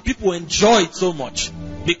sing and people enjoy it so much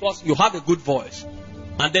because you have a good voice.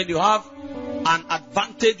 And then you have an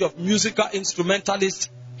advantage of musical instrumentalists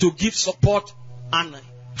to give support and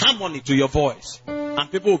harmony to your voice.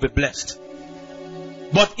 And people will be blessed.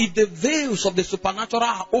 But if the veils of the supernatural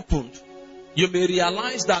are opened, you may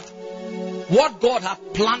realize that what God has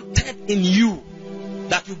planted in you,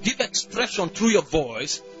 that you give expression through your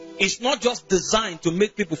voice, is not just designed to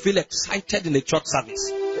make people feel excited in a church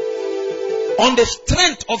service. On the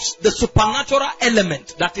strength of the supernatural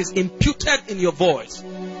element that is imputed in your voice,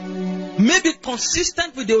 maybe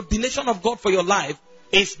consistent with the ordination of God for your life,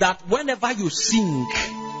 is that whenever you sing,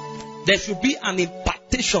 there should be an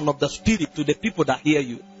impartation of the Spirit to the people that hear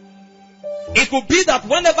you. It could be that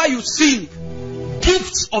whenever you sing,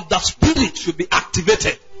 gifts of the Spirit should be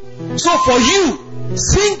activated. So for you,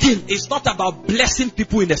 singing is not about blessing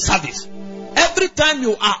people in the service. Every time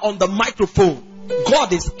you are on the microphone,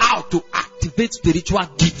 God is out to activate spiritual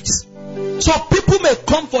gifts. So people may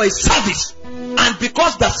come for a service, and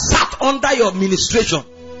because they sat under your administration,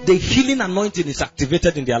 the healing anointing is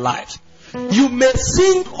activated in their lives. You may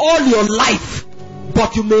sing all your life,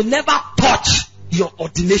 but you may never touch your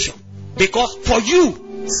ordination. Because for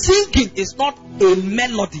you, singing is not a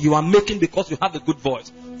melody you are making because you have a good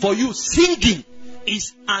voice. For you, singing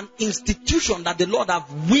is an institution that the Lord has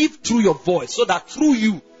weaved through your voice, so that through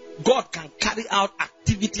you, God can carry out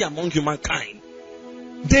activity among humankind.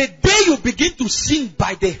 The day you begin to sing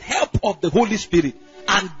by the help of the Holy Spirit,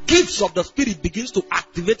 and gifts of the Spirit begins to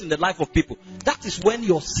activate in the life of people, that is when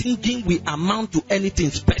your singing will amount to anything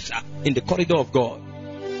special in the corridor of God.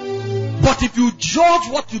 But if you judge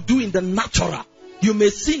what you do in the natural, you may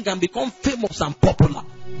sing and become famous and popular,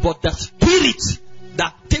 but the Spirit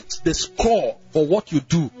that takes the score for what you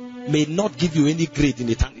do may not give you any grade in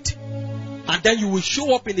eternity. And then you will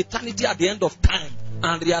show up in eternity at the end of time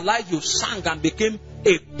and realize you sang and became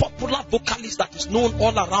a popular vocalist that is known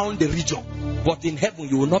all around the region. But in heaven,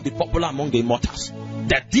 you will not be popular among the immortals.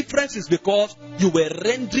 The difference is because you were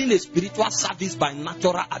rendering a spiritual service by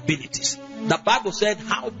natural abilities. The Bible said,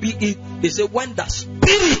 how be it? They say, when the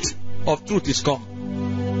Spirit of truth is come.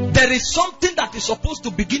 There is something that is supposed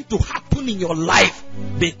to begin to happen in your life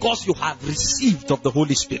because you have received of the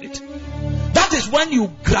Holy Spirit. That is when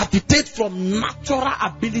you gravitate from natural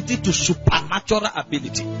ability to supernatural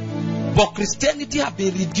ability. But Christianity has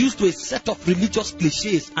been reduced to a set of religious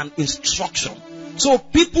cliches and instruction. So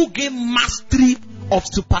people gain mastery of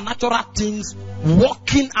supernatural things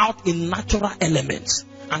working out in natural elements.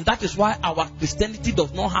 And that is why our Christianity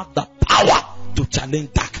does not have the power to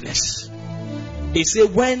challenge darkness. They say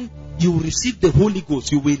when you receive the Holy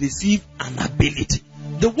Ghost, you will receive an ability.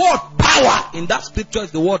 The word power in that scripture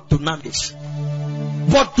is the word dunamis.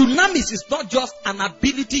 But dunamis is not just an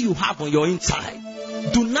ability you have on your inside.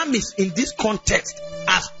 Dunamis in this context,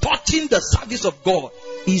 as touching the service of God,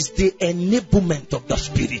 is the enablement of the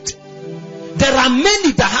Spirit. There are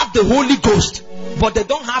many that have the Holy Ghost, but they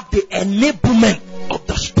don't have the enablement of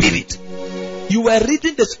the Spirit. You were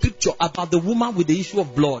reading the scripture about the woman with the issue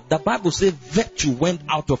of blood. The Bible says virtue went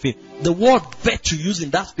out of him. The word virtue used in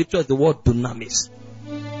that scripture is the word dunamis.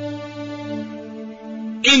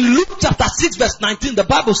 In Luke chapter 6 verse 19, the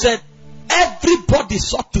Bible said everybody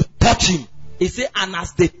sought to touch him. He said, and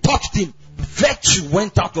as they touched him, virtue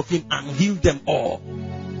went out of him and healed them all.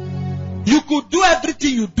 You could do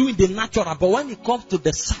everything you do in the natural, but when it comes to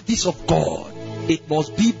the service of God, it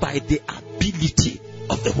must be by the ability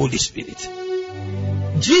of the Holy Spirit.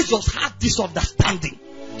 Jesus had this understanding.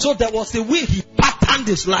 So there was a way he patterned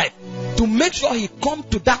his life to make sure he come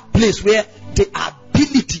to that place where the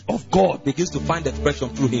ability of God begins to find expression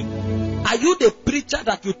through him. Are you the preacher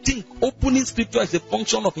that you think opening scripture is a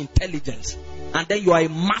function of intelligence, and then you are a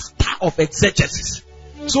master of exegesis?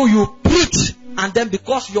 So you preach, and then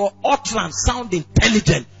because your utterance sound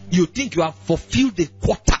intelligent, you think you have fulfilled the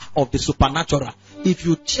quota of the supernatural. If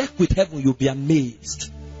you check with heaven, you'll be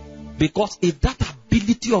amazed. Because if that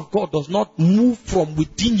ability of God does not move from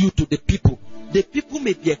within you to the people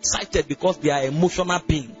may be excited because they are emotional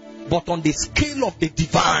beings. But on the scale of the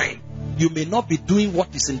divine, you may not be doing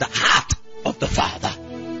what is in the heart of the Father.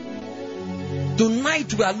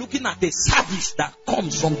 Tonight we are looking at a service that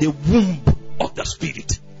comes from the womb of the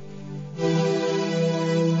Spirit.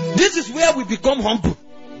 This is where we become humble.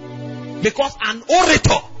 Because an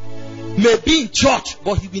orator may be in church,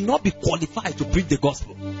 but he will not be qualified to preach the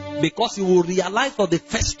gospel. Because he will realize for the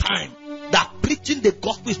first time that preaching the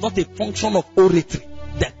gospel is not a function of oratory.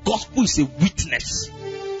 The gospel is a witness.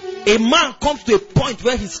 A man comes to a point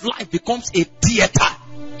where his life becomes a theater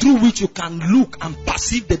through which you can look and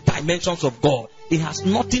perceive the dimensions of God. It has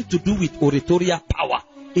nothing to do with oratorial power.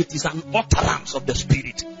 It is an utterance of the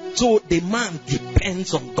Spirit. So the man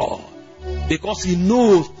depends on God because he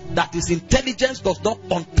knows that his intelligence does not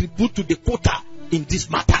contribute to the quota in these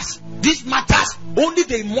matters. These matters, only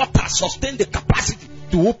the immortal sustain the capacity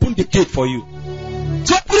to open the gate for you.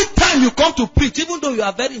 So every time you come to preach, even though you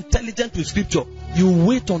are very intelligent with scripture, you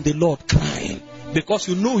wait on the Lord crying because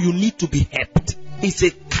you know you need to be helped. It's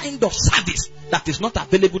a kind of service that is not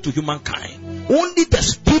available to humankind. Only the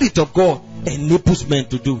Spirit of God enables men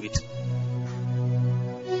to do it.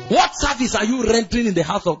 What service are you rendering in the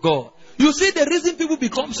house of God? You see, the reason people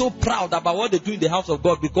become so proud about what they do in the house of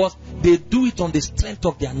God, because they do it on the strength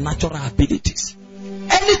of their natural abilities.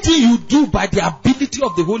 Anything you do by the ability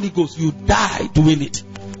of the Holy Ghost, you die doing it.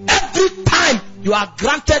 Every time you are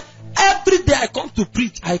granted, every day I come to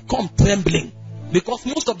preach, I come trembling. Because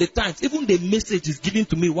most of the times, even the message is given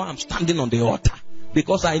to me while I'm standing on the altar.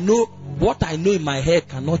 Because I know what I know in my head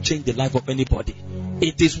cannot change the life of anybody.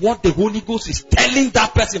 It is what the Holy Ghost is telling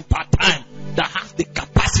that person part-time that has the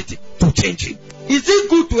capacity to change him. Is it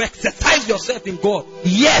good to exercise yourself in God?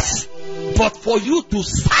 Yes. But for you to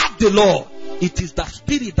serve the Lord, it is the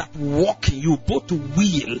Spirit that walks in you both to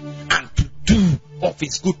will and to do of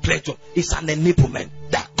His good pleasure. It's an enablement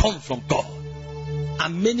that comes from God.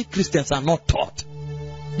 And many Christians are not taught.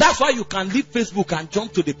 That's why you can leave Facebook and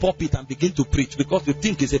jump to the pulpit and begin to preach, because you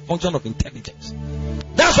think it's a function of intelligence.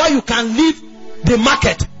 That's why you can leave the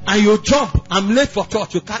market and you jump. I'm late for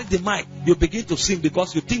church. You carry the mic. You begin to sing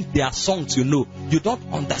because you think they are songs you know. You don't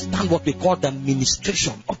understand what we call the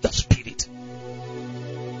ministration of the Spirit.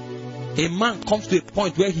 A man comes to a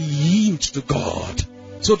point where he yields to God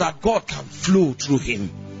so that God can flow through him.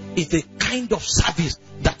 It's a kind of service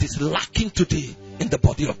that is lacking today in the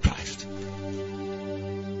body of Christ.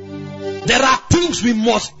 There are things we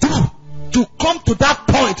must do to come to that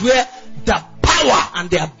point where the power and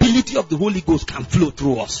the ability of the Holy Ghost can flow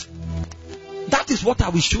through us. That is what I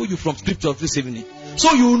will show you from scripture this evening.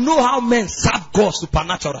 So you know how men serve God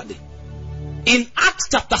supernaturally. In Acts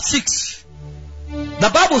chapter 6,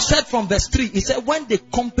 the Bible said from verse 3, it said when the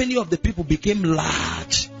company of the people became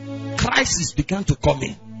large, crisis began to come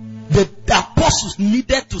in. The apostles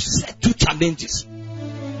needed to set two challenges.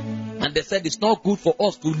 And they said it's not good for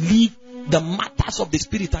us to leave the matters of the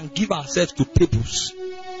Spirit and give ourselves to tables.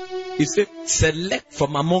 He said, select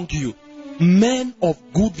from among you men of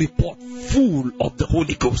good report, full of the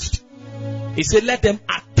Holy Ghost. He said, let them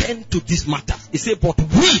attend to this matter. He said, but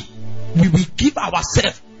we will give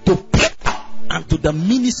ourselves to prayer and to the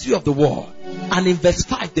ministry of the word. And in verse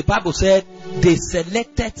 5, the Bible said, they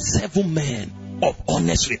selected 7 men of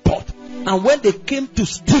honest report. And when they came to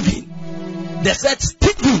Stephen, they said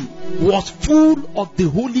Stephen was full of the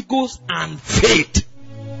Holy Ghost and faith.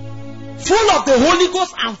 Full of the Holy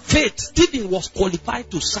Ghost and faith, Stephen was qualified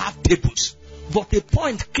to serve tables. But a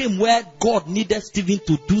point came where God needed Stephen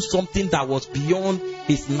to do something that was beyond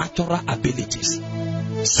his natural abilities.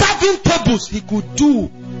 Serving tables he could do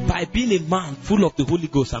by being a man full of the Holy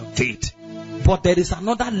Ghost and faith. But there is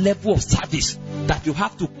another level of service that you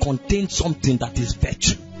have to contain something that is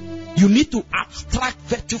virtue. You need to abstract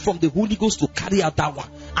virtue from the Holy Ghost to carry out that one.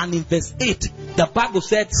 And in verse 8, the Bible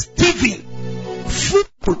said, Stephen, full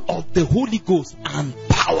of the Holy Ghost and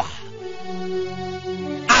power.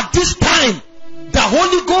 At this time, The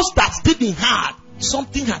Holy Ghost that Stephen had,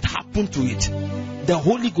 something had happened to it. The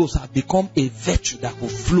Holy Ghost had become a virtue that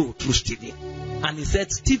could flow through Stephen. And he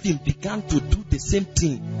said Stephen began to do the same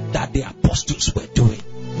thing that the apostles were doing.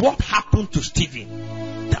 What happened to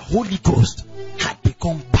Stephen? The Holy Ghost had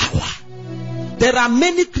become power. There are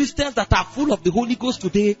many Christians that are full of the Holy Ghost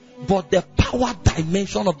today, but the power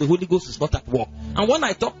dimension of the Holy Ghost is not at work. And when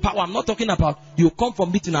I talk power, I'm not talking about you come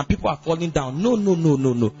from meeting and people are falling down.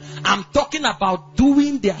 No. I'm talking about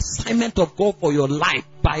doing the assignment of God for your life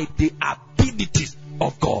by the abilities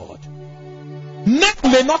of God. Men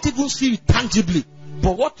may not even see it tangibly,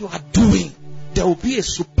 but what you are doing, there will be a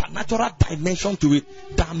supernatural dimension to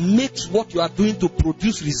it that makes what you are doing to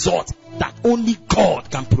produce results that only God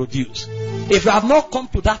can produce. If you have not come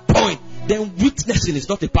to that point, then witnessing is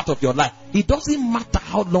not a part of your life. It doesn't matter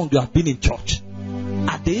how long you have been in church.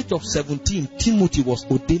 At the age of 17, Timothy was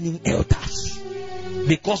ordaining elders.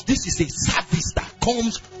 Because this is a service that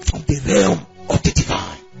comes from the realm of the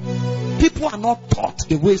divine. People are not taught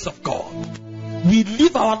the ways of God. We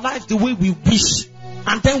live our lives the way we wish.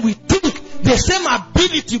 And then we think the same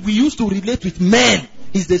ability we use to relate with men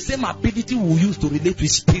is the same ability we use to relate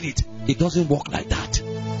with spirit. It doesn't work like that.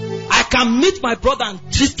 I can meet my brother and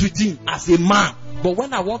gist with him as a man, but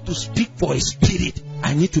when I want to speak for a spirit,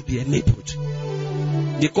 I need to be enabled.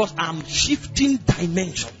 Because I'm shifting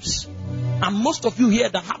dimensions. And most of you here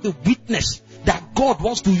that have the witness that God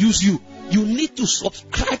wants to use you, you need to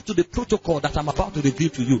subscribe to the protocol that I'm about to reveal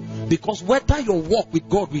to you. Because whether your walk with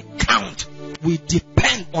God will count, will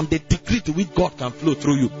depend on the degree to which God can flow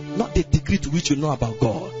through you, not the degree to which you know about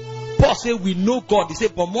God. Paul said we know God. He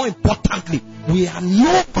said, but more importantly, we are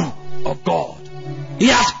known of God. He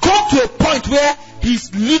has come to a point where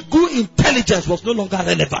his legal intelligence was no longer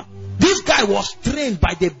relevant. This guy was trained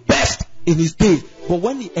by the best in his day. But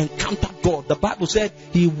when he encountered God, the Bible said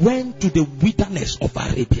he went to the wilderness of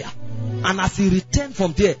Arabia. And as he returned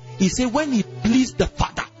from there, he said, when he pleased the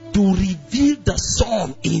Father to reveal the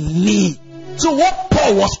Son in me. So what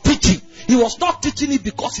Paul was teaching, he was not teaching it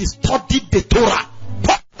because he studied the Torah.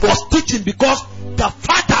 Paul was teaching because the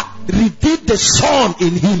Father revealed the Son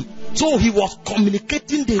in him. So he was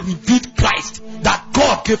communicating the revealed Christ that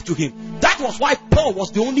God gave to him. That was why Paul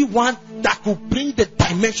was the only one that could bring the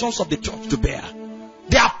dimensions of the church to bear.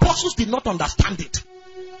 The apostles did not understand it.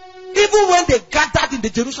 Even when they gathered in the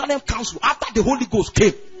Jerusalem council after the Holy Ghost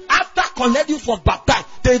came, after Cornelius was baptized,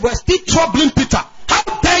 they were still troubling Peter.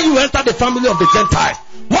 How dare you enter the family of the Gentiles?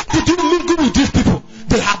 What did you mingle with these people?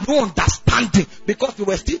 They had no understanding because they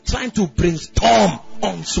were still trying to brainstorm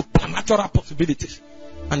on supernatural possibilities.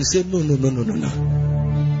 And he said, no.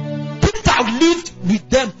 Peter lived with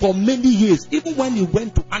them for many years. Even when he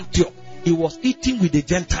went to Antioch, he was eating with the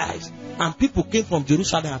Gentiles. And people came from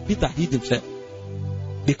Jerusalem and Peter hid himself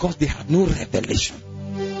because they had no revelation.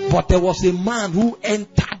 But there was a man who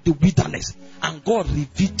entered the wilderness and God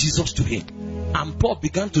revealed Jesus to him. And Paul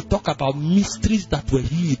began to talk about mysteries that were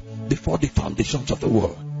hid before the foundations of the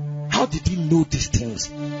world. How did he know these things?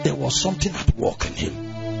 There was something at work in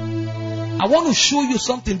him. I want to show you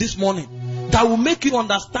something this morning that will make you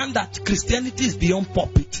understand that Christianity is beyond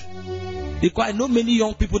pulpit. Because I know many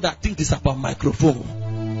young people that think it's about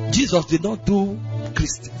microphone. Jesus did not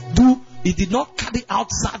he did not carry out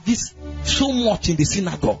service so much in the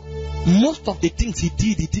synagogue. Most of the things he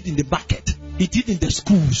did in the market. He did in the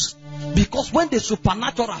schools. Because when the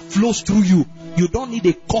supernatural flows through you, you don't need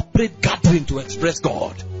a corporate gathering to express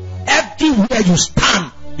God. Everywhere you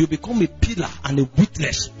stand, you become a pillar and a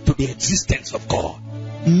witness to the existence of God.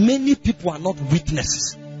 Many people are not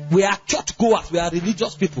witnesses. We are church goers, we are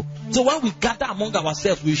religious people. So when we gather among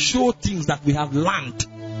ourselves, we show things that we have learned,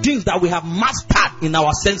 things that we have mastered in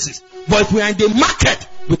our senses. But if we are in the market,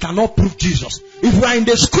 we cannot prove Jesus. If we are in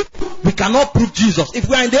the school, we cannot prove Jesus. If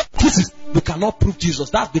we are in the offices, we cannot prove Jesus.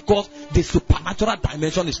 That's because the supernatural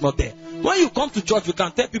dimension is not there. When you come to church, you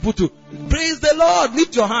can tell people to praise the Lord,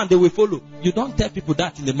 lift your hand, they will follow. You don't tell people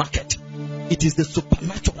that in the market. It is the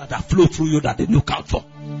supernatural that flows through you that they look out for.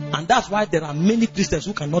 And that's why there are many Christians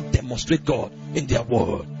who cannot demonstrate God in their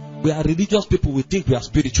world. We are religious people, we think we are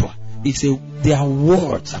spiritual. Their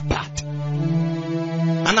words are bad.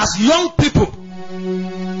 And as young people,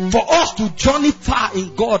 for us to journey far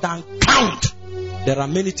in God and count, there are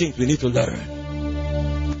many things we need to learn.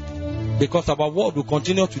 Because our world will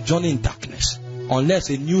continue to journey in darkness unless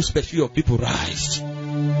a new species of people rise.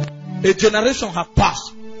 A generation has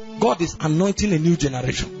passed. God is anointing a new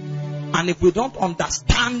generation. And if we don't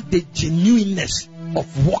understand the genuineness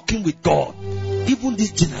of walking with God, even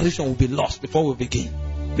this generation will be lost before we begin.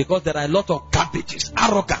 Because there are a lot of garbages,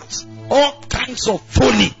 arrogance, all kinds of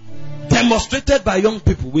folly demonstrated by young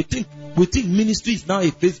people. We think We think ministry is now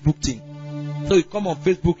a Facebook thing. So you come on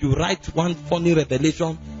Facebook, you write one funny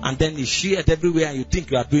revelation, and then it's shared everywhere, and you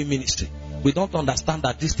think you are doing ministry. We don't understand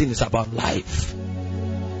that this thing is about life.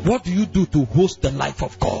 What do you do to host the life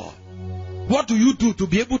of God? What do you do to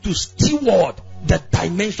be able to steward the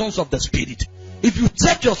dimensions of the Spirit? If you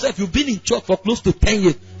check yourself, you've been in church for close to 10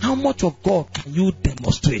 years, how much of God can you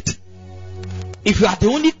demonstrate? If you are the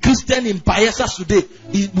only Christian in Bayelsa today,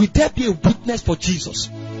 will there be a witness for Jesus?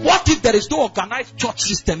 What if there is no organized church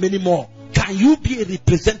system anymore? Can you be a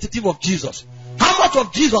representative of Jesus? How much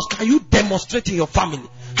of Jesus can you demonstrate in your family?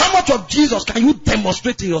 How much of Jesus can you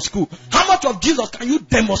demonstrate in your school? How much of Jesus can you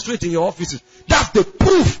demonstrate in your offices? That's the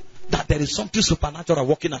proof that there is something supernatural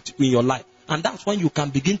working in your life. And that's when you can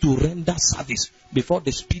begin to render service before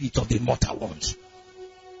the spirit of the immortal ones.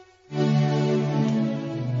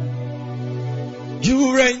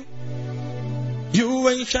 You reign, you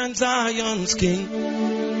ancient Zion's King.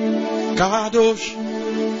 Kadosh,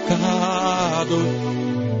 Kadosh.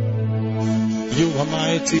 You are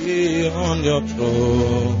mighty on your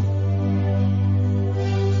throne.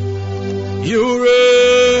 You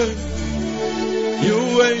reign,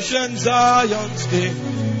 you ancient Zion's King.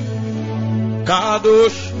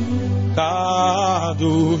 Kadosh,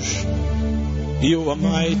 Kadosh. You are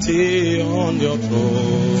mighty on your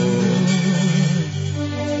throne.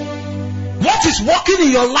 What is working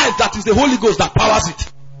in your life that is the Holy Ghost that powers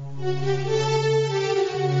it?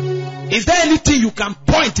 Is there anything you can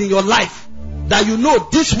point in your life that you know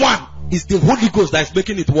this one is the Holy Ghost that is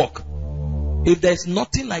making it work? If there is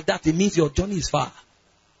nothing like that, it means your journey is far.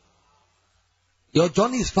 Your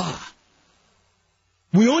journey is far.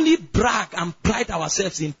 We only brag and pride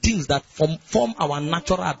ourselves in things that form our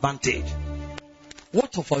natural advantage.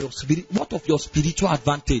 What of your spiritual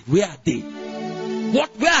advantage? Where are they?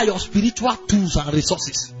 Where are your spiritual tools and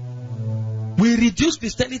resources? We reduce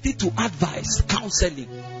Christianity to advice, counseling.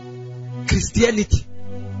 Christianity,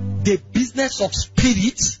 the business of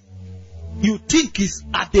spirits, you think is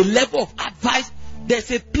at the level of advice.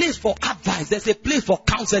 There's a place for advice, there's a place for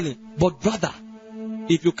counseling. But brother,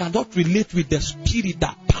 if you cannot relate with the spirit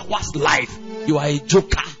that powers life, you are a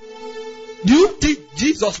joker. Do you think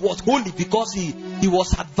Jesus was holy because he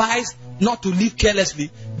was advised not to live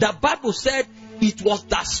carelessly? The Bible said it was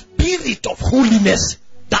the spirit of holiness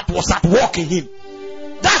that was at work in him.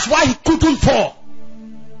 That's why he couldn't fall.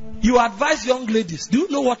 You advise young ladies, do you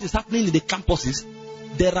know what is happening in the campuses?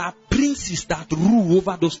 There are princes that rule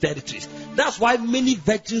over those territories. That's why many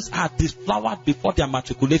virgins are deflowered before their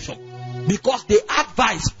matriculation. Because the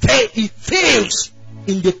advice fails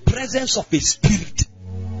in the presence of a spirit.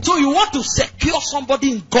 So you want to secure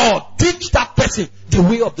somebody in God, teach that person the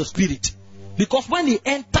way of the spirit. Because when he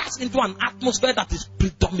enters into an atmosphere that is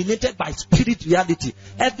predominated by spirit reality,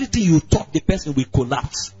 everything you taught the person will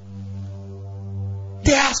collapse.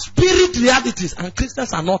 There are spirit realities and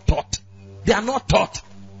Christians are not taught. They are not taught.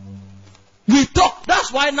 We talk.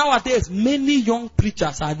 That's why nowadays many young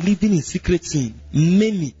preachers are living in secret sin.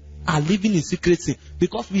 Many are living in secret sin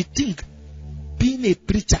because we think being a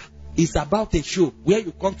preacher is about a show where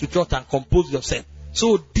you come to church and compose yourself.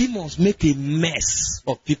 So demons make a mess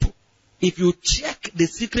of people. If you check the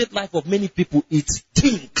secret life of many people, it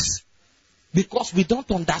stinks. Because we don't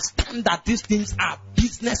understand that these things are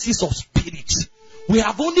businesses of spirits. We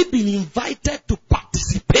have only been invited to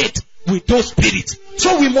participate with those spirits.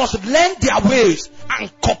 So we must learn their ways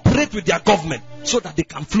and cooperate with their government so that they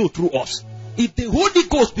can flow through us. If the Holy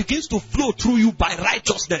Ghost begins to flow through you by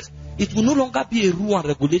righteousness, it will no longer be a rule and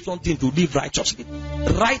regulation thing to live righteously.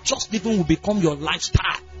 Righteous living will become your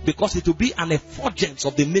lifestyle because it will be an effulgence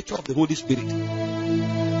of the nature of the Holy Spirit.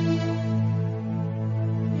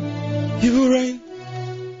 You reign,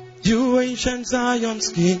 you ancient Zion's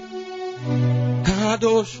King.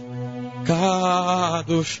 Kadosh,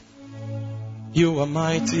 Kadosh. You are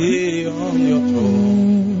mighty on your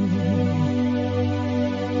throne.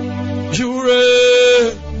 You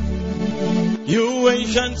reign, you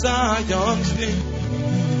ancient Zion's King.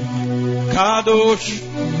 Kadosh,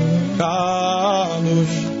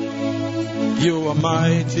 Kadosh. You are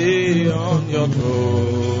mighty on your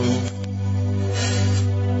throne.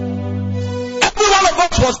 Every one of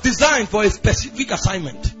us was designed for a specific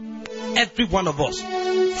assignment. Every one of us. 4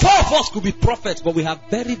 of us could be prophets, but we have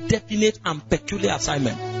very definite and peculiar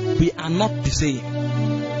assignment. We are not the same.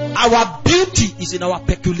 Our beauty is in our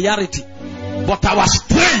peculiarity, but our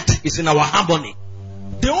strength is in our harmony.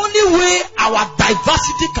 The only way our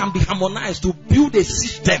diversity can be harmonized to build a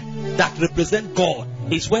system that represents God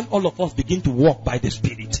is when all of us begin to walk by the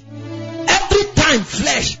Spirit. Every time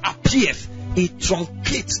flesh appears, it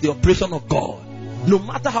truncates the operation of God. No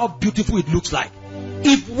matter how beautiful it looks like.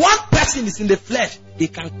 If one person is in the flesh,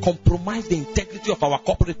 it can compromise the integrity of our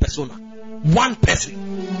corporate persona. One person.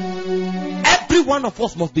 Every one of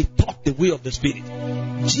us must be taught the way of the Spirit.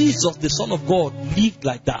 Jesus, the Son of God, lived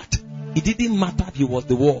like that. It didn't matter if he was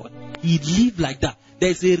the Word. He lived like that. There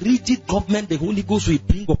is a rigid government the Holy Ghost will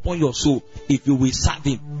bring upon your soul if you will serve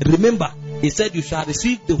him. Remember, he said you shall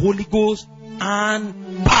receive the Holy Ghost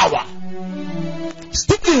and power.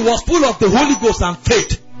 Stephen was full of the Holy Ghost and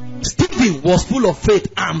faith. Stephen was full of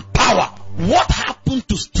faith and power. What happened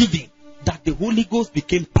to Stephen that the Holy Ghost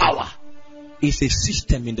became power? It's a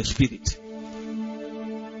system in the Spirit.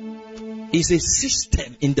 It's a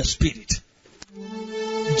system in the Spirit.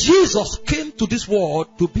 Jesus came to this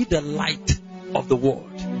world to be the light of the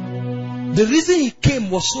world. The reason he came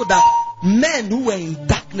was so that men who were in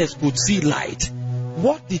darkness could see light.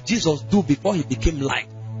 What did Jesus do before he became light?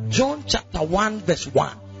 John chapter 1 verse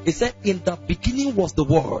 1. It said, in the beginning was the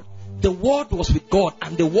Word. The Word was with God,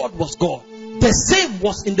 and the Word was God. The same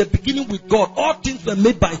was in the beginning with God. All things were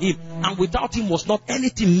made by him, and without him was not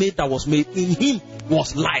anything made that was made. In him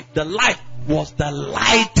was life. The life was the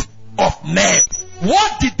light of men.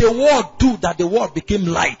 What did the Word do that the Word became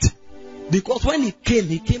light? Because when he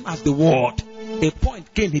came as the Word. A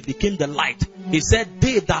point came, he became the light. He said,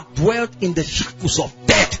 they that dwelt in the shadows of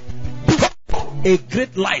death, a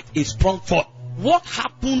great light is sprung forth. What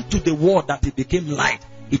happened to the Word that it became light?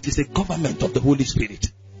 It is a government of the Holy Spirit.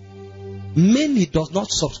 Many does not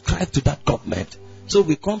subscribe to that government. So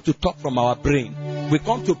we come to talk from our brain. We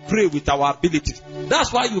come to pray with our abilities.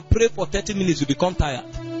 That's why you pray for 30 minutes, you become tired.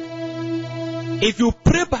 If you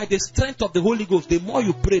pray by the strength of the Holy Ghost, the more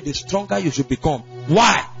you pray, the stronger you should become.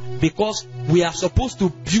 Why? Because we are supposed to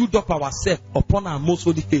build up ourselves upon our most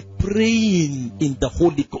holy faith, praying in the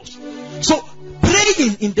Holy Ghost. So,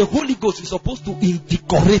 praying in the Holy Ghost is supposed to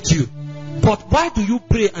invigorate you. But why do you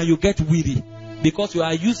pray and you get weary? Because you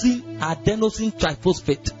are using adenosine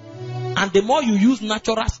triphosphate. And the more you use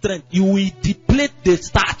natural strength, you will deplete the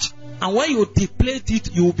starch. And when you deplete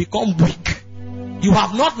it, you will become weak. You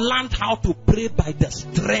have not learned how to pray by the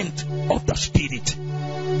strength of the Spirit.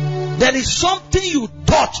 There is something you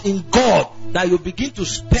touch in God that you begin to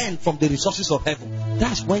spend from the resources of heaven.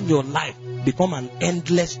 That's when your life becomes an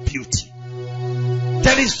endless beauty.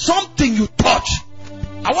 There is something you touch.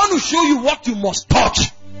 I want to show you what you must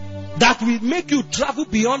touch that will make you travel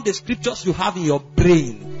beyond the scriptures you have in your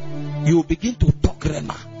brain. You will begin to talk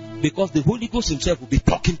Rema because the Holy Ghost himself will be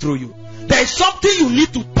talking through you. There is something you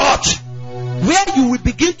need to touch where you will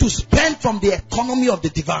begin to spend from the economy of the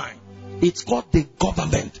divine. It's called the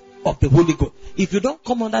government of the Holy Ghost. If you don't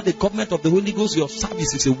come under the government of the Holy Ghost, your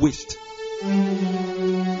service is a waste.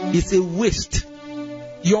 It's a waste.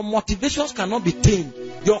 Your motivations cannot be tamed.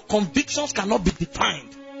 Your convictions cannot be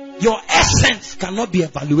defined. Your essence cannot be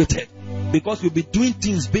evaluated. Because you'll be doing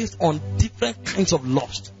things based on different kinds of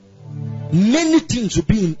lust. Many things will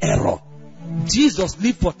be in error. Jesus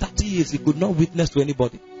lived for 30 years. He could not witness to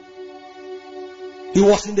anybody. He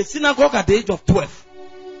was in the synagogue at the age of 12.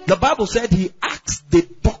 The Bible said he asked the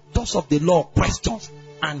doctors of the law questions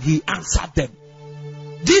and he answered them.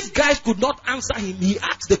 These guys could not answer him. He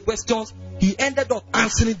asked the questions. He ended up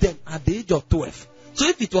answering them at the age of 12. So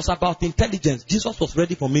if it was about intelligence, Jesus was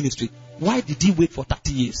ready for ministry. Why did he wait for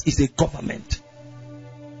 30 years? It's a government.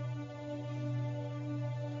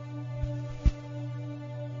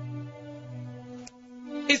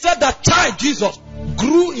 He said that child Jesus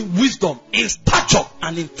grew in wisdom, in stature,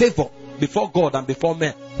 and in favor before God and before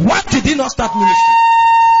men. Why did he not start ministry?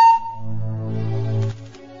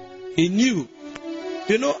 He knew.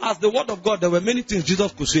 You know, as the word of God, there were many things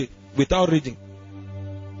Jesus could say without reading.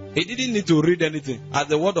 He didn't need to read anything as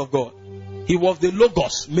the word of God. He was the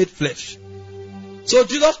Logos made flesh. So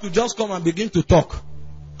Jesus could just come and begin to talk.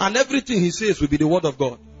 And everything he says will be the word of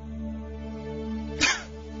God.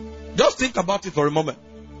 Just think about it for a moment.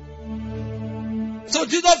 So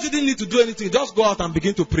Jesus didn't need to do anything. Just go out and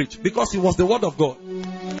begin to preach. Because he was the word of God.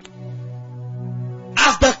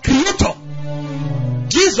 As the creator,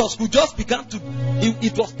 Jesus could just begin to...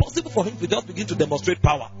 It was possible for him to just begin to demonstrate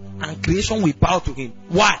power. And creation will bow to him.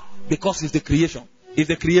 Why? Because he's the creation. He's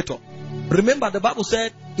the creator. Remember the Bible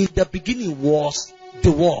said, in the beginning was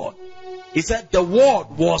the Word. He said the Word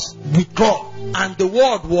was with God. And the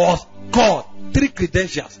Word was God. 3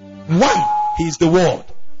 credentials. 1, he is the Word.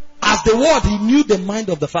 As the Word, he knew the mind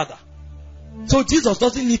of the Father. So Jesus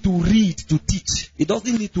doesn't need to read to teach. He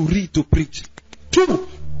doesn't need to read to preach. 2,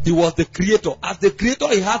 he was the creator. As the creator,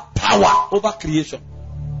 he had power over creation.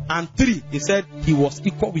 And 3, he said he was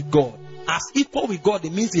equal with God. As equal with God,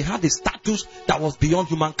 it means he had a status that was beyond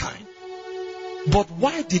humankind. But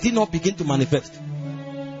why did he not begin to manifest?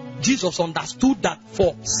 Jesus understood that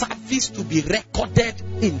for service to be recorded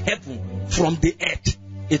in heaven from the earth,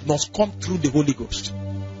 it must come through the Holy Ghost.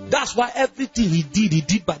 That's why everything he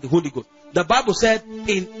did by the Holy Ghost. The Bible said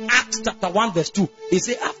in Acts chapter 1 verse 2, it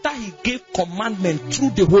said after he gave commandment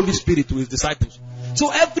through the Holy Spirit to his disciples. So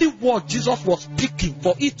every word Jesus was speaking,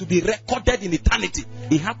 for it to be recorded in eternity,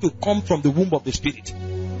 it had to come from the womb of the Spirit.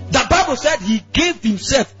 The Bible said he gave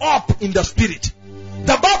himself up in the Spirit.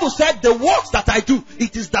 The Bible said the works that I do,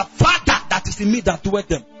 it is the Father that is in me that doeth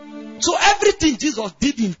them. So everything Jesus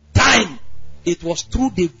did in time, it was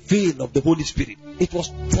through the veil of the Holy Spirit. It was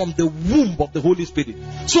from the womb of the Holy Spirit.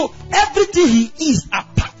 So everything he is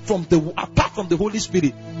apart from the Holy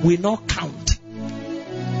Spirit will not count.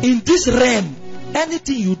 In this realm,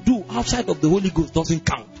 anything you do outside of the Holy Ghost doesn't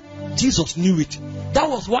count. Jesus knew it. That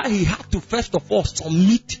was why he had to first of all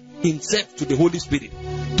submit himself to the Holy Spirit.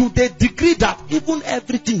 To the degree that even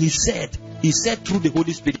everything he said through the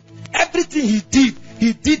Holy Spirit. Everything he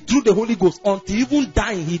did through the Holy Ghost. Until even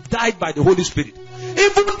dying, he died by the Holy Spirit.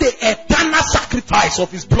 Even the eternal sacrifice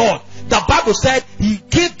of his blood, the Bible said he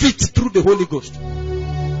gave it through the Holy Ghost.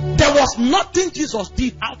 There was nothing Jesus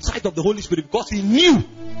did outside of the Holy Spirit, because he knew,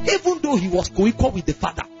 even though he was co-equal with the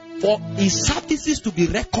Father, for his services to be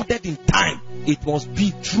recorded in time, it must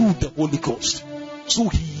be through the Holy Ghost. So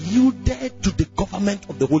he yielded to the government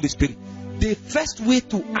of the Holy Spirit. The first way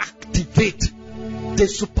to activate the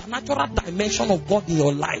supernatural dimension of God in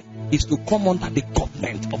your life is to come under the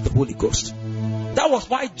government of the Holy Ghost. That was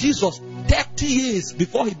why Jesus, 30 years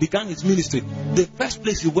before he began his ministry, the first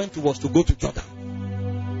place he went to was to go to Jordan.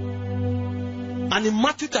 And in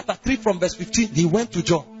Matthew chapter 3 from verse 15, he went to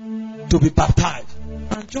John to be baptized.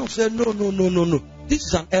 And John said, no. This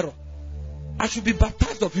is an error. I should be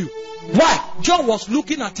baptized of you. Why? John was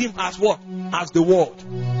looking at him as what? As the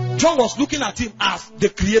Word. John was looking at him as the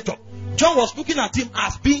Creator. John was looking at him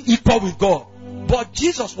as being equal with God. But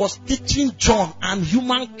Jesus was teaching John and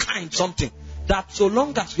humankind something. That so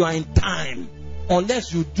long as you are in time,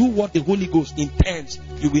 unless you do what the Holy Ghost intends,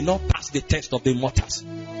 you will not pass the test of the immortals.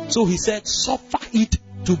 So he said, suffer it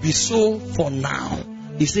to be so for now.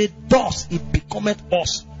 He said, thus it becometh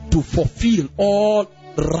us to fulfill all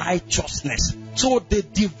righteousness. So the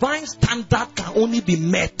divine standard can only be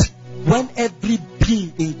met when every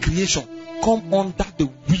being in creation come under the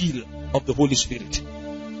will of the Holy Spirit.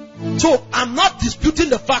 So I'm not disputing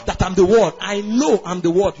the fact that I'm the Word. I know I'm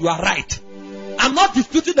the Word. You are right. I'm not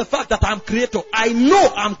disputing the fact that I'm Creator. I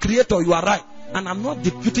know I'm Creator. You are right. And I'm not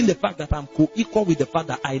disputing the fact that I'm co-equal with the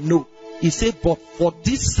Father. I know. He said, but for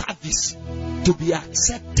this service to be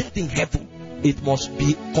accepted in heaven, it must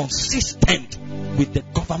be consistent with the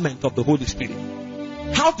government of the Holy Spirit.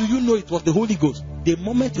 How do you know it was the Holy Ghost? The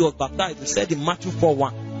moment he was baptized, he said in Matthew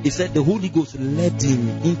 4:1, he said the Holy Ghost led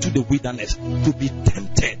him into the wilderness to be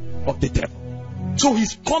tempted of the devil. So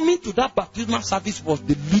his coming to that baptismal service was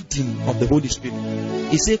the leading of the Holy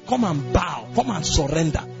Spirit. He said, come and bow, come and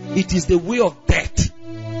surrender. It is the way of death.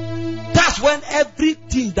 That's when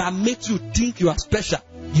everything that makes you think you are special,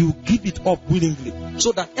 you give it up willingly,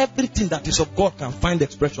 so that everything that is of God can find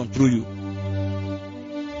expression through you.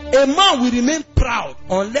 A man will remain proud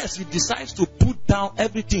unless he decides to put down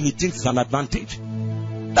everything he thinks is an advantage.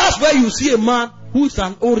 That's where you see a man who is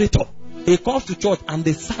an orator. He comes to church and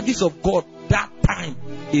the service of God that time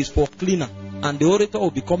is for cleaner, and the orator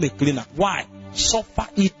will become a cleaner. Why? Suffer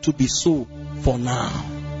it to be so for now.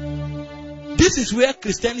 This is where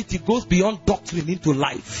Christianity goes beyond doctrine into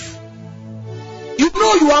life. You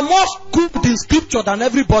know you are more schooled in scripture than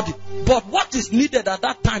everybody, but what is needed at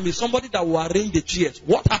that time is somebody that will arrange the chairs.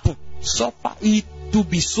 What happened? Suffer it to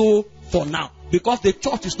be so for now. Because the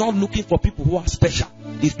church is not looking for people who are special.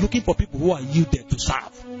 It's looking for people who are yielded to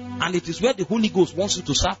serve. And it is where the Holy Ghost wants you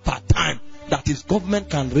to serve part-time that his government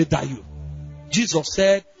can render you. Jesus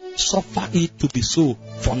said, suffer it to be so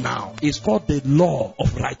for now. It's called the law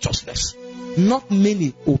of righteousness. Not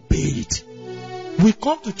many obey it. We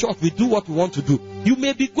come to church, we do what we want to do. You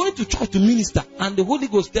may be going to church to minister, and the Holy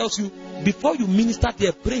Ghost tells you, before you minister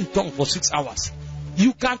there, pray in tongues for 6 hours.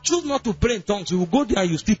 You can choose not to pray in tongues. You will go there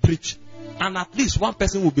and you still preach. And at least one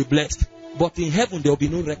person will be blessed. But in heaven, there will be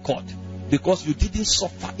no record. Because you didn't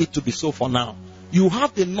suffer it to be so for now. You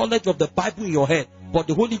have the knowledge of the Bible in your head, but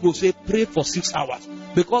the Holy Ghost says pray for 6 hours.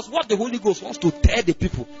 Because what the Holy Ghost wants to tell the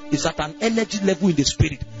people is at an energy level in the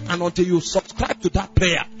spirit. And until you subscribe to that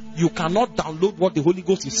prayer, you cannot download what the Holy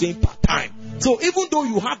Ghost is saying per time. So even though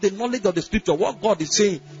you have the knowledge of the scripture, what God is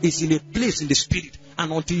saying is in a place in the spirit.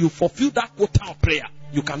 And until you fulfill that quota of prayer,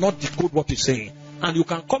 you cannot decode what he's saying. And you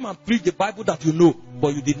can come and preach the Bible that you know,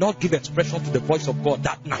 but you did not give expression to the voice of God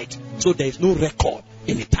that night. So there is no record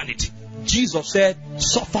in eternity. Jesus said,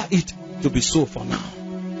 suffer it to be so for now.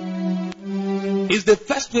 It's the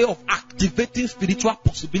first way of activating spiritual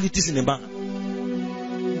possibilities in a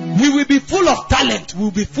man. We will be full of talent, we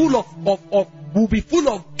will be full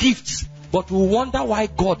of gifts, but we will wonder why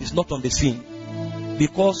God is not on the scene.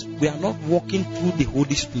 Because we are not walking through the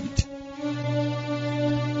Holy Spirit.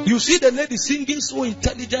 You see the lady singing so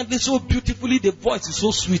intelligently, so beautifully, the voice is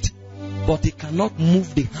so sweet, but it cannot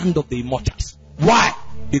move the hand of the immortals. Why?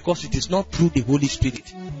 Because it is not through the Holy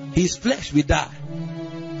Spirit. His flesh will die.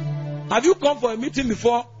 Have you come for a meeting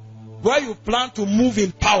before where you plan to move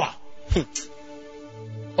in power?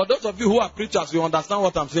 For those of you who are preachers, you understand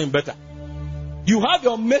what I'm saying better. You have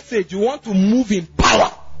your message, you want to move in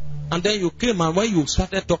power. And then you came, and when you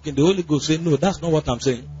started talking, the Holy Ghost said, no, that's not what I'm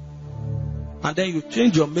saying. And then you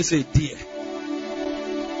change your message there.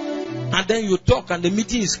 And then you talk, and the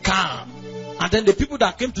meeting is calm. And then the people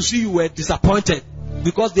that came to see you were disappointed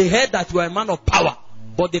because they heard that you are a man of power.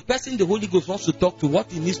 But the person the Holy Ghost wants to talk to,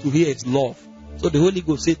 what he needs to hear is love. So the Holy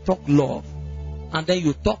Ghost said, talk love. And then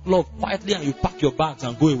you talk love quietly, and you pack your bags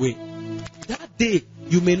and go away. That day,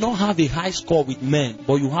 you may not have a high score with men,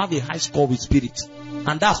 but you have a high score with spirits.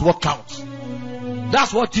 And that's what counts.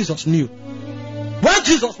 That's what Jesus knew. When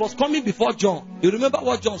Jesus was coming before John, you remember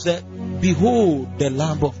what John said? Behold the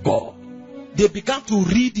Lamb of God. They began to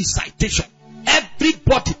read the citation.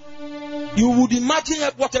 Everybody. You would imagine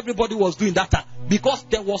what everybody was doing that time. Because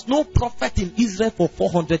there was no prophet in Israel for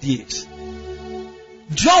 400 years.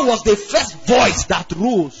 John was the first voice that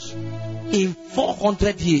rose in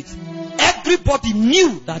 400 years. Everybody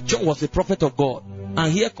knew that John was a prophet of God.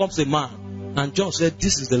 And here comes a man. And John said,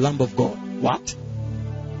 this is the Lamb of God. What?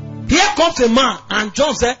 Here comes a man. And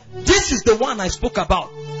John said, this is the one I spoke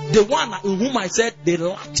about. The one in whom I said, the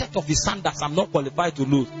latchet of his sandals I'm not qualified to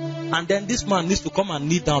lose. And then this man needs to come and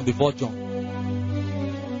kneel down before John.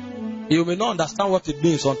 You may not understand what it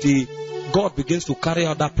means until God begins to carry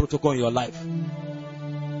out that protocol in your life.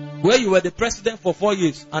 Where you were the president for 4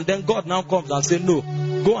 years, and then God now comes and says, no,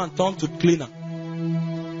 go and turn to cleaner.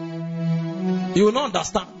 You will not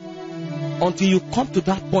understand until you come to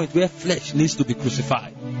that point where flesh needs to be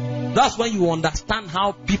crucified. That's when you understand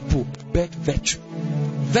how people birth virtue.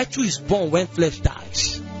 Virtue is born when flesh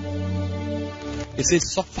dies. It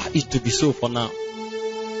says, suffer it to be so for now.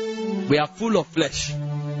 We are full of flesh.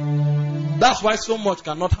 That's why so much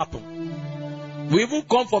cannot happen. We even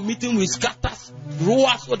come for meeting with scatters,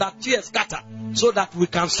 rowers, so that tears scatter, so that we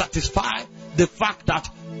can satisfy the fact that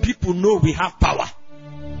people know we have power.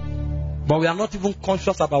 But we are not even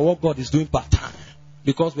conscious about what God is doing part time.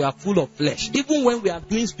 Because we are full of flesh. Even when we are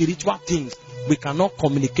doing spiritual things, we cannot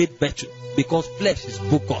communicate virtue. Because flesh is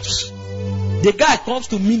focused. The guy comes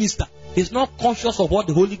to minister. He's not conscious of what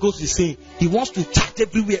the Holy Ghost is saying. He wants to chat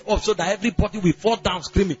everywhere up so that everybody will fall down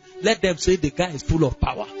screaming. Let them say the guy is full of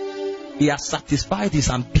power. He has satisfied his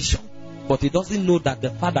ambition. But he doesn't know that the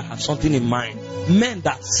Father has something in mind. Men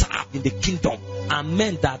that serve in the kingdom are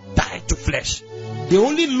men that die to flesh. They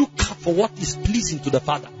only look out for what is pleasing to the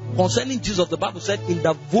Father. Concerning Jesus, the Bible said in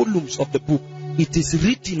the volumes of the book, it is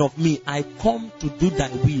written of me, I come to do thy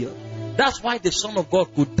will. That's why the Son of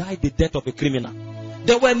God could die the death of a criminal.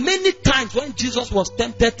 There were many times when Jesus was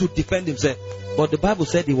tempted to defend himself. But the Bible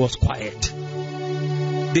said he was quiet.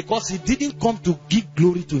 Because he didn't come to give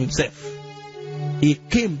glory to himself. He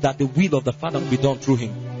came that the will of the Father will be done through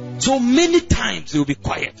him. So many times he will be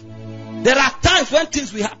quiet. There are times when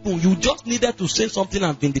things will happen. You just needed to say something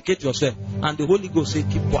and vindicate yourself. And the Holy Ghost said,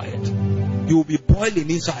 keep quiet. You will be boiling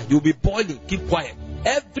inside. You will be boiling. Keep quiet.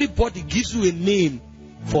 Everybody gives you a name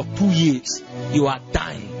for 2 years. You are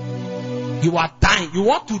dying. You are dying. You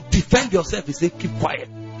want to defend yourself. He said, keep quiet.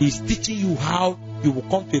 He's teaching you how you will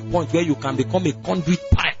come to a point where you can become a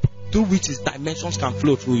conduit pipe through which his dimensions can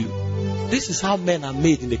flow through you. This is how men are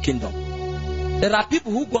made in the kingdom. There are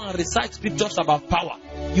people who go and recite scriptures about power.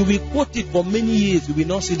 You will quote it for many years. You will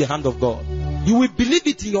not see the hand of God. You will believe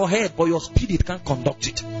it in your head, but your spirit can't conduct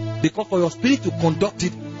it. Because for your spirit to conduct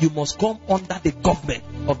it, you must come under the government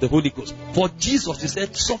of the Holy Ghost. For Jesus, he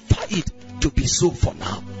said, suffer it to be so for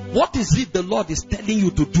now. What is it the Lord is telling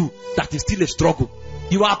you to do that is still a struggle?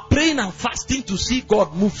 You are praying and fasting to see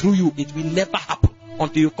God move through you. It will never happen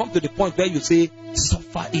until you come to the point where you say,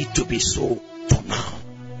 suffer it to be so for now.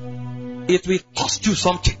 It will cost you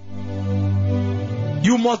something.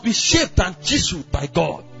 You must be shaped and chiseled by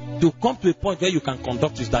God to come to a point where you can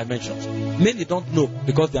conduct his dimensions. Many don't know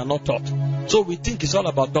because they are not taught. So we think it's all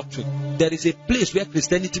about doctrine. There is a place where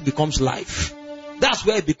Christianity becomes life. That's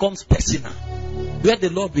where it becomes personal. Where the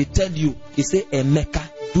Lord will tell you, he say,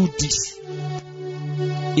 Emeka, do this.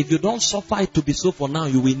 If you don't suffer it to be so for now,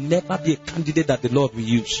 you will never be a candidate that the Lord will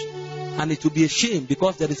use. And it will be a shame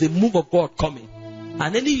because there is a move of God coming.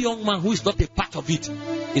 And any young man who is not a part of it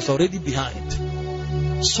is already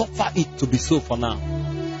behind. Suffer it to be so for now.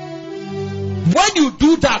 When you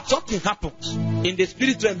do that, something happens. In the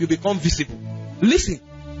spirit realm, you become visible. Listen,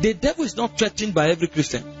 the devil is not threatened by every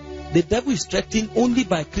Christian. The devil is threatened only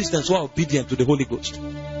by Christians who are obedient to the Holy Ghost.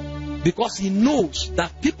 Because he knows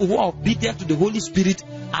that people who are obedient to the Holy Spirit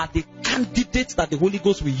are the candidates that the Holy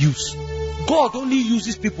Ghost will use. God only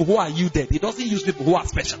uses people who are yielded. He doesn't use people who are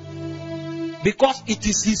special. Because it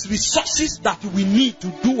is his resources that we need to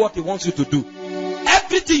do what he wants you to do.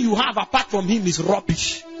 Everything you have apart from him is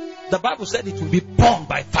rubbish. The Bible said it will be burned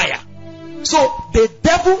by fire. So the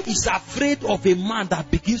devil is afraid of a man that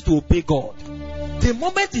begins to obey God. The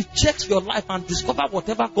moment he checks your life and discovers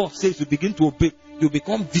whatever God says, you begin to obey, you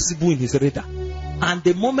become visible in his radar. And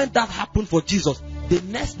the moment that happened for Jesus, the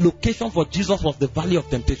next location for Jesus was the valley of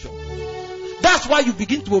temptation. That's why you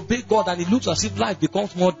begin to obey God and it looks as if life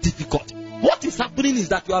becomes more difficult. What is happening is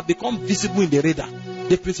that you have become visible in the radar.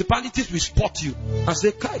 The principalities will spot you and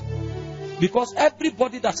say, Kai. Because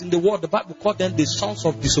everybody that's in the world, the Bible called them the sons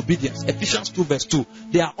of disobedience. Ephesians 2 verse 2.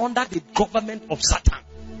 They are under the government of Satan.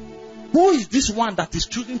 Who is this one that is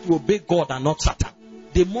choosing to obey God and not Satan?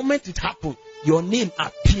 The moment it happens, your name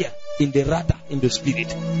appears in the radar, in the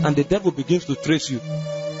spirit. And the devil begins to trace you.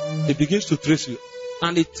 He begins to trace you.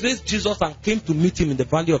 And he traced Jesus and came to meet him in the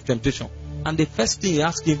valley of temptation. And the first thing he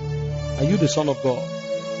asked him, are you the Son of God?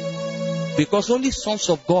 Because only sons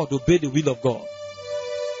of God obey the will of God.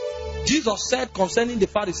 Jesus said concerning the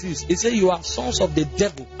Pharisees, he said, you are sons of the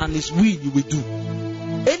devil and his will you will do.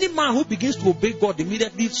 Any man who begins to obey God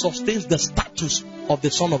immediately sustains the status of the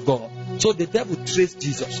Son of God. So the devil traced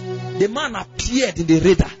Jesus. The man appeared in the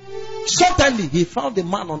radar. Suddenly he found a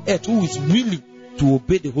man on earth who is willing to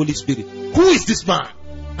obey the Holy Spirit. Who is this man?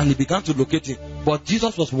 And he began to locate him. But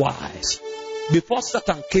Jesus was wise. Before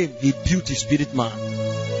Satan came, he built his spirit man.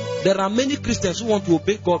 There are many Christians who want to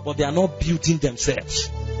obey God, but they are not building themselves.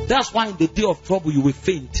 That's why in the day of trouble you will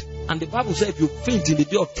faint. And the Bible says if you faint in the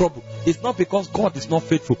day of trouble, it's not because God is not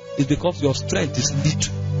faithful. It's because your strength is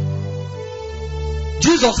little.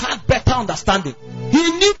 Jesus had better understanding. He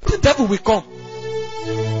knew the devil will come.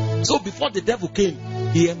 So before the devil came,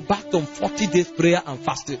 he embarked on 40 days prayer and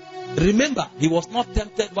fasting. Remember, he was not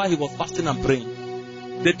tempted while he was fasting and praying.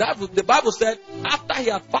 The Bible said after he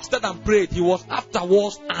had fasted and prayed, he was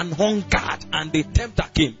afterwards and hungered, and the tempter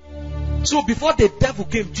came. So before the devil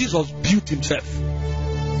came, Jesus built himself.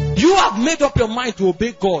 You have made up your mind to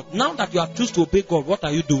obey God. Now that you have chosen to obey God, what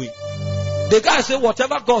are you doing? The guy said,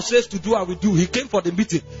 whatever God says to do, I will do. He came for the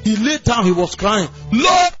meeting. He laid down, he was crying,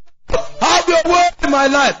 Lord, have your way in my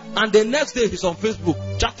life. And the next day, he's on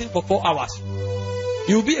Facebook, chatting for 4 hours.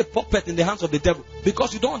 You will be a puppet in the hands of the devil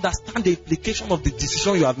because you don't understand the implication of the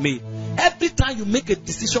decision you have made. Every time you make a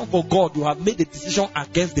decision for God, you have made a decision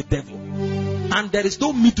against the devil. And there is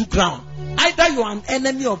no middle ground. Either you are an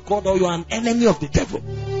enemy of God or you are an enemy of the devil.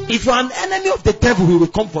 If you are an enemy of the devil, he will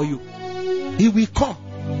come for you. He will come.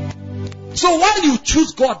 So when you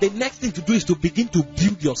choose God, the next thing to do is to begin to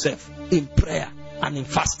build yourself in prayer and in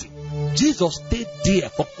fasting. Jesus stayed there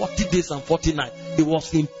for 40 days and 40 nights. He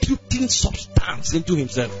was imputing substance into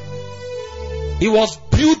himself. He was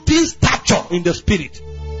building stature in the spirit.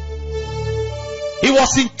 He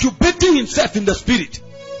was incubating himself in the spirit.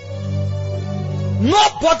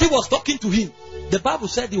 Nobody was talking to him. The Bible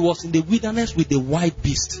said he was in the wilderness with the wild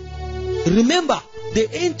beast. Remember, the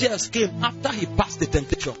angels came after he passed the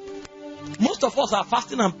temptation. Most of us are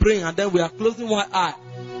fasting and praying, and then we are closing one eye.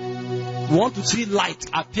 We want to see light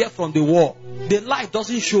appear from the wall. The light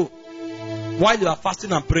doesn't show while you are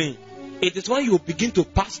fasting and praying. It is when you begin to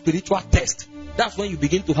pass spiritual tests. That's when you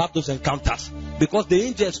begin to have those encounters. Because the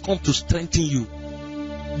angels come to strengthen you.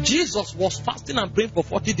 Jesus was fasting and praying for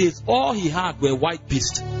 40 days. All he had were white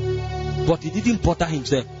beasts. But he didn't bother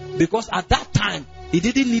himself. Because at that time, he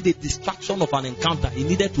didn't need a distraction of an encounter. He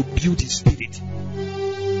needed to build his spirit.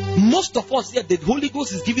 Most of us here, the Holy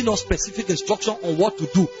Ghost is giving us specific instruction on what to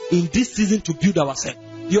do in this season to build ourselves.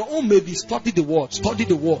 Your own may be study the word, study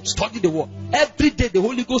the word, study the word. Every day the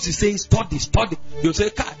Holy Ghost is saying study, study. You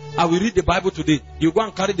say, I will read the Bible today. You go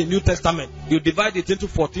and carry the New Testament. You divide it into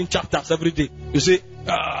 14 chapters every day. You say,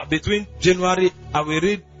 between January, I will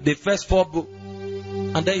read the first 4 books.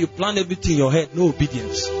 And then you plan everything in your head. No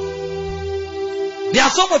obedience. There are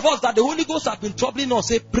some of us that the Holy Ghost have been troubling us.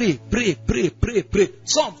 Say, pray, pray, pray, pray, pray.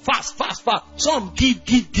 Some fast, fast, fast. Some give,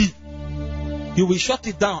 give, give. You will shut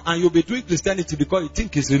it down and you'll be doing Christianity because you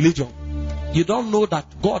think it's religion. You don't know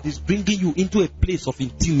that God is bringing you into a place of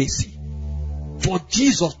intimacy. For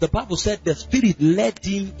Jesus, the Bible said the Spirit led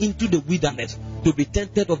him into the wilderness to be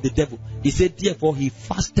tempted of the devil. He said, therefore, he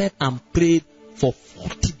fasted and prayed for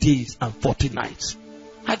 40 days and 40 nights.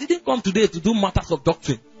 I didn't come today to do matters of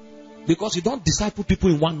doctrine, because you don't disciple people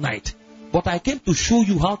in one night. But I came to show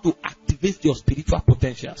you how to activate your spiritual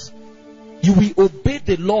potentials. You will obey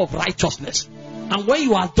the law of righteousness. And when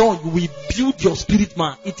you are done, you will build your spirit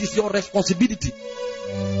man. It is your responsibility.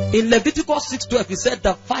 In Leviticus 6:12, he said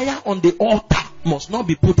the fire on the altar must not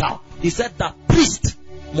be put out. He said the priest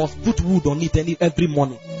must put wood on it every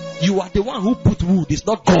morning. You are the one who put wood. It's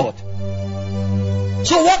not God.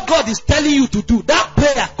 So what God is telling you to do, that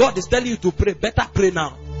prayer God is telling you to pray, better pray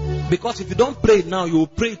now. Because if you don't pray now, you will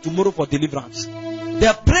pray tomorrow for deliverance.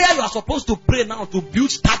 The prayer you are supposed to pray now to build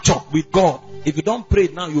stature with God. If you don't pray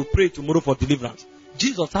now, you will pray tomorrow for deliverance.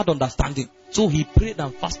 Jesus had understanding. So he prayed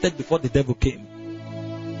and fasted before the devil came.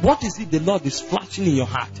 What is it the Lord is flashing in your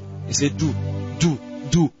heart? He said, do.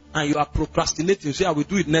 And you are procrastinating. You say, I will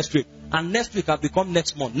do it next week. And next week have become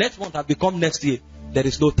next month. Next month have become next year. There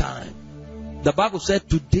is no time. The Bible said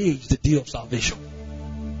today is the day of salvation.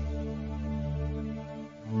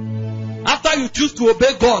 After you choose to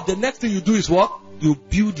obey God, the next thing you do is what? You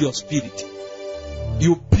build your spirit.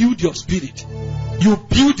 You build your spirit. You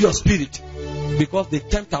build your spirit. Because the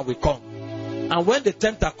tempter will come. And when the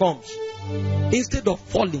tempter comes, instead of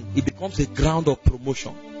falling, it becomes a ground of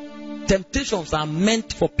promotion. Temptations are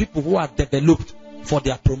meant for people who are developed for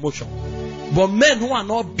their promotion. But men who are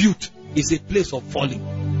not built is a place of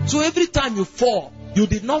falling. So every time you fall, you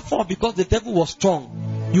did not fall because the devil was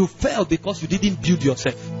strong. You fell because you didn't build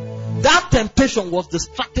yourself. That temptation was the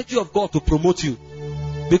strategy of God to promote you.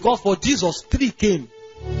 Because for Jesus, 3 came.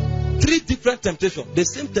 3 different temptations. The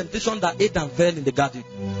same temptation that Adam fell in the garden.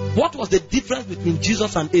 What was the difference between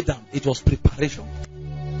Jesus and Adam? It was preparation.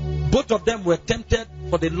 Both of them were tempted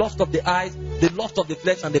for the lust of the eyes, the lust of the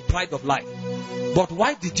flesh, and the pride of life. But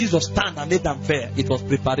why did Jesus stand and Adam fell? It was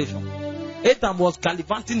preparation. Adam was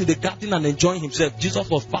gallivanting in the garden and enjoying himself. Jesus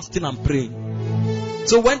was fasting and praying.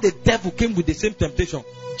 So when the devil came with the same temptation,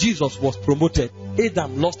 Jesus was promoted.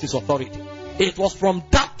 Adam lost his authority. It was from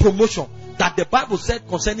that promotion that the Bible said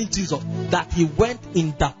concerning Jesus that he went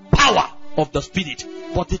in the power of the Spirit.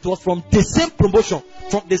 But it was from the same promotion,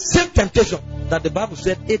 from the same temptation, that the Bible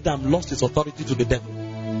said Adam lost his authority to the devil.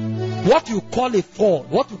 What you call a fall,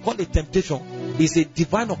 what you call a temptation, is a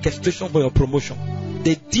divine orchestration for your promotion.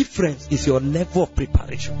 The difference is your level of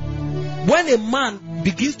preparation. When a man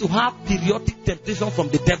begins to have periodic temptation from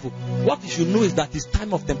the devil, what you should know is that his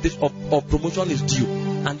time of temptation of promotion is due.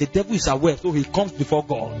 And the devil is aware, so he comes before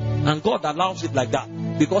God. And God allows it like that.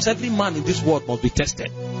 Because every man in this world must be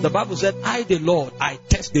tested. The Bible said, I the Lord, I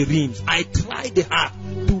test the reins. I try the heart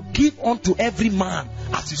to give unto every man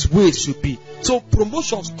as his ways should be. So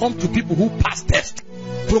promotions come to people who pass test.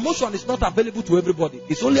 Promotion is not available to everybody.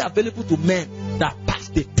 It's only available to men that pass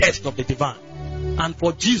the test of the divine. And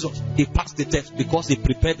for Jesus, he passed the test because he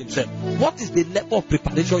prepared himself. What is the level of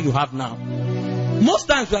preparation you have now? Most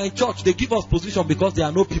times we are in church, they give us position because there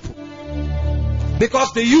are no people.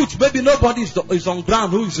 Because the youth, maybe nobody is on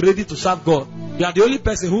ground who is ready to serve God. You are the only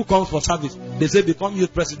person who comes for service. They say become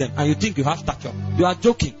youth president and you think you have stature. You are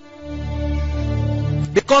joking.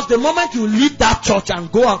 Because the moment you leave that church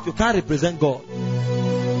and go out, you can't represent God.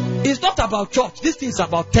 It's not about church. This thing is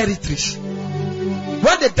about territories.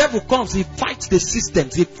 When the devil comes, he fights the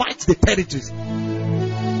systems. He fights the territories.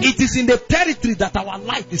 It is in the territory that our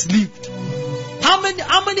life is lived. How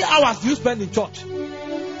many hours do you spend in church?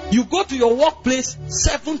 You go to your workplace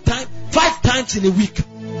 5 times in a week.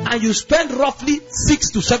 And you spend roughly 6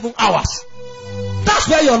 to 7 hours. That's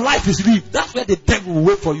where your life is lived. That's where the devil will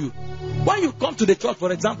wait for you. When you come to the church,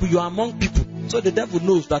 for example, you are among people. So the devil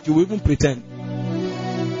knows that you will even pretend.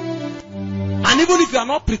 And even if you are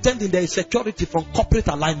not pretending, there is security from corporate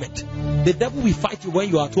alignment. The devil will fight you when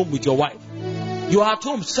you are at home with your wife. You are at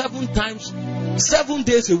home 7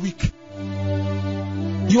 days a week.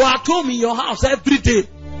 You are at home in your house every day.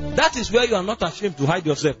 That is where you are not ashamed to hide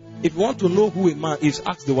yourself. If you want to know who a man is,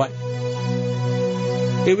 ask the wife.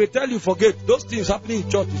 He will tell you, forget. Those things happening in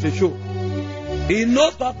church is a show. He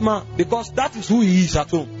knows that man because that is who he is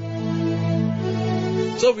at home.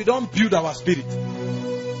 So we don't build our spirit.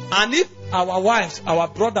 And if our wives, our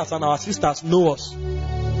brothers and our sisters know us,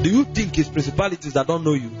 do you think it's principalities that don't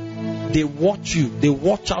know you? They watch you. They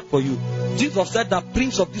watch out for you. Jesus said that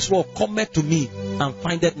prince of this world cometh to me and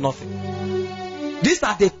findeth nothing. These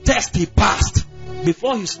are the tests he passed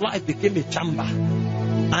before his life became a chamber.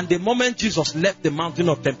 And the moment Jesus left the mountain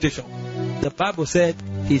of temptation, the Bible said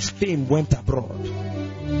his fame went abroad.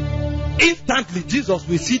 Instantly, Jesus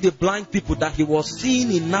will see the blind people that he was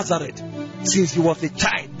seeing in Nazareth. since he was a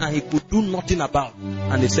child and he could do nothing about.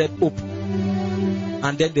 And they said, open.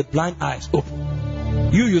 And then the blind eyes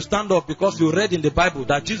open. You stand up because you read in the Bible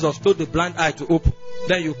that Jesus told the blind eye to open.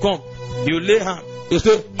 Then you come, you lay hand, you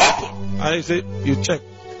say, open. And you say, you check.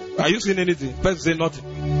 Are you seeing anything? Person say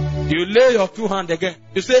nothing. You lay your two hands again.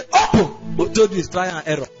 You say, open. Who told you it's try and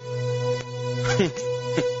error?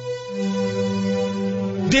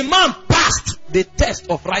 The man passed the test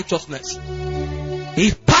of righteousness.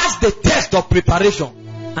 He passed the test of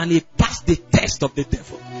preparation. And he passed the test of the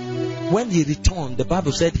devil. When he returned, the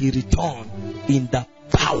Bible said he returned in the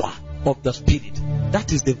power of the Spirit.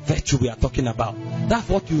 That is the virtue we are talking about. That's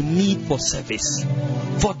what you need for service.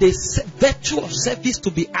 For the virtue of service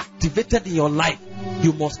to be activated in your life,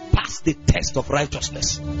 you must pass the test of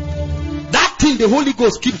righteousness. That thing the Holy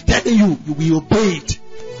Ghost keeps telling you, you will obey it.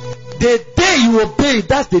 The day you obey it,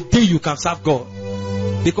 that's the day you can serve God.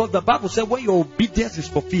 Because the Bible said when your obedience is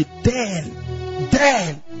fulfilled,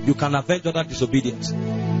 then you can avenge other disobedience.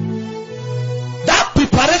 That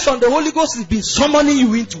preparation the Holy Ghost has been summoning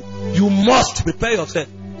you into, you must prepare yourself.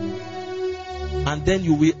 And then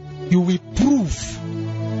you will prove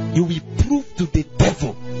to the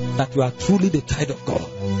devil that you are truly the child of God.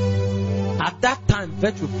 At that time,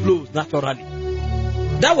 virtue flows naturally.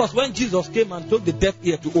 That was when Jesus came and told the deaf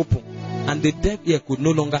ear to open. And the deaf ear could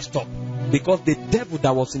no longer stop. Because the devil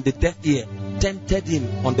that was in the deaf ear tempted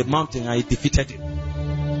him on the mountain and he defeated him.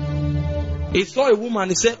 He saw a woman,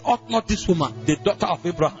 he said, ought not this woman, the daughter of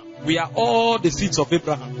Abraham? We are all the seeds of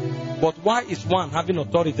Abraham. But why is one having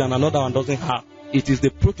authority and another one doesn't have? It is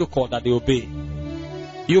the protocol that they obey.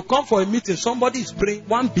 You come for a meeting, somebody is praying,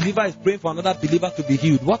 one believer is praying for another believer to be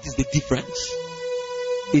healed. What is the difference?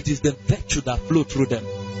 It is the virtue that flows through them.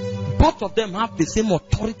 Both of them have the same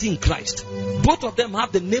authority in Christ. Both of them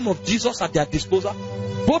have the name of Jesus at their disposal.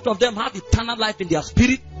 Both of them have eternal life in their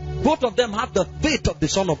spirit. Both of them have the faith of the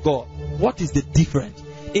Son of God. What is the difference?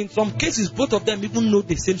 In some cases, both of them even know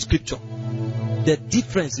the same scripture. The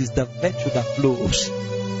difference is the virtue that flows.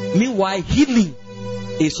 Meanwhile, healing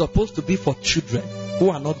is supposed to be for children who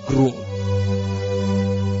are not grown.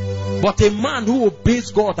 But a man who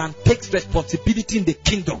obeys God and takes responsibility in the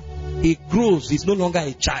kingdom, he grows, he's no longer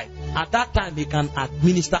a child. At that time, he can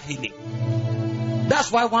administer healing.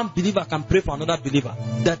 That's why one believer can pray for another believer.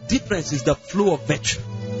 The difference is the flow of virtue.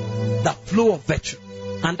 The flow of virtue.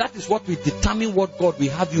 And that is what will determine what God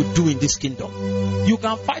will have you do in this kingdom. You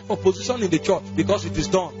can fight for position in the church because it is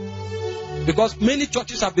done. Because many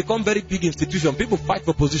churches have become very big institutions. People fight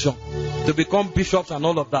for position to become bishops and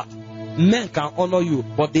all of that. Men can honor you,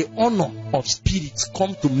 but the honor of spirits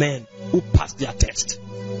come to men who pass their test.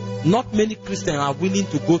 Not many Christians are willing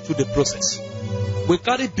to go through the process. We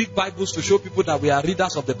carry big Bibles to show people that we are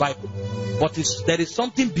readers of the Bible. But there is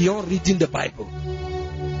something beyond reading the Bible.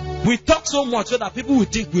 We talk so much so that people will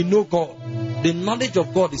think we know God. The knowledge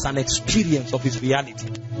of God is an experience of His reality.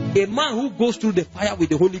 A man who goes through the fire with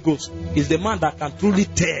the Holy Ghost is the man that can truly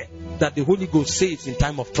tell that the Holy Ghost saves in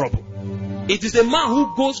time of trouble. It is a man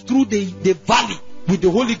who goes through the valley with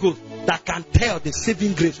the Holy Ghost that can tell the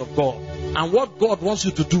saving grace of God. And what God wants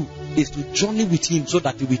you to do is to journey with Him so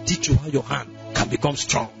that He will teach you how your hand can become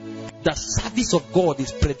strong. The service of God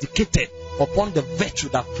is predicated upon the virtue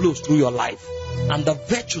that flows through your life. And the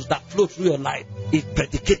virtues that flow through your life is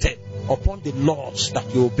predicated upon the laws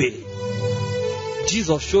that you obey.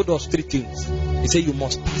 Jesus showed us three things. He said you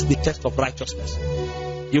must pass the test of righteousness.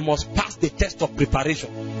 You must pass the test of preparation.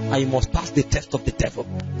 And you must pass the test of the devil.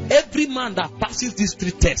 Every man that passes these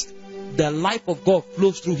three tests, the life of God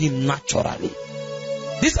flows through him naturally.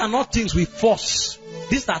 These are not things we force.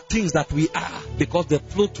 These are things that we are because they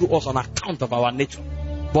flow through us on account of our nature.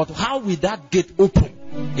 But how will that gate open?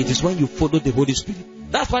 It is when you follow the Holy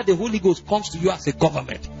Spirit. That's why the Holy Ghost comes to you as a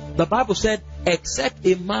government. The Bible said, except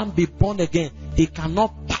a man be born again, he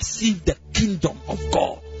cannot perceive the kingdom of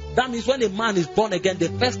God. That means when a man is born again, the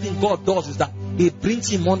first thing God does is that He brings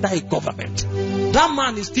him under a government. That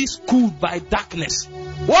man is still schooled by darkness.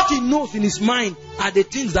 What he knows in his mind are the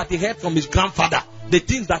things that he heard from his grandfather, the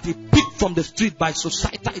things that he picked from the street by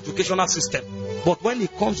societal educational system. But when he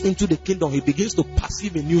comes into the kingdom, he begins to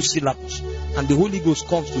perceive a new syllabus. And the Holy Ghost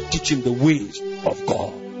comes to teach him the ways of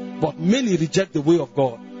God. But many reject the way of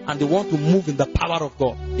God and they want to move in the power of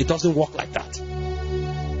God. It doesn't work like that.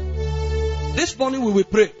 This morning we will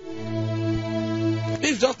pray.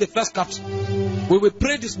 This is just the first capsule. We will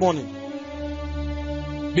pray this morning.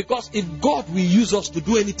 Because if God will use us to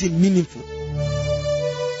do anything meaningful,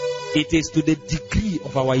 it is to the degree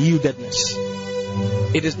of our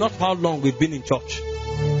yieldedness. It is not how long we've been in church.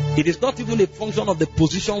 It is not even a function of the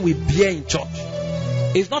position we bear in church.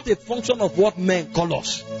 It's not a function of what men call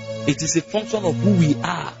us. It is a function of who we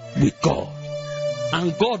are with God.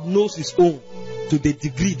 And God knows his own to the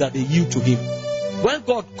degree that they yield to him. When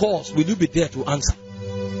God calls, will you be there to answer?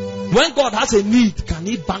 When God has a need, can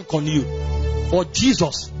he bank on you? For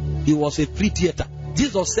Jesus, he was a free theater.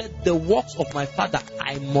 Jesus said, the works of my Father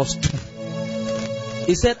I must do.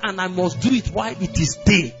 He said, and I must do it while it is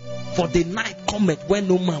day, for the night cometh when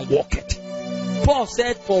no man walketh. Paul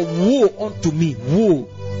said, for woe unto me, woe.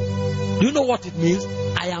 Do you know what it means?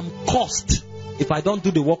 I am cursed if I don't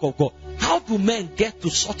do the work of God. How do men get to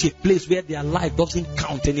such a place where their life doesn't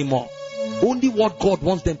count anymore? Only what God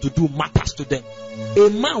wants them to do matters to them. A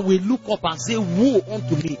man will look up and say, woe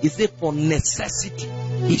unto me. He said, for necessity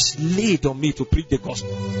is laid on me to preach the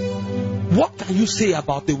gospel. What can you say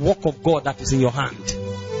about the work of God that is in your hand?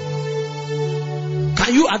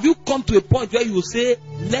 Have you come to a point where you will say,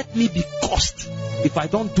 let me be cursed if I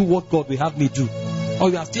don't do what God will have me do? Or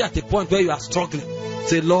you are still at a point where you are struggling.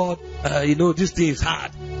 Say, Lord, this thing is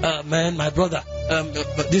hard. Man, my brother,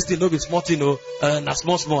 this thing no be small, na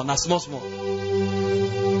small.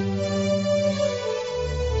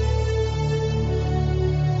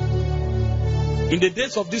 In the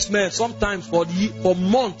days of this man, sometimes for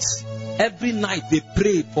months, every night they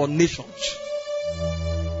prayed for nations.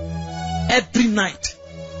 Every night,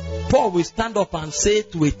 Paul will stand up and say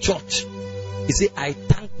to a church, he said, I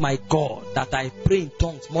thank my God that I pray in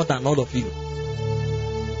tongues more than all of you.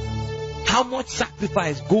 How much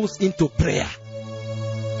sacrifice goes into prayer?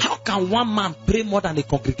 How can one man pray more than a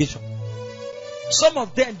congregation? Some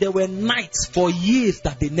of them, there were nights for years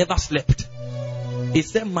that they never slept. He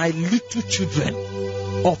said, my little children,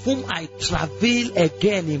 of whom I travail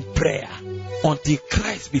again in prayer, until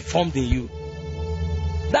Christ be formed in you.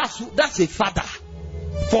 That's a father.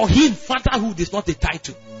 For him, fatherhood is not a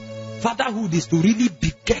title. Fatherhood is to really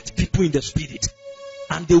beget people in the spirit.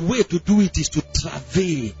 And the way to do it is to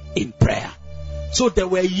travail in prayer. So there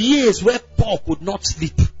were years where Paul could not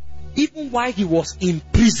sleep. Even while he was in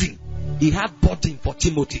prison, he had burden for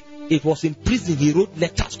Timothy. It was in prison he wrote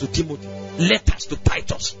letters to Timothy, letters to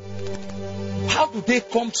Titus. How do they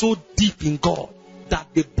come so deep in God that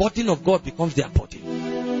the burden of God becomes their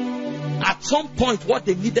burden? At some point, what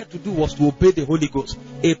they needed to do was to obey the Holy Ghost.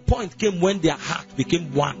 A point came when their heart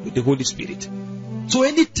became one with the Holy Spirit. So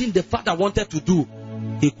anything the Father wanted to do,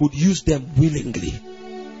 he could use them willingly.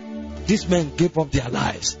 These men gave up their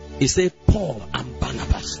lives. He said, Paul and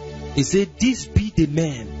Barnabas. He said, these be the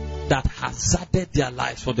men that hazarded their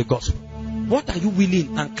lives for the gospel. What are you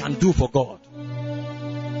willing and can do for God?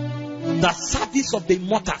 The service of the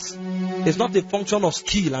immortals is not a function of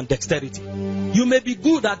skill and dexterity. You may be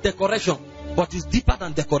good at decoration, but it's deeper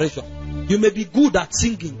than decoration. You may be good at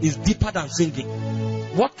singing, it's deeper than singing.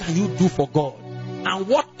 What can you do for God? And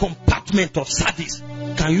what compartment of service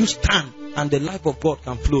can you stand and the life of God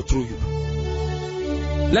can flow through you?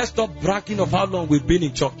 Let's stop bragging of how long we've been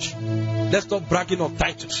in church. Let's stop bragging of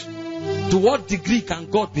titles. To what degree can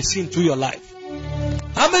God be seen through your life?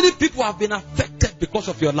 How many people have been affected because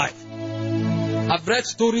of your life? I've read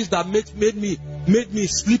stories that made me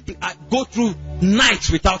sleep. I go through nights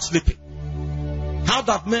without sleeping. How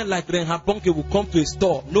that man like Reinhard Bonnke will come to a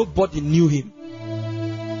store, nobody knew him,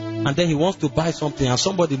 and then he wants to buy something, and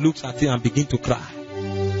somebody looks at him and begin to cry.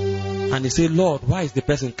 And he said, Lord, why is the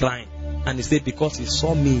person crying? And he said, because he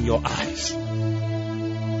saw me in your eyes.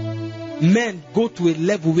 Men go to a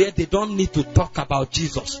level where they don't need to talk about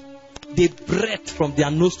Jesus. The breath from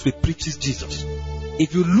their nostril preaches Jesus.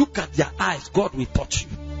 If you look at their eyes, God will touch you.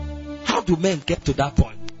 How do men get to that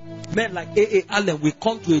point? Men like A.A. Allen will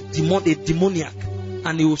come to a demoniac,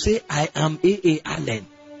 and he will say, I am A.A. Allen,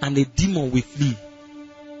 and a demon will flee.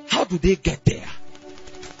 How do they get there?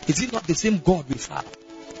 Is it not the same God we serve?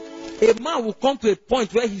 A man will come to a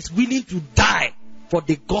point where he's willing to die for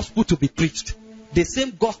the gospel to be preached. The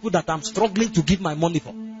same gospel that I'm struggling to give my money for.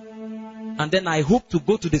 And then I hope to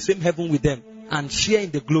go to the same heaven with them and share in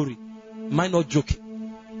the glory. Am I not joking?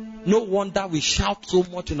 No wonder we shout so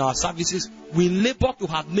much in our services. We labor to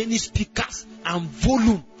have many speakers and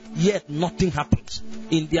volume, yet nothing happens.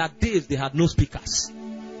 In their days, they had no speakers.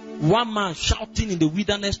 One man shouting in the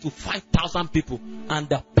wilderness to 5,000 people, and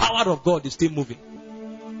the power of God is still moving.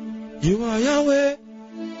 You are Yahweh.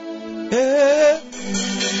 Hey,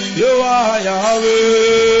 you are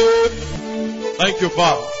Yahweh. Thank you,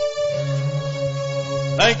 Father.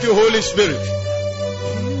 Thank you, Holy Spirit.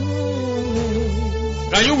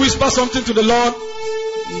 Can you whisper something to the Lord?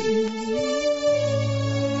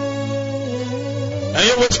 Can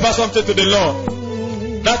you whisper something to the Lord?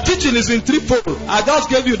 That teaching is in 3 poles. I just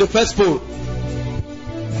gave you the first pole.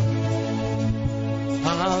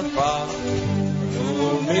 Alpha,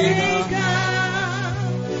 Omega,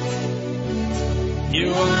 You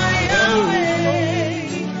are the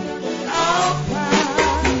way, Alpha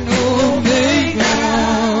and Omega.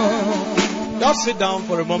 Just sit down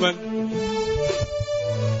for a moment.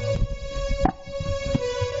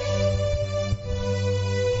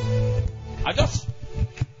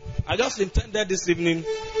 I just intended this evening,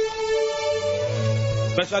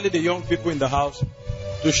 especially the young people in the house,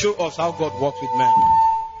 to show us how God works with men.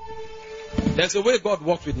 There's a way God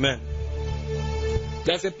works with men.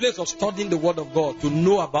 There's a place of studying the Word of God to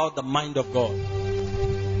know about the mind of God.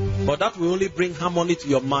 But that will only bring harmony to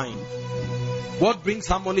your mind. What brings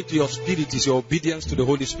harmony to your spirit is your obedience to the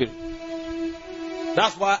Holy Spirit.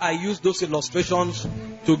 That's why I use those illustrations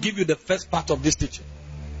to give you the first part of this teaching.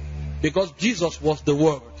 Because Jesus was the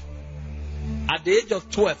Word. At the age of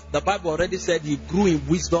 12, the Bible already said he grew in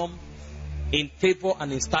wisdom, in favor,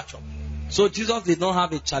 and in stature. So Jesus did not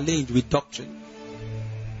have a challenge with doctrine.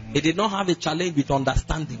 He did not have a challenge with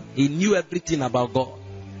understanding. He knew everything about God.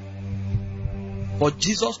 For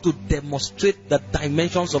Jesus to demonstrate the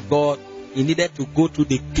dimensions of God, he needed to go through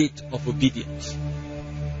the gate of obedience.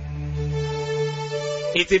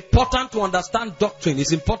 It's important to understand doctrine.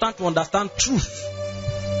 It's important to understand truth.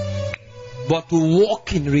 But to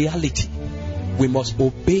walk in reality, we must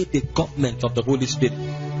obey the government of the Holy Spirit.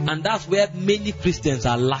 And that's where many Christians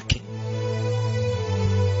are lacking.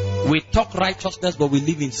 We talk righteousness, but we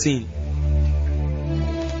live in sin.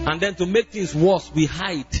 And then to make things worse, we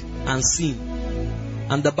hide and sin.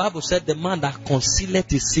 And the Bible said, the man that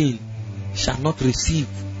concealeth his sin shall not receive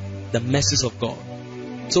the mercies of God.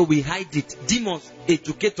 So we hide it. Demons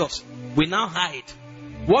educate us. We now hide.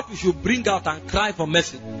 What we should bring out and cry for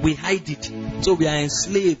mercy, we hide it. So we are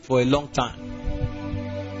enslaved for a long time.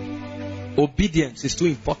 Obedience is too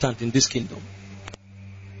important in this kingdom.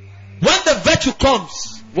 When the virtue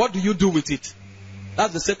comes, what do you do with it?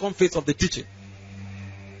 That's the second phase of the teaching.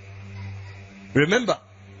 Remember,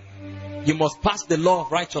 you must pass the law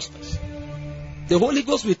of righteousness. The Holy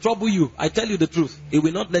Ghost will trouble you. I tell you the truth. It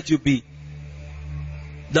will not let you be.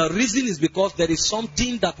 The reason is because there is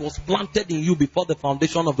something that was planted in you before the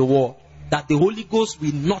foundation of the world that the Holy Ghost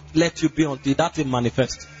will not let you be until that thing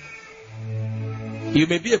manifests. You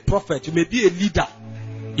may be a prophet. You may be a leader.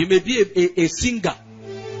 You may be a singer.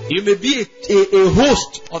 You may be a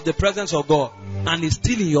host of the presence of God. And it's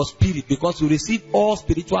still in your spirit because you receive all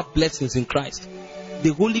spiritual blessings in Christ.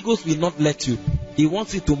 The Holy Ghost will not let you. He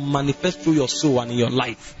wants it to manifest through your soul and in your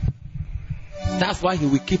life. That's why he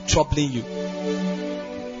will keep troubling you.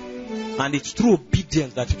 And it's through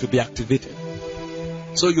obedience that it will be activated.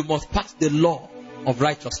 So you must pass the law of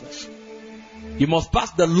righteousness. You must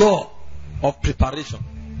pass the law of preparation.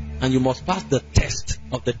 And you must pass the test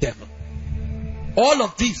of the devil. All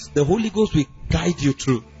of this, the Holy Ghost will guide you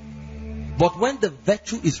through. But when the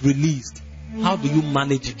virtue is released, how do you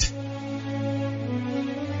manage it?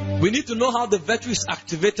 We need to know how the virtue is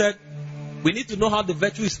activated. We need to know how the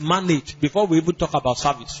virtue is managed before we even talk about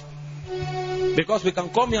service. Because we can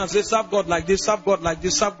come here and say, serve God like this, serve God like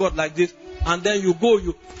this, serve God like this. And then you go,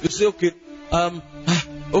 you say, okay,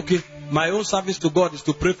 my own service to God is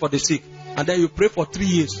to pray for the sick. And then you pray for 3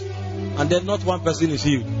 years. And then not one person is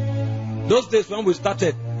healed. Those days when we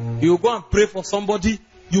started, you go and pray for somebody,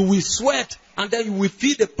 you will sweat, and then you will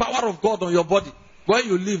feel the power of God on your body. When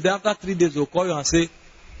you leave, then after 3 days, they'll call you and say,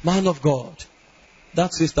 man of God,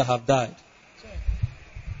 that sister have died.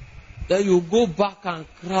 Then you go back and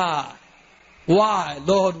cry. Why,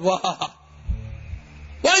 Lord, why?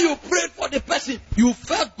 When you prayed for the person, you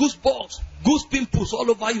felt goosebumps, goose pimples all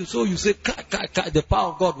over you. So you say, the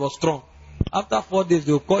power of God was strong. After 4 days,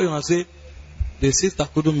 they'll call you and say, the sister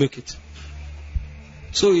couldn't make it.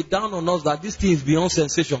 So it down on us that this thing is beyond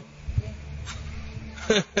sensation.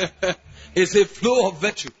 It's a flow of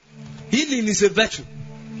virtue. Healing is a virtue.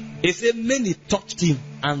 It said many touched him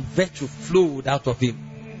and virtue flowed out of him.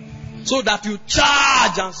 So that you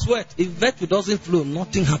charge and sweat. If virtue doesn't flow,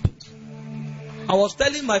 nothing happens. I was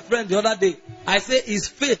telling my friend the other day, I say it's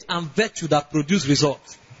faith and virtue that produce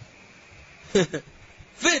results.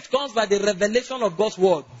 Faith comes by the revelation of God's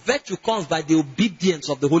word. Virtue comes by the obedience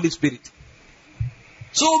of the Holy Spirit.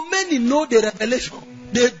 So many know the revelation.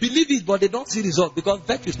 They believe it, but they don't see results because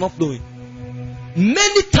virtue is not flowing.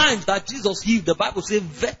 Many times that Jesus healed, the Bible says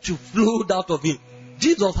virtue flowed out of him.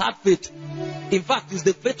 Jesus had faith. In fact, it's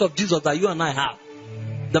the faith of Jesus that you and I have.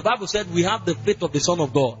 The Bible said we have the faith of the Son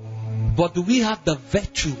of God. But do we have the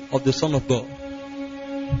virtue of the Son of God?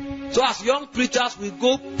 So as young preachers, we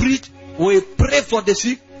go preach, we pray for the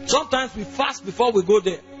sick. Sometimes we fast before we go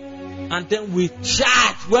there. And then we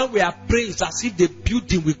charge when we are praying. It's as if the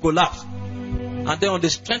building will collapse. And then on the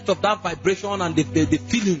strength of that vibration and the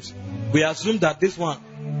feelings, we assume that this one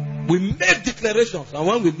We made declarations, and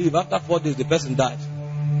when we leave, after 4 days, the person died.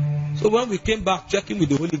 So when we came back, checking with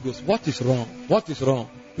the Holy Ghost, what is wrong? What is wrong?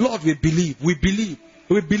 Lord, we believe.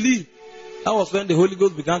 That was when the Holy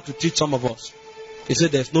Ghost began to teach some of us. He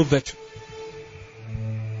said, there's no virtue.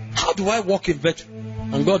 How do I walk in virtue?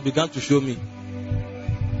 And God began to show me.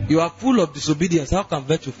 You are full of disobedience. How can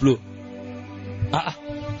virtue flow?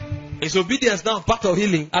 Is obedience now part of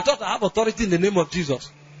healing? I thought I have authority in the name of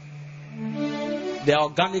Jesus. They are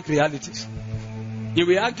organic realities. You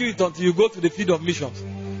will argue it until you go to the field of missions.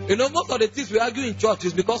 You know, most of the things we argue in church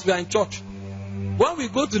is because we are in church. When we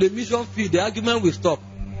go to the mission field, the argument will stop.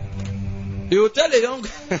 You will tell a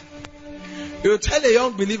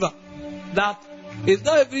young believer that it's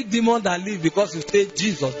not every demon that leaves because you say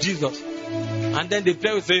Jesus, Jesus. And then the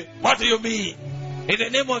player will say, what do you mean? In the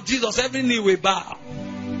name of Jesus, every knee will bow.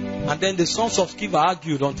 And then the sons of Sceva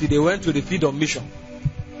argued until they went to the field of mission.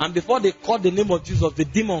 And before they called the name of Jesus, the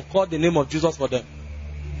demon called the name of Jesus for them.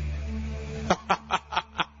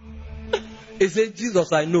 He said,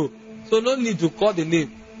 Jesus, I know. So no need to call the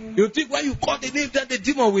name. You think when you call the name, then the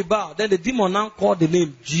demon will bow. Then the demon now call the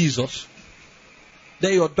name Jesus.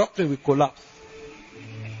 Then your doctrine will collapse.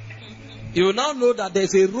 You will now know that there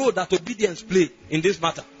is a role that obedience plays in this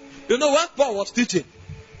matter. You know, when Paul was teaching,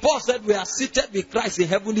 Paul said we are seated with Christ in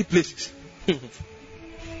heavenly places.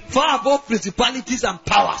 Far above principalities and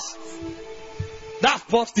powers. That's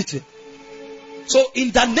Paul's teaching. So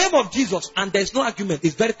in the name of Jesus, and there's no argument,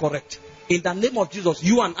 it's very correct. In the name of Jesus,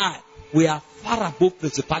 you and I, we are far above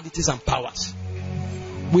principalities and powers.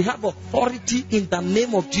 We have authority in the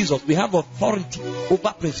name of Jesus. We have authority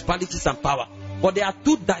over principalities and power. But there are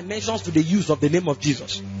two dimensions to the use of the name of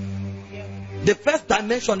Jesus. The first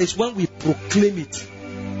dimension is when we proclaim it,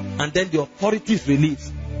 and then the authority is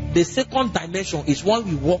released. The second dimension is when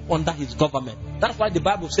we walk under his government. That's why the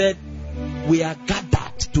Bible said, we are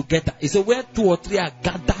gathered together. It said, where 2 or 3 are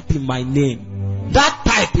gathered in my name. That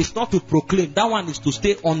type is not to proclaim. That one is to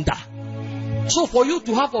stay under. So for you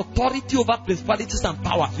to have authority over principalities and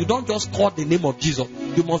powers, you don't just call the name of Jesus.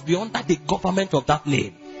 You must be under the government of that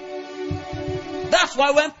name. That's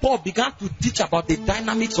why when Paul began to teach about the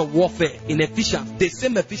dynamics of warfare in Ephesians, the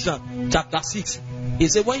same Ephesians chapter 6, he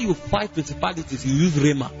said when you fight principalities, you use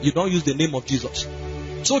Rhema. You don't use the name of Jesus.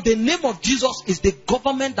 So the name of Jesus is the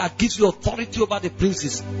government that gives you authority over the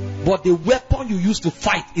princes. But the weapon you use to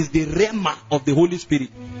fight is the Rhema of the Holy Spirit.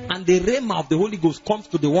 And the Rhema of the Holy Ghost comes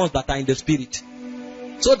to the ones that are in the Spirit.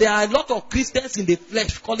 So there are a lot of Christians in the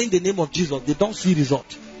flesh calling the name of Jesus. They don't see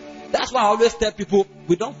result. That's why I always tell people,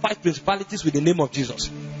 we don't fight principalities with the name of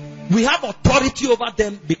Jesus. We have authority over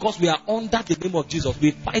them because we are under the name of Jesus.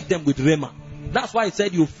 We fight them with Rhema. That's why I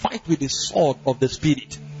said you fight with the sword of the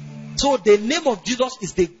Spirit. So the name of Jesus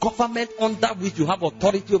is the government under which you have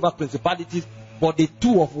authority over principalities, but the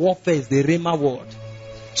tool of warfare is the Rhema word.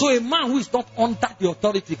 So a man who is not under the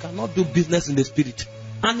authority cannot do business in the Spirit.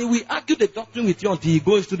 And he will argue the doctrine with you until he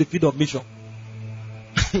goes to the field of mission.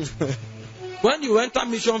 When you enter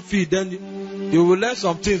mission field, then you will learn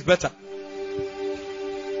some things better.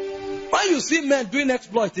 When you see men doing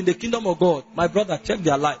exploits in the kingdom of God, my brother, check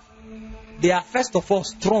their life. They are first of all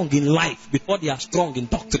strong in life before they are strong in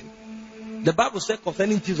doctrine. The Bible said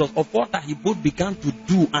concerning Jesus, of what that he both began to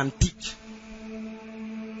do and teach.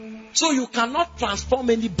 So you cannot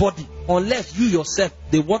transform anybody unless you yourself,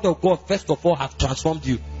 the word of God, first of all, has transformed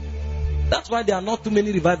you. That's why there are not too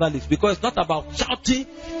many revivalists, because it's not about shouting,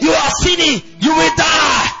 you are sinning, you will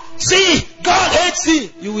die. See, God hates sin.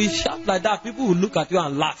 You will shout like that. People will look at you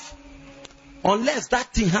and laugh. Unless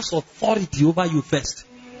that thing has authority over you first.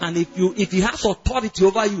 And if he has authority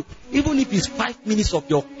over you, even if it's 5 minutes of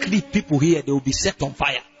your clip, people here, they will be set on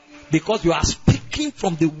fire. Because you are speaking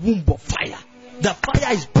from the womb of fire. The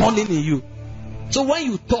fire is burning in you. So when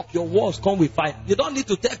you talk, your words come with fire. You don't need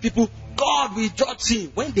to tell people, God will judge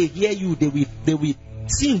sin. When they hear you,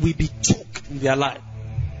 sin will be choked in their life.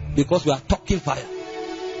 Because we are talking fire.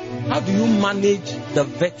 How do you manage the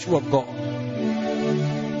virtue of God?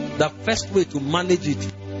 The first way to manage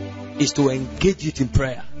it is to engage it in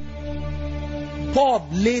prayer. Paul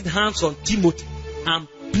laid hands on Timothy and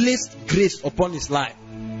placed grace upon his life.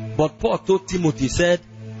 But Paul told Timothy, he said,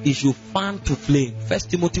 he should fan to flame. 1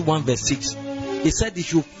 Timothy 1 verse 6. He said he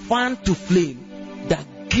should fan to flame the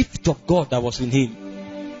gift of God that was in him.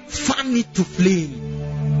 Fan it to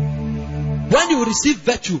flame. When you receive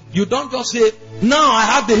virtue, you don't just say, now I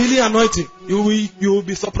have the healing anointing. You will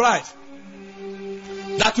be surprised.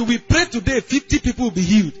 That you will pray today, 50 people will be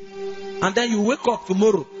healed. And then you wake up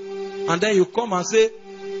tomorrow. And then you come and say,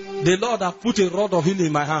 the Lord has put a rod of healing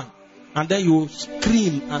in my hand. And then you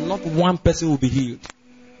scream and not one person will be healed.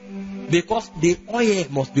 Because the oil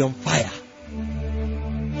must be on fire.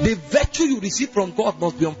 The virtue you receive from God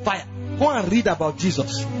must be on fire. Go and read about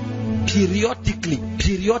Jesus. Periodically,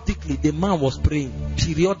 the man was praying.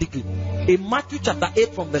 Periodically. In Matthew chapter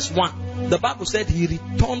 8 from verse 1, the Bible said he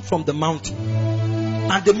returned from the mountain.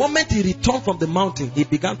 And the moment he returned from the mountain, he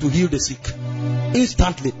began to heal the sick.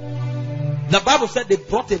 Instantly. The Bible said they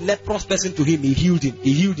brought a leprous person to him. He healed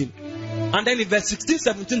him. And then in verse 16,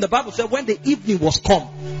 17, the Bible said when the evening was come,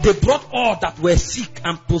 they brought all that were sick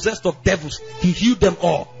and possessed of devils. He healed them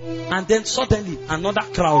all. And then suddenly another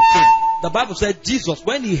crowd came. The Bible said Jesus,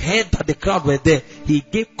 when he heard that the crowd were there, he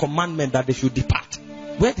gave commandment that they should depart.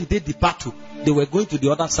 Where did they depart to? They were going to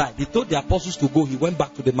the other side. He told the apostles to go. He went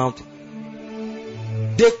back to the mountain.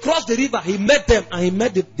 They crossed the river. He met them and he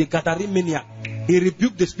met the Gadarene maniac. He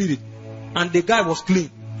rebuked the spirit. And the guy was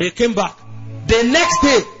clean. He came back. The next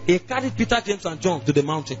day, he carried Peter, James, and John to the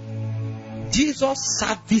mountain. Jesus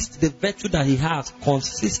serviced the virtue that he has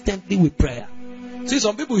consistently with prayer. See,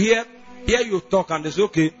 some people hear you talk and they say,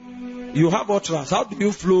 okay, you have utterance. How do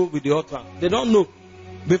you flow with the utterance? They don't know.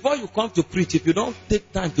 Before you come to preach, if you don't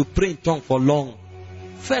take time to pray in tongues for long,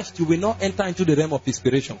 first, you will not enter into the realm of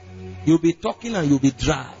inspiration. You'll be talking and you'll be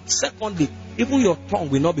dry. Secondly, even your tongue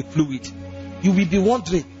will not be fluid. You will be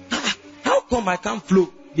wondering, how come I can't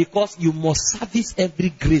flow? Because you must service every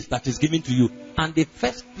grace that is given to you. And the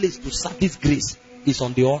first place to service grace is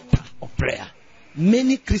on the altar of prayer.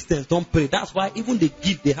 Many Christians don't pray. That's why even the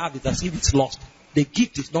gift they have is as if it's lost. The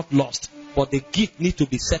gift is not lost, but the gift needs to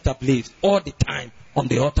be set ablaze all the time on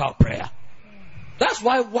the altar of prayer. That's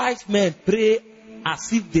why wise men pray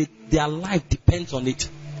as if their life depends on it.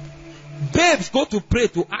 Babes go to pray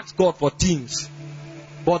to ask God for things,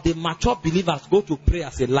 but the mature believers go to pray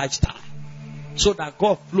as a lifestyle, so that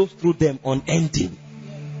God flows through them unending.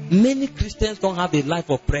 Many Christians don't have a life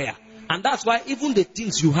of prayer, and that's why even the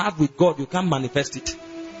things you have with God, you can't manifest it.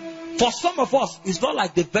 For some of us, it's not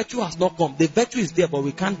like the virtue has not come. The virtue is there, but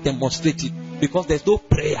we can't demonstrate it because there's no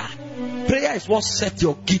prayer. Prayer is what sets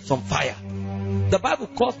your gifts on fire. The Bible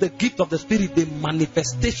calls the gift of the Spirit the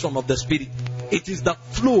manifestation of the Spirit. It is the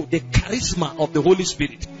flow, the charisma of the Holy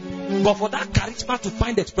Spirit. But for that charisma to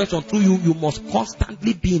find expression through you, you must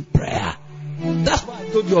constantly be in prayer. That's why I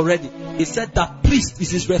told you already. He said that priest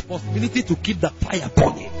is his responsibility to keep the fire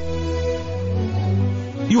burning.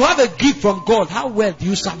 You have a gift from God. How well do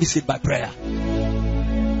you service it by prayer?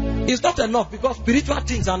 It's not enough, because spiritual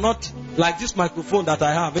things are not like this microphone that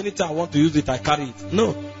I have. Anytime I want to use it, I carry it.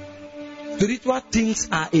 No. Spiritual things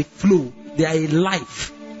are a flow. They are a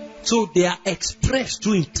life. So they are expressed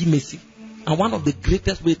through intimacy. And one of the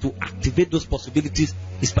greatest ways to activate those possibilities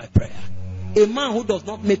is by prayer. A man who does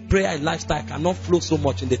not make prayer a lifestyle cannot flow so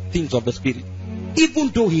much in the things of the Spirit, even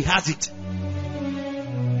though he has it.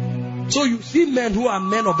 So you see men who are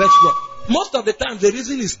men of exploit. Most of the time, the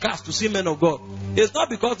reason is scarce to see men of God. It's not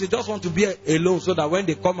because they just want to be alone so that when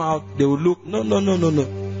they come out, they will look. No.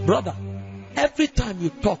 Brother, every time you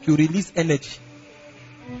talk, you release energy.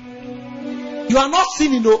 You are not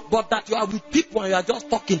sinning, but that you are with people and you are just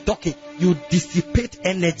talking. You dissipate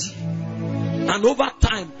energy. And over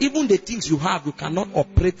time, even the things you have, you cannot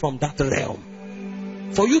operate from that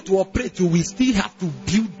realm. For you to operate, you will still have to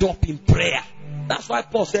build up in prayer. That's why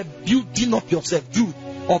Paul said, building up yourself, build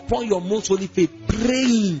upon your most holy faith,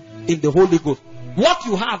 praying in the Holy Ghost. What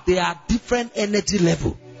you have, they are different energy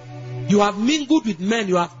level. You have mingled with men,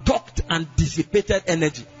 you have talked and dissipated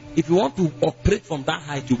energy. If you want to operate from that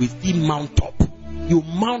height, you will still mount up. You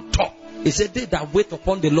mount up. He said, they that wait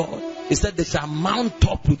upon the Lord, he said they shall mount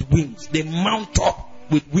up with wings. They mount up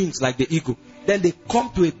with wings like the eagle. Then they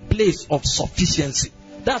come to a place of sufficiency.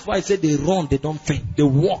 That's why I said they run, they don't faint. They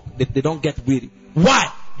walk, they don't get weary.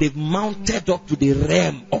 Why? They've mounted up to the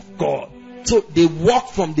realm of God. So they walk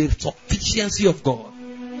from the sufficiency of God.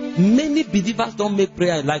 Many believers don't make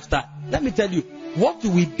prayer a lifestyle. Let me tell you, what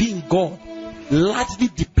you will be in God largely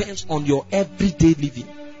depends on your everyday living.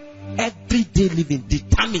 Everyday living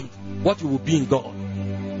determines what you will be in God.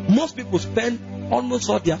 Most people spend almost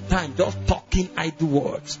all their time just talking idle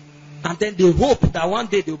words. And then they hope that one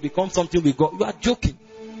day they will become something with God. You are joking.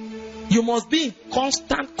 You must be in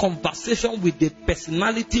constant conversation with the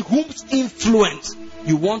personality whose influence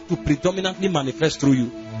you want to predominantly manifest through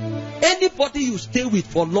you. Anybody you stay with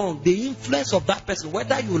for long, the influence of that person,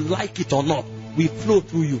 whether you like it or not, will flow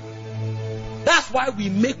through you. That's why we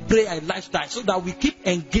make prayer a lifestyle, so that we keep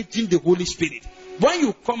engaging the Holy Spirit. When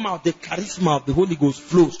you come out, the charisma of the Holy Ghost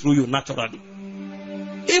flows through you naturally.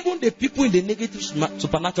 Even the people in the negative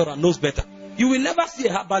supernatural knows better. You will never see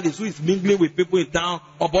a herbalist who is mingling with people in town.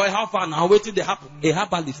 Oh boy, how far now? Waiting to happen. A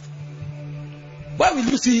herbalist. Where will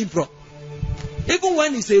you see him from? Even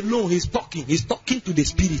when he's alone, he's talking to the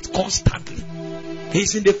spirit constantly.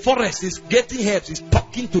 He's in the forest, he's getting herbs, he's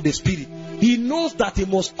talking to the spirit. He knows that he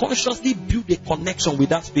must consciously build a connection with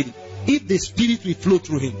that spirit if the spirit will flow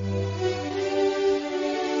through him.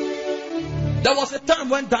 There was a time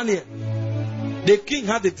when Daniel, the king,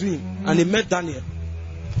 had a dream and he met Daniel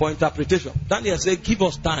for interpretation. Daniel said, give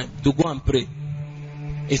us time to go and pray.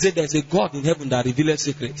 He said, there's a God in heaven that reveals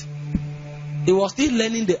secrets. He was still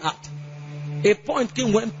learning the art. A point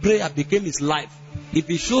came when prayer became his life. If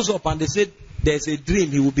he shows up and they said there's a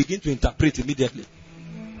dream, he will begin to interpret immediately.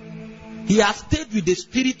 He has stayed with the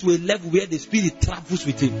spirit to a level where the spirit travels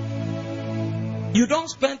with him. You don't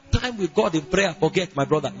spend time with God in prayer, forget, my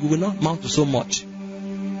brother, you will not amount to so much.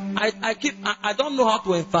 I don't know how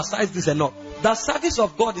to emphasize this enough. The service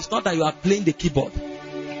of God is not that you are playing the keyboard.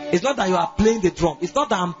 It's not that you are playing the drum. It's not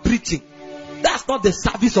that I'm preaching. That's not the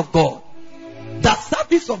service of God. The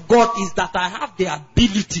service of God is that I have the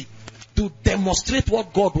ability to demonstrate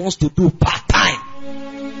what God wants to do part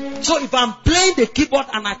time. So if I'm playing the keyboard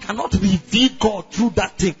and I cannot reveal God through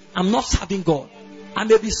that thing, I'm not serving God. I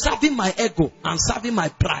may be serving my ego and serving my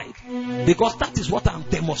pride, because that is what I'm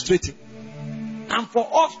demonstrating. And for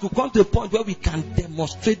us to come to a point where we can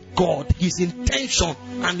demonstrate God, His intention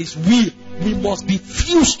and His will, we must be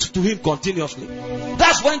fused to Him continuously.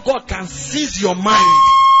 That's when God can seize your mind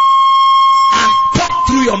and talk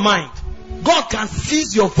through your mind. God can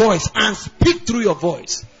seize your voice and speak through your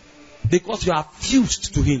voice, because you are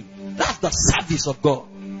fused to Him. That's the service of God.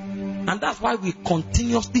 And that's why we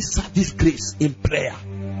continuously service grace in prayer.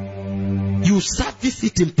 You service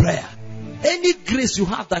it in prayer. Any grace you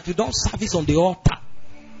have that you don't service on the altar,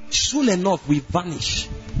 soon enough will vanish.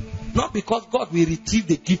 Not because God will retrieve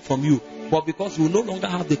the gift from you, but because you no longer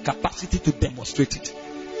have the capacity to demonstrate it.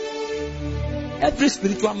 Every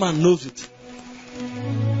spiritual man knows it.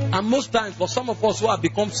 And most times, for some of us who have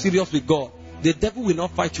become serious with God, the devil will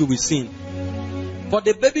not fight you with sin. For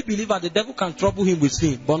the baby believer, the devil can trouble him with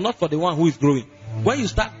sin, but not for the one who is growing. When you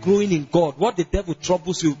start growing in God, what the devil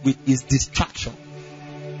troubles you with is distraction.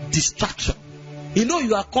 Distraction. You know,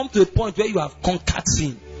 you have come to a point where you have conquered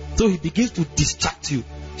sin, so he begins to distract you,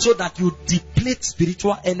 so that you deplete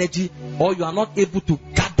spiritual energy, or you are not able to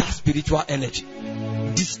gather spiritual energy.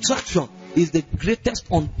 Distraction is the greatest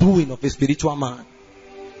undoing of a spiritual man.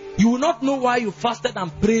 You will not know why you fasted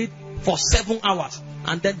and prayed for 7 hours,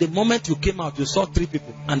 and then the moment you came out, you saw 3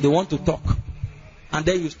 people and they want to talk, and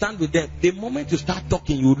then you stand with them. The moment you start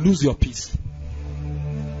talking, you lose your peace.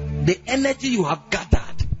 The energy you have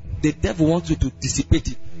gathered, the devil wants you to dissipate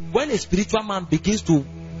it. When a spiritual man begins to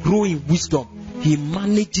grow in wisdom, he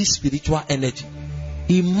manages spiritual energy.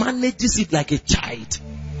 He manages it like a child.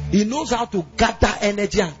 He knows how to gather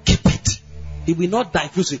energy and keep it. He will not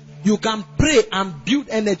diffuse it. You can pray and build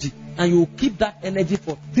energy, and you will keep that energy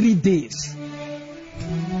for 3 days.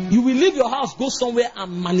 You will leave your house, go somewhere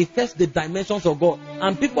and manifest the dimensions of God.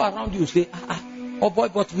 And people around you say, oh boy,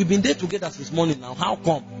 but we've been there together since morning now. How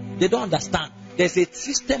come? They don't understand. There's a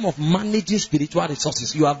system of managing spiritual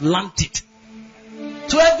resources. You have learned it.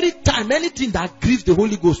 So every time, anything that grieves the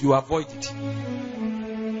Holy Ghost, you avoid it.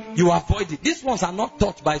 You avoid it. These ones are not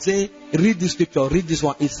taught by saying, read this scripture, read this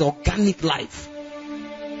one. It's organic life.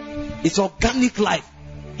 It's organic life.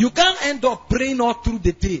 You can't end up praying all through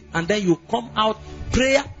the day, and then you come out,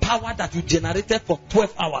 prayer power that you generated for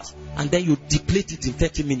 12 hours, and then you deplete it in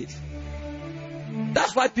 30 minutes.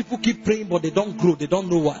 That's why people keep praying, but they don't grow. They don't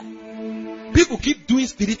know why. People keep doing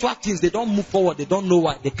spiritual things. They don't move forward. They don't know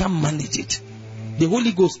why. They can't manage it. The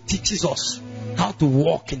Holy Ghost teaches us how to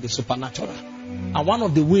walk in the supernatural. And one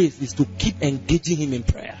of the ways is to keep engaging Him in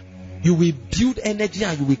prayer. You will build energy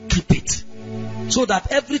and you will keep it. So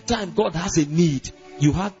that every time God has a need,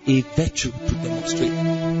 you have a virtue to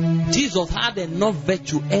demonstrate. Jesus had enough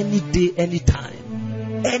virtue any day, any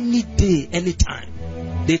time. Any day, any time.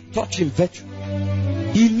 They taught Him virtue.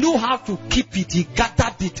 He knew how to keep it. He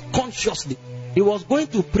gathered it consciously. He was going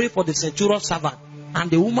to pray for the centurion servant,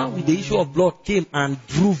 and the woman with the issue of blood came and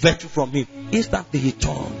drew virtue from him. Instantly he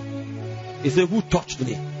turned. He said, who touched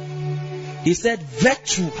me? He said,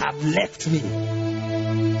 virtue have left me.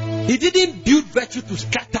 He didn't build virtue to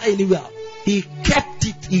scatter anywhere. He kept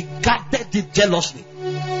it. He gathered it jealously.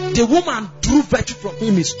 The woman drew virtue from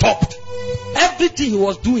him. He stopped. Everything he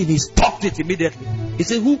was doing, he stopped it immediately. He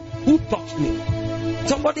said, who touched me?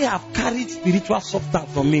 Somebody have carried spiritual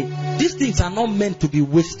substance from me. These things are not meant to be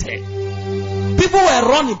wasted. People were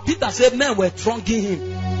running. Peter said men were thronging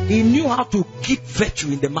him. He knew how to keep virtue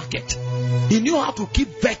in the market. He knew how to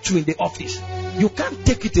keep virtue in the office. You can't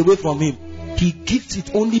take it away from him. He gives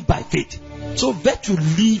it only by faith. So virtue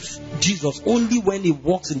leaves Jesus only when he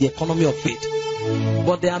walks in the economy of faith.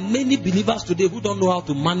 But there are many believers today who don't know how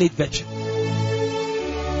to manage virtue.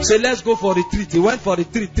 Say, let's go for retreat. He went for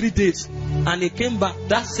retreat 3 days. And he came back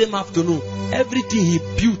that same afternoon. Everything he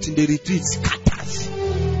built in the retreat scatters.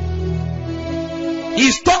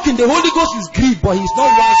 He's talking, the Holy Ghost is grieved, but he's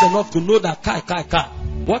not wise enough to know that,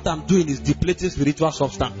 what I'm doing is depleting spiritual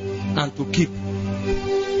substance and to keep.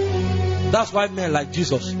 That's why men like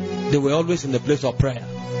Jesus, they were always in the place of prayer,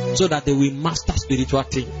 so that they will master spiritual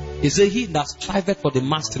things. He said, he that striveth for the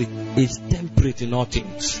mastery is temperate in all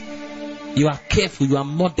things. You are careful, you are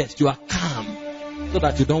modest, you are calm, so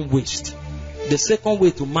that you don't waste. The second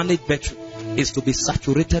way to manage virtue is to be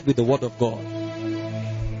saturated with the word of God.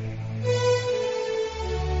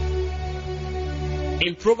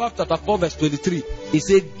 In Proverbs chapter 4 verse 23, he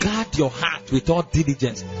said, guard your heart with all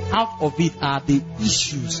diligence. Out of it are the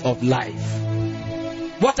issues of life.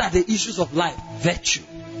 What are the issues of life? Virtue.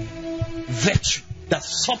 Virtue. The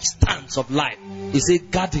substance of life. He said,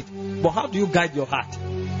 guard it. But how do you guide your heart?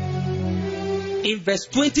 In verse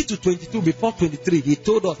 20 to 22, before 23, he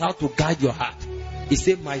told us how to guide your heart. He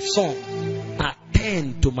said, my son,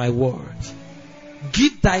 attend to my words.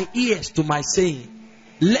 Give thy ears to my saying.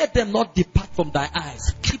 Let them not depart from thy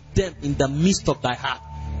eyes. Keep them in the midst of thy heart.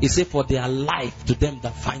 He said, for they are life to them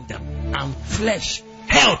that find them, and flesh,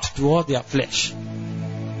 health to all their flesh.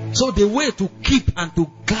 So the way to keep and to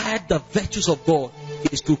guide the virtues of God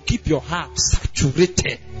is to keep your heart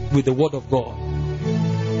saturated with the word of God.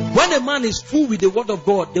 When a man is full with the word of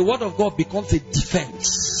God becomes a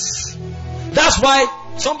defense. That's why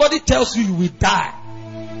somebody tells you you will die.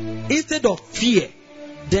 Instead of fear,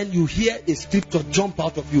 then you hear a scripture jump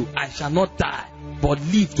out of you. I shall not die, but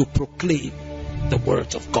live to proclaim the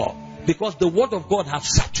words of God. Because the word of God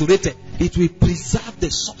has saturated. It will preserve the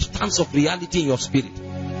substance of reality in your spirit.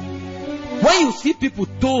 When you see people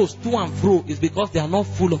tossed to and fro, it's because they are not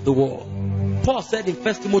full of the word. Paul said in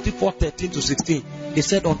 1 Timothy 4:13 to 16, he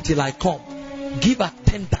said, until I come, give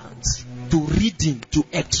attendance to reading, to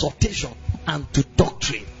exhortation, and to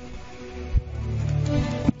doctrine.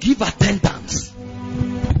 Give attendance.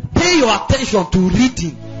 Pay your attention to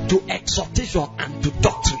reading, to exhortation, and to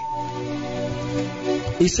doctrine.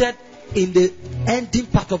 He said in the ending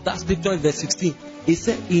part of that scripture in verse 16, he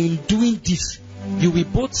said, in doing this, you will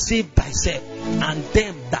both save thyself and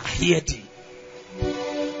them that hear thee.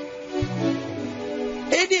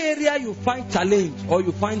 Any area you find challenge, or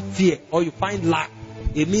you find fear, or you find lack,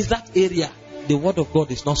 it means that area, the word of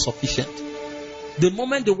God is not sufficient. The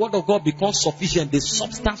moment the word of God becomes sufficient, the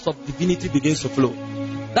substance of divinity begins to flow.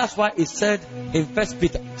 That's why it said in 2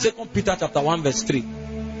 Peter chapter 1 verse 3,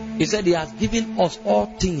 he said he has given us all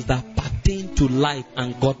things that pertain to life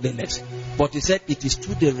and godliness. But he said it is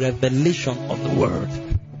through the revelation of the word.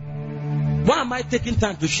 Why am I taking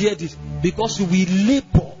time to share this? Because you will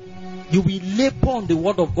labor. You will labor on the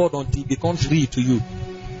word of God until it becomes real to you.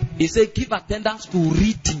 He said give attendance to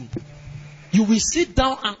reading. You will sit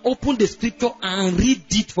down and open the scripture and read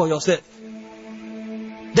it for yourself.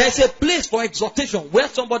 There is a place for exhortation where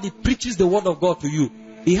somebody preaches the word of God to you.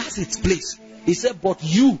 It has its place. He said, but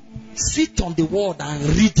you sit on the word and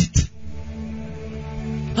read it.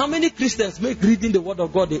 How many Christians make reading the word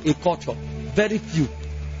of God a culture? Very few.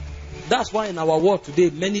 That's why in our world today,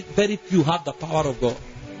 very few have the power of God.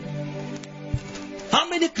 How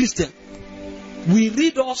many Christians? We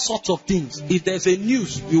read all sorts of things. If there's a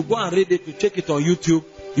news, you go and read it, you check it on YouTube,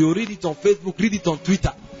 you read it on Facebook, read it on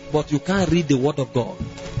Twitter, but you can't read the word of God.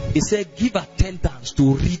 He said, give attendance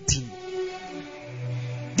to reading.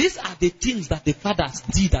 These are the things that the fathers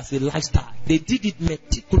did as a lifestyle. They did it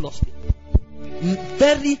meticulously,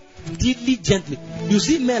 very diligently. You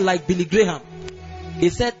see men like Billy Graham. He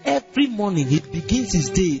said every morning he begins his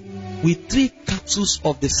day with 3 capsules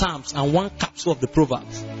of the Psalms and 1 capsule of the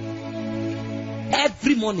Proverbs.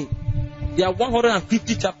 Every morning. There are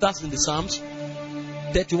 150 chapters in the Psalms,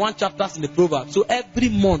 31 chapters in the Proverbs. So every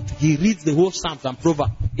month he reads the whole Psalms and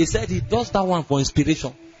Proverbs. He said he does that one for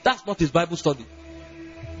inspiration. That's not his Bible study.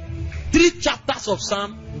 3 chapters of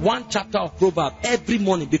Psalm, 1 chapter of Proverbs every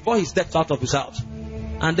morning before he steps out of his house.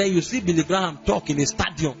 And then you see Billy Graham talk in a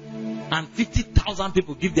stadium and 50,000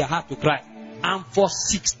 people give their heart to Christ. And for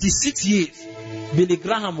 66 years, Billy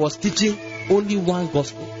Graham was teaching only one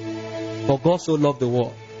gospel. For God so loved the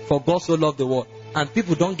world. For God so loved the world. And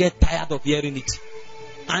people don't get tired of hearing it.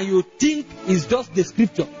 And you think it's just the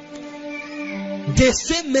scripture. The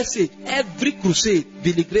same message every crusade,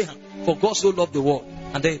 Billy Graham, for God so loved the world.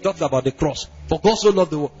 And then he talks about the cross. For God so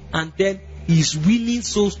loved the world. And then he's winning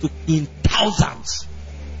souls in thousands.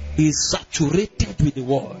 He's saturated with the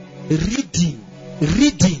word.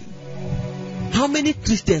 Reading. How many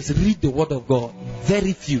Christians read the word of God?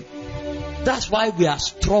 Very few. That's why we are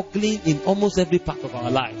struggling in almost every part of our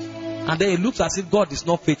lives. And then it looks as if God is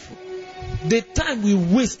not faithful. The time we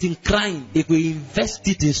waste in crying, if we invest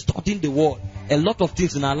it in studying the word, a lot of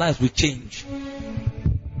things in our lives will change.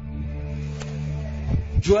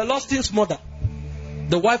 Joel Austin's mother,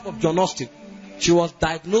 the wife of John Austin, she was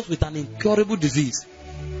diagnosed with an incurable disease.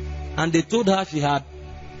 And they told her she had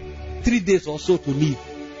 3 days or so to live.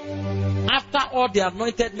 After all the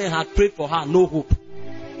anointed men had prayed for her, no hope.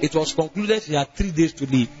 It was concluded she had 3 days to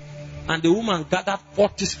live. And the woman gathered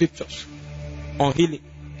 40 scriptures on healing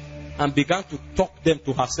and began to talk them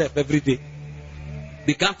to herself every day.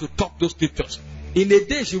 Began to talk those scriptures. In a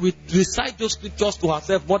day, she would recite those scriptures to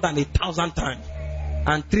herself more than 1,000 times.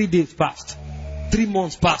 And 3 days passed. 3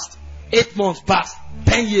 months passed. 8 months passed.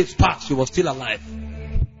 10 years passed. She was still alive.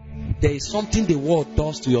 There is something the word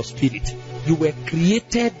does to your spirit. You were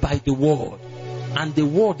created by the word. And the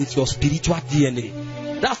word is your spiritual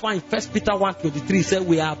DNA. That's why in 1 Peter 1:23 said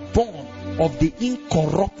we are born of the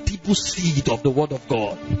incorruptible seed of the word of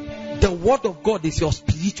God. The word of God is your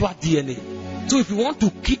spiritual DNA. So if you want to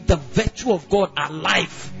keep the virtue of God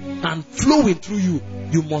alive and flowing through you,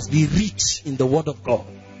 you must be rich in the word of God.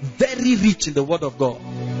 Very rich in the word of God.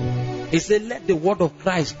 He said, let the word of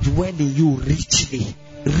Christ dwell in you richly.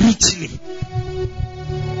 Richly.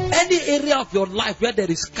 Any area of your life where there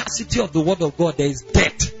is scarcity of the word of God, there is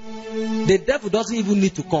death. The devil doesn't even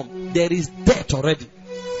need to come. There is death already.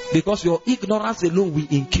 Because your ignorance alone will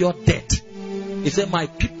incur death. He said, my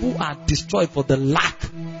people are destroyed for the lack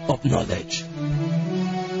of knowledge.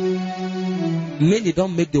 Many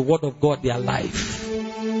don't make the word of God their life.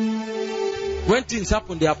 When things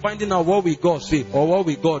happen, they are finding out what will God say or what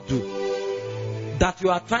will God do. That you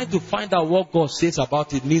are trying to find out what God says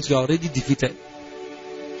about it means you are already defeated.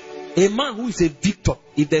 A man who is a victor,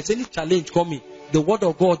 if there's any challenge coming, the word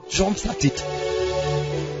of God jumps at it.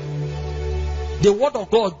 The word of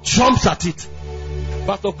God jumps at it.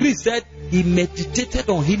 Pastor Chris said he meditated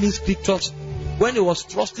on healing scriptures when he was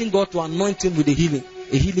trusting God to anoint him with a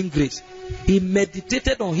healing grace. He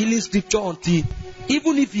meditated on healing scripture until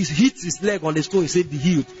even if he hits his leg on the stone, he said, be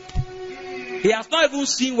healed. He has not even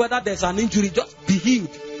seen whether there's an injury, just be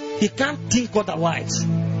healed. He can't think otherwise.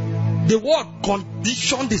 The word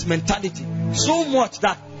conditioned his mentality so much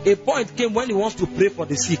that a point came when he wants to pray for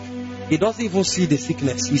the sick. He doesn't even see the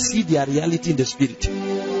sickness. He sees their reality in the spirit.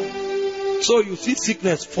 So you see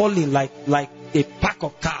sickness falling like a pack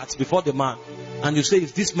of cards before the man. And you say,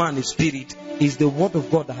 is this man a spirit? Is the word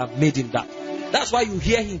of God that have made him that. That's why you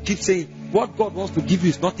hear him keep saying, what God wants to give you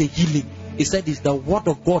is not a healing. He said, it's the word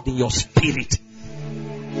of God in your spirit.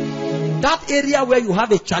 That area where you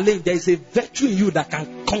have a challenge, there is a virtue in you that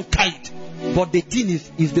can conquer it. But the thing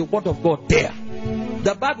is the word of God there.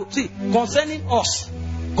 The Bible, see, concerning us,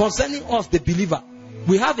 the believer,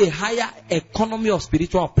 we have a higher economy of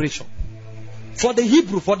spiritual operation. For the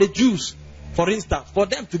Hebrew, for the Jews, for instance, for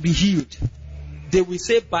them to be healed, they will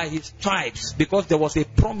say by his stripes, because there was a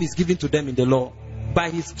promise given to them in the law. By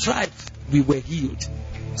his stripes, we were healed.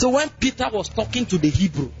 So when Peter was talking to the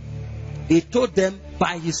Hebrew, he told them,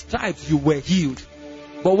 by his stripes, you were healed.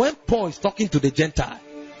 But when Paul is talking to the Gentile,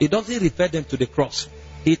 he doesn't refer them to the cross.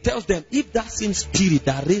 He tells them, if that same spirit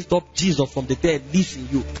that raised up Jesus from the dead lives in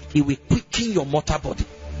you, he will quicken your mortal body.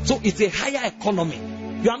 So it's a higher economy.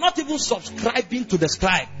 You are not even subscribing to the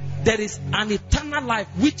scribe. There is an eternal life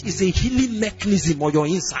which is a healing mechanism on your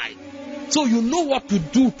inside. So you know what to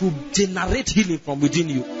do to generate healing from within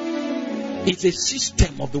you. It's a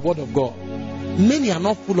system of the word of God. Many are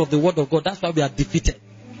not full of the word of God. That's why we are defeated.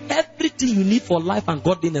 Everything you need for life and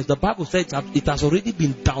godliness, the Bible says it has already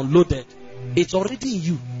been downloaded. It's already in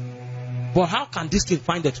you. But how can this thing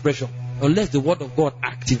find expression? Unless the word of God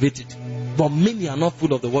activates it. But many are not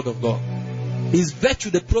full of the word of God. Is virtue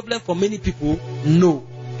the problem for many people? No.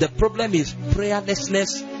 The problem is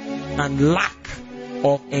prayerlessness and lack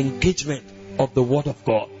of engagement of the word of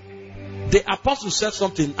God. The apostle said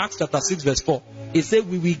something in Acts chapter 6 verse 4. He said,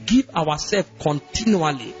 we will give ourselves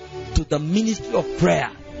continually to the ministry of prayer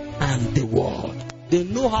and the word. They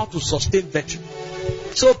know how to sustain virtue.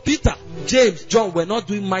 So Peter, James, John were not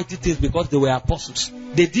doing mighty things because they were apostles.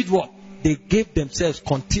 They did what? They gave themselves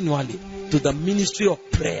continually to the ministry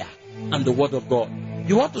of prayer and the word of God.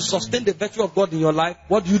 You want to sustain the virtue of God in your life?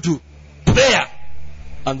 What do? Prayer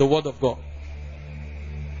and the word of God.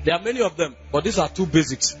 There are many of them, but these are two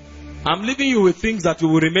basics. I'm leaving you with things that you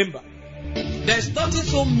will remember. There's nothing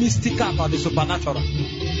so mystical about the supernatural.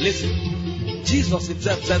 Listen, Jesus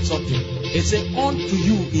himself said something. He said, unto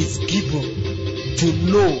you is given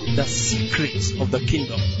to know the secrets of the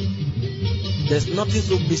kingdom. There's nothing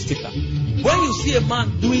so mystical. When you see a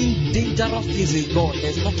man doing dangerous things in God,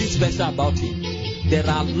 there's nothing special about him. There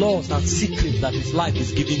are laws and secrets that his life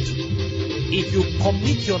is given to. If you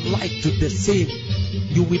commit your life to the same,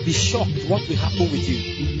 you will be shocked what will happen with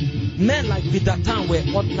you. Men like Peter Tan were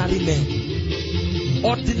ordinary men,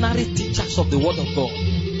 ordinary teachers of the word of God.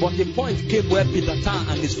 But the point came where Peter Tan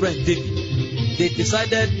and his friend David, they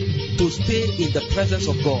decided to stay in the presence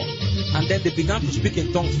of God. And then they began to speak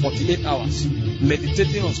in tongues 48 hours,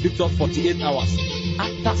 meditating on scripture 48 hours.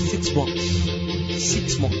 After 6 months,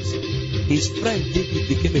 his friend David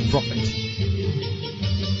became a prophet.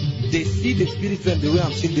 They see the spirit realm the way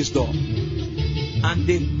I'm seeing this door. And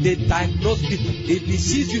they diagnose people. If he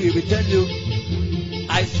sees you, he will tell you,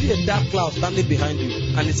 I see a dark cloud standing behind you.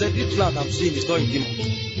 And he said, this cloud I'm seeing is not a demon.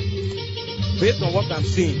 Based on what I'm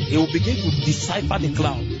seeing, he will begin to decipher the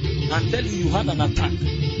cloud and tell you had an attack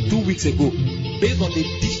 2 weeks ago. Based on the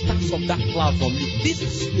distance of that cloud from you. This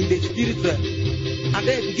is in the spirit realm. And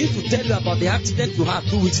then he begins to tell you about the accident you had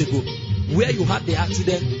 2 weeks ago. Where you had the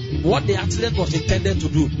accident, what the accident was intended to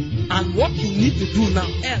do, and what you need to do now,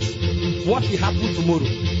 else what will happen tomorrow.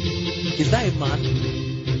 Is that a man?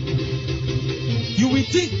 You will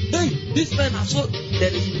think, hey, these men are so...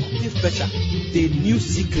 There is nothing special. They knew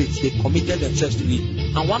secrets, they committed themselves to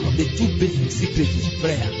it. And one of the 2 basic secrets is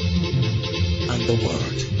prayer and the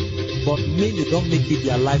word. But many don't make it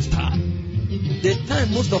their lifestyle. The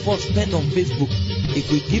time most of us spend on Facebook, if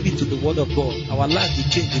we give it to the word of God, our life will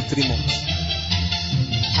change in 3 months.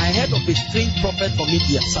 I heard of a strange prophet from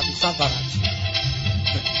India, Savaraj.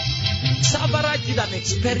 Savaraj did an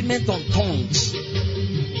experiment on tongues,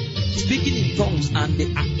 speaking in tongues and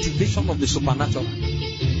the activation of the supernatural.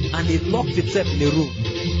 And he locked himself in a room.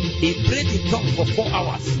 He prayed in tongues for 4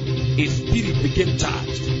 hours. His spirit became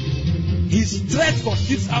charged. He stretched for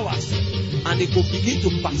 6 hours. And he could begin to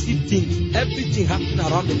perceive things. Everything happening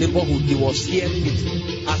around the neighborhood, he was hearing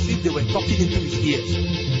it as if they were talking into his ears.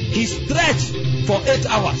 He stretched for 8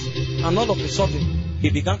 hours. And all of a sudden, he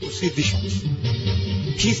began to see visions.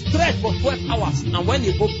 He stretched for 12 hours. And when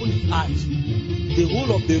he opened his eyes, the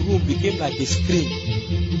whole of the room became like a screen.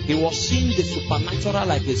 He was seeing the supernatural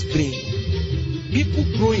like a screen. People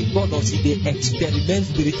grow in God until they experiment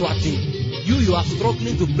spiritual things. You are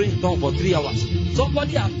struggling to pray in tongues for 3 hours.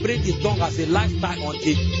 Somebody has prayed in tongues as a lifestyle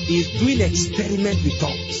until he is doing experiment with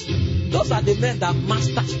tongues. Those are the men that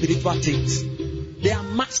master spiritual things. They are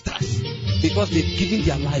masters because they've given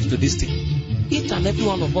their lives to this thing. Each and every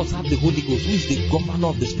one of us have the Holy Ghost, who is the governor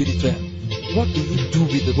of the spirit realm. What do you do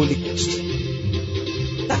with the Holy Ghost?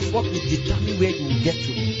 That's what will determine where you will get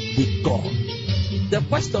to with God. The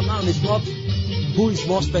question now is not who is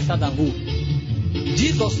more special than who.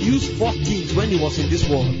 Jesus used 4 things when he was in this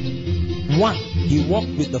world. 1, he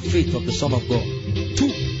walked with the faith of the Son of God. 2,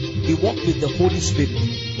 he walked with the Holy Spirit.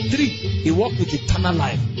 3, he walked with eternal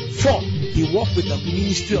life. 4, he walked with the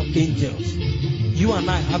ministry of angels. You and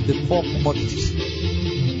I have the 4 commodities.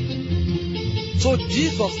 So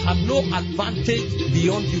Jesus had no advantage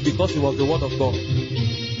beyond you because he was the Word of God.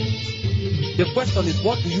 The question is,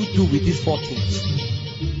 what do you do with these 4 things?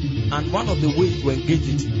 And one of the ways to engage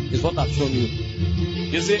it is what I've shown you.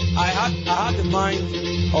 You see, I had the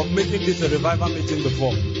mind of making this a revival meeting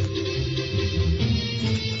before.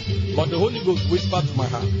 But the Holy Ghost whispered to my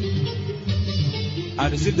heart. I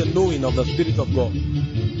received the knowing of the Spirit of God.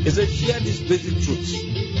 He said, share these basic truths.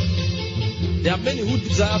 There are many who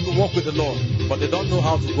desire to walk with the Lord, but they don't know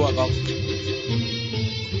how to go about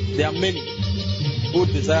it. There are many who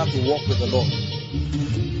desire to walk with the Lord.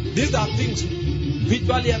 These are things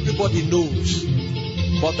virtually everybody knows.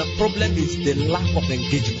 But the problem is the lack of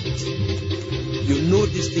engagement. You know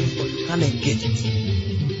these things, but you can't engage it.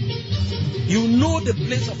 You know the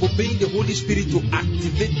place of obeying the Holy Spirit to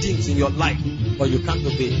activate things in your life, but you can't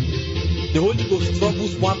obey. The Holy Ghost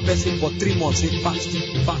troubles one person for 3 months, say fast.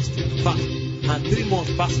 And 3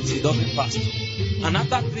 months passes, he doesn't fast. And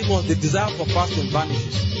after 3 months, the desire for fasting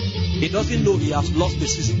vanishes. He doesn't know he has lost the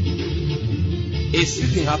season. A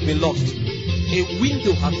season has been lost. A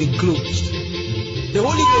window has been closed. The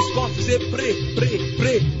Holy Ghost comes to say, pray.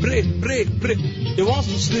 He wants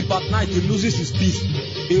to sleep at night, he loses his peace.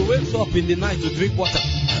 He wakes up in the night to drink water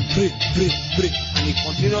and pray. And he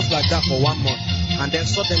continues like that for 1 month. And then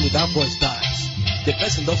suddenly that voice dies. The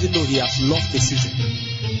person doesn't know he has lost the season.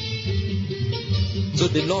 So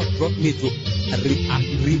the Lord brought me to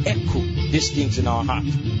re-echo these things in our heart.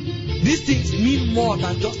 These things mean more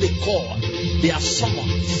than just a call. They are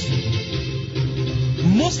summons.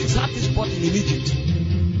 Moses had this burden in Egypt.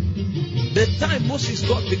 The time Moses,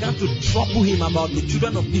 God began to trouble him about the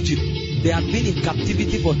children of Egypt, they had been in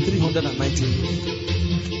captivity for 390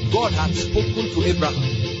 years. God had spoken to Abraham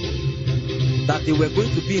that they were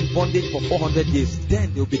going to be in bondage for 400 years.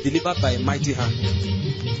 Then they will be delivered by a mighty hand.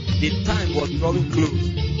 The time was drawing close,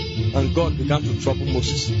 and God began to trouble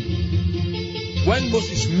Moses. When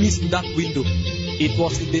Moses missed that window, it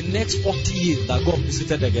was in the next 40 years that God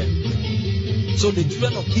visited again. So the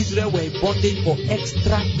children of Israel were in bondage for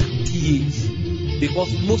extra 30 years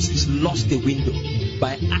because Moses lost the window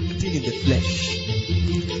by acting in the flesh.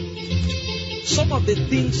 Some of the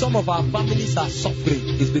things some of our families are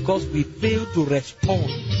suffering is because we fail to respond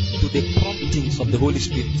to the promptings of the Holy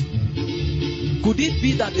Spirit. Could it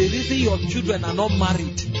be that the reason your children are not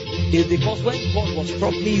married is because when God was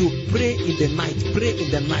troubling you, pray in the night,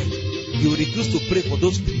 you refuse to pray for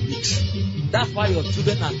those 3 weeks. That's why your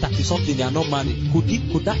children are 30-something, they are not married.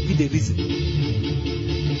 Could that be the reason?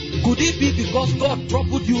 Could it be because God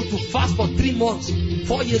troubled you to fast for 3 months?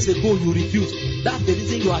 4 years ago you refused. That's the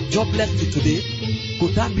reason you are jobless till today?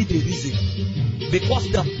 Could that be the reason? Because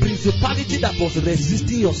the principality that was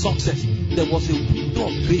resisting your success, there was a window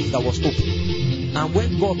of grace that was open. And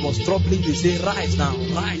when God was troubling you, say, rise now,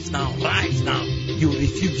 rise now, rise now. You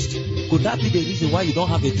refused. Could that be the reason why you don't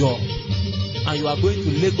have a job? And you are going to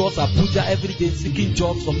Lagos, Abuja every day seeking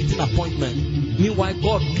jobs, submitting appointments. Meanwhile,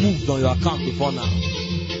 God moved on your account before now.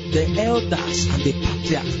 The elders and the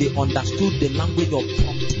patriarchs, they understood the language of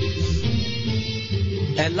promptings.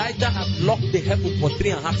 Elijah had locked the heaven for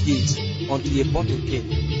 3.5 years until a bottle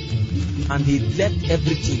came. And he left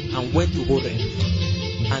everything and went to Horeb.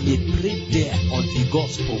 And he prayed there until God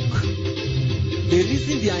spoke. The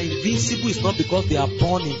reason they are invincible is not because they are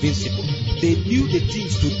born invincible. They knew the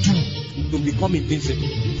things to do to become invincible.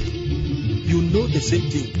 You know the same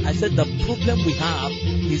thing. I said the problem we have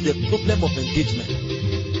is the problem of engagement.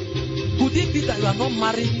 Could it be that you are not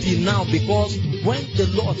married till now because when the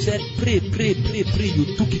Lord said pray,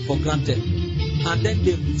 you took it for granted? And then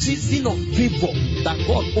the season of favor that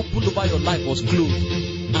God opened over your life was closed.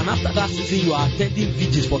 And after that season, you are attending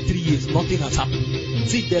vigils for 3 years. Nothing has happened.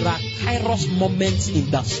 See, there are kairos moments in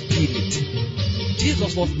the spirit.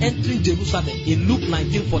 Jesus was entering Jerusalem in Luke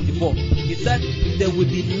 19:44. He said, there will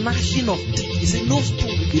be gnashing of teeth. He said, no stone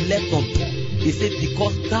will be left unturned. He said,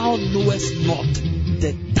 because thou knowest not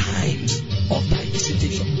the times of thy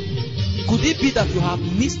visitation. Could it be that you have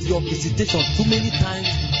missed your visitation too many times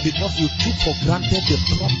because you took for granted the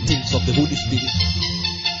promptings of the Holy Spirit?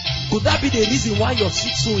 Could that be the reason why your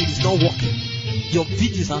seed sowing is not working? Your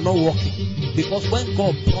vigils are not working because when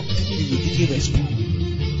God prompted you, you didn't respond.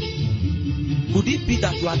 Could it be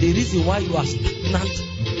that you are the reason why you are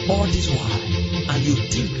stagnant all this while and you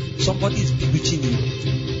think somebody is bewitching you?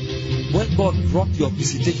 When God brought your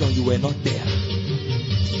visitation, you were not there.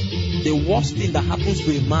 The worst thing that happens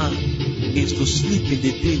to a man is to sleep in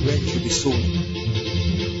the day when he should be sowing.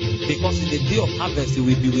 Because in the day of harvest, he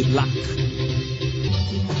will be with lack.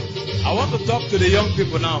 I want to talk to the young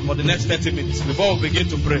people now for the next 30 minutes before we begin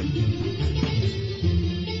to pray.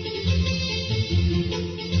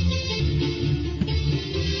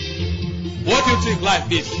 What do you think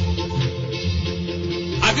life is?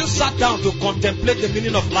 Have you sat down to contemplate the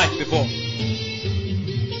meaning of life before?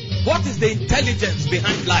 What is the intelligence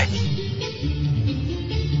behind life?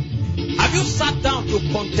 Have you sat down to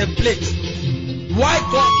contemplate why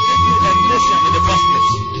God gave you a nation in the first place?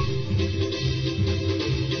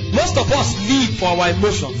 Most of us live for our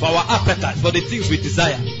emotions, for our appetite, for the things we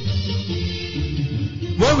desire.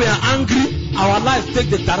 When we are angry, our lives take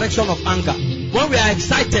the direction of anger. When we are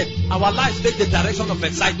excited, our lives take the direction of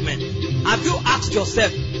excitement. Have you asked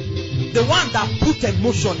yourself, the one that put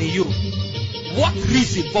emotion in you,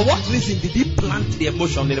 for what reason did he plant the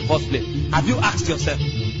emotion in the first place? Have you asked yourself?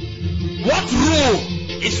 What role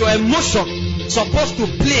is your emotion supposed to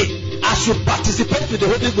play as you participate with the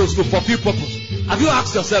Holy Ghost to fulfill purpose? Have you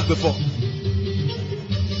asked yourself before?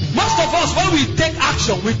 Most of us, when we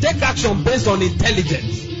take action based on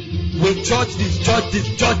intelligence. We judge this.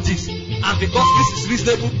 And because this is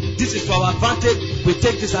reasonable, this is to our advantage, we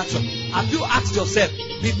take this action. Have you asked yourself,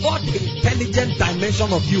 before the intelligent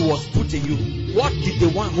dimension of you was put in you, what did the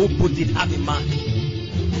one who put it have in mind?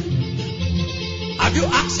 Have you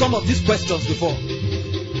asked some of these questions before?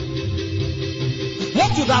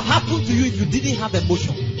 What would have happened to you if you didn't have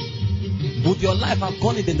emotion? Would your life have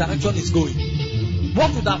gone in the direction it's going?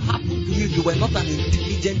 What would have happened to you if you were not an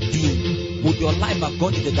intelligent being? Would your life have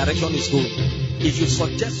gone in the direction it's going? If you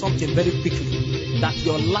suggest something very quickly, that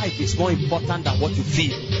your life is more important than what you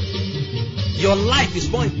feel. Your life is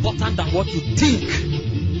more important than what you think.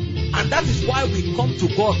 And that is why we come to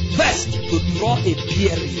God first to draw a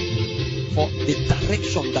bearing for the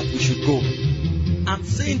direction that we should go. I'm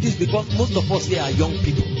saying this because most of us here are young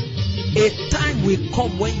people. A time will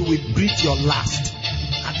come when you will breathe your last.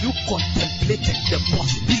 Have Have you contemplated the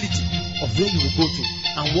possibility of where you will go to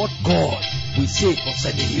and what God will say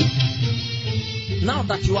concerning you? Now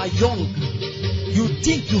that you are young, you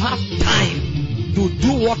think you have time to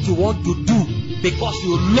do what you want to do because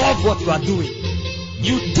you love what you are doing.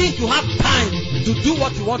 You think you have time to do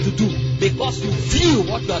what you want to do because you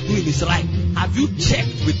feel what you are doing is right. Have you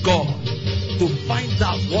checked with God to find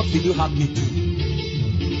out what will you have me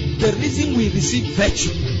do? The reason we receive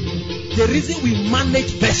virtue, the reason we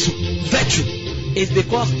manage virtue is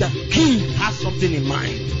because the king has something in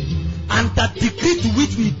mind. And the degree to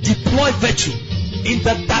which we deploy virtue in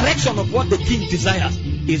the direction of what the king desires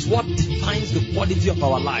is what defines the quality of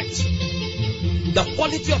our lives. The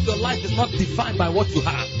quality of your life is not defined by what you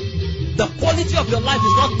have. The quality of your life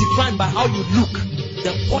is not defined by how you look.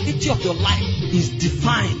 The quality of your life is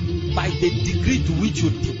defined by the degree to which you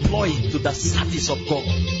deploy it to the service of God.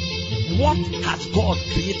 What has God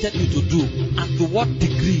created you to do, and to what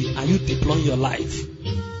degree are you deploying your life?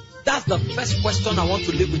 That's the first question I want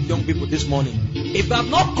to leave with young people this morning. If you have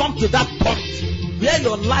not come to that point where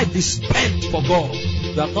your life is spent for God,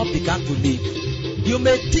 you have not begun to live. You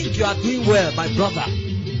may think you are doing well, my brother.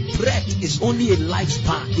 Breath is only a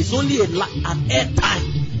lifespan. It's only an air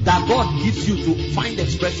time that God gives you to find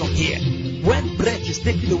expression here. When breath is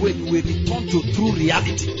taken away, you will return to true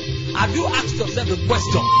reality. Have you asked yourself the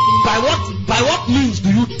question, by what means do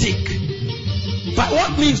you think? By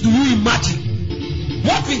what means do you imagine?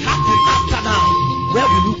 What will happen after now? Where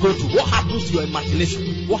will you go to? What happens to your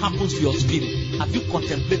imagination? What happens to your spirit? Have you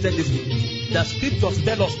contemplated this thing? The scriptures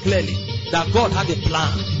tell us clearly that God had a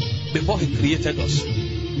plan before He created us.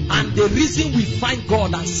 And the reason we find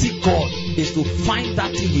God and seek God is to find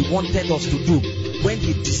that thing He wanted us to do when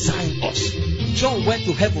He designed us. John went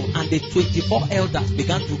to heaven and the 24 elders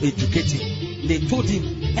began to educate him. They told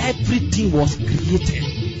him everything was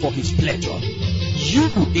created for His pleasure. You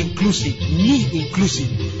inclusive, me inclusive.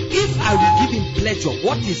 If I will give Him pleasure,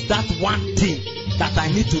 what is that one thing that I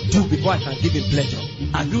need to do before I can give Him pleasure?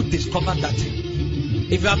 Have you discovered that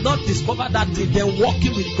thing? If you have not discovered that thing, then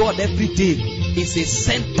walking with God every day is a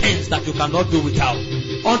sentence that you cannot do without.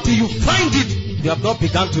 Until you find it, you have not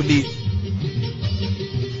begun to live.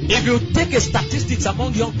 If you take a statistics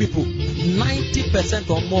among young people, 90%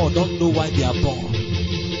 or more don't know why they are born.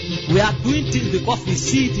 We are doing things because we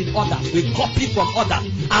see it in others, we copy from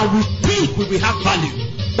others, and we think we will have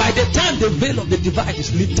value. By the time the veil of the divide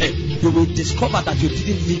is lifted, you will discover that you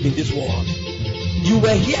didn't live in this world. You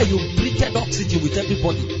were here, you breathed oxygen with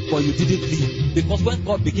everybody, but you didn't live. Because when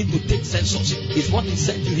God begins to take census, it's what He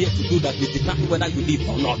sent you here to do that will determine whether you live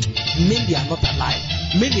or not. Many are not alive.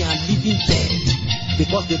 Many are living dead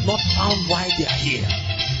because they've not found why they are here.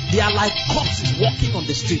 They are like corpses walking on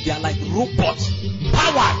the street. They are like robots,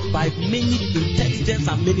 powered by many intelligence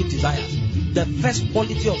and many desires. The first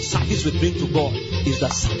quality of service we bring to God is the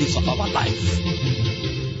service of our life.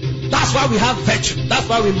 That's why we have virtue. That's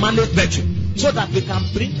why we manage virtue. So that we can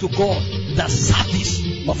bring to God the service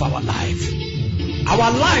of our life.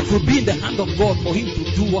 Our life will be in the hand of God for Him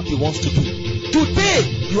to do what He wants to do.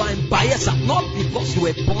 Today, you are in Bayelsa not because you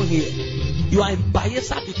were born here. You are in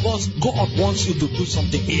Bayelsa because God wants you to do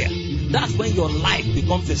something here. That's when your life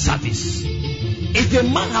becomes a service. If a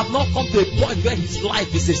man have not come to a point where his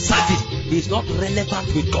life is a service, he is not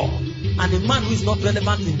relevant with God. And a man who is not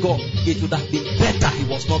relevant in God, it would have been better he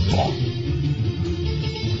was not born.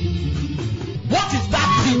 What is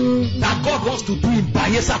that thing that God wants to do in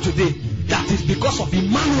Bayelsa today that is because of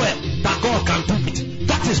Emmanuel that God can do it?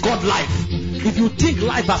 That is God's life. If you think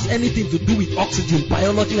life has anything to do with oxygen,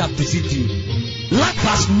 biology has deceived you. Life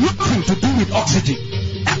has nothing to do with oxygen.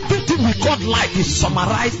 Everything we call life is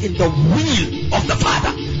summarized in the will of the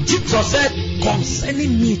Father. Jesus said,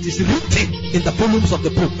 concerning me it is written in the volumes of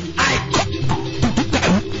the book. I come to do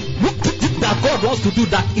that. What that God wants to do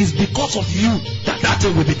that is because of you that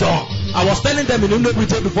thing will be done. I was telling them in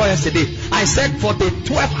Orokpo before yesterday. I said for the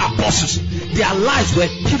 12 apostles, their lives were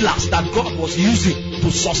pillars that God was using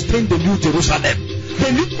to sustain the New Jerusalem.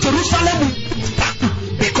 The New Jerusalem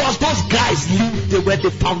because those guys lived, they were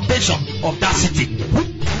the foundation of that city.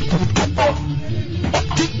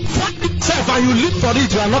 And you live for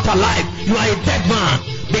it, you are not alive. You are a dead man.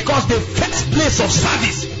 Because the first place of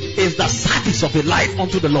service is the service of a life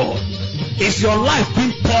unto the Lord. Is your life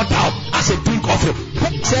being poured out as a drink offering?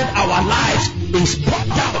 Who said our lives is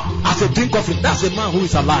poured out as a drink offering? That's a man who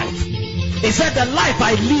is alive. He said the life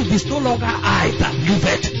I live is no longer I that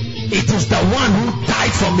liveth. It is the one who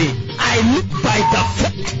died for me. I live by the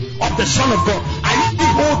faith of the Son of God. Are you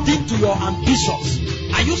still holding to your ambitions?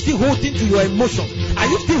 Are you still holding to your emotions? Are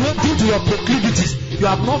you still holding to your proclivities? You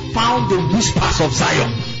have not found the whispers of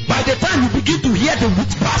Zion. By the time you begin to hear the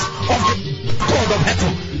whispers of the God of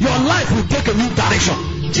heaven, your life will take a new direction.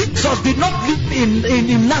 Jesus did not live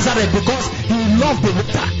in Nazareth because he loved the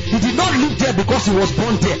water. He did not live there because he was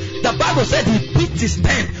born there. The Bible said he pitched his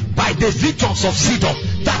tent by the regions of Sidon,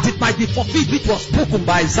 that it might be fulfilled which was spoken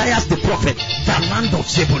by Isaiah the prophet, the land of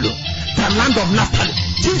Zebulun, the land of Naphtali.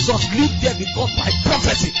 Jesus lived there because by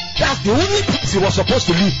prophecy, that's the only place he was supposed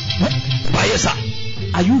to live. Bayesa,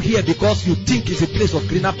 are you here because you think it's a place of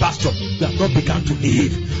greener pasture? You have not begun to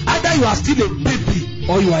live. Either you are still a baby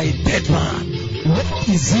or you are a dead man. What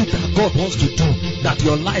is it that God wants to do that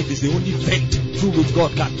your life is the only vent through which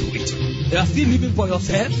God can do it? You are still living for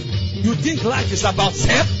yourself? You think life is about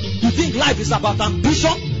self? You think life is about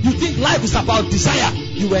ambition? You think life is about desire?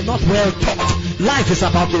 You were not well taught. Life is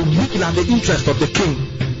about the will and the interest of the king.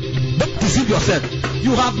 Don't deceive yourself.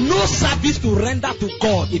 You have no service to render to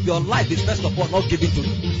God if your life is first of all not given to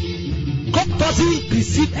him. God doesn't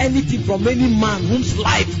receive anything from any man whose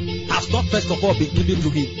life has not first of all been given to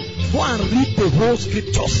him. Go and read the whole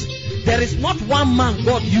scriptures. There is not one man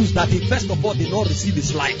God used that he first of all did not receive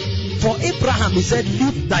his life. For Abraham, he said,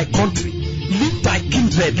 leave thy country, leave thy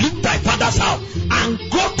kindred, leave thy father's house, and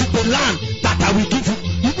go to the land that I will give you.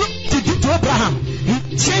 You know what he did to Abraham?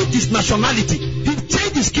 He changed his nationality, he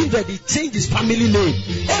changed his kindred, he changed his family name.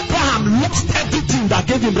 Abraham lost everything that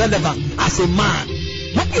gave him relevance as a man.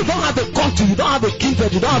 When you don't have a country, you don't have a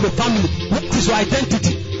kindred, you don't have a family, what is your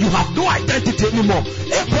identity? You have no identity anymore.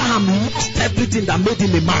 Abraham lost everything that made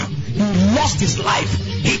him a man. He lost his life.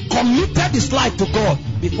 He committed his life to God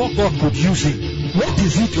before God could use him. What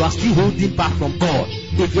is it you are still holding back from God?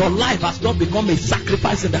 If your life has not become a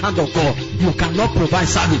sacrifice in the hand of God, you cannot provide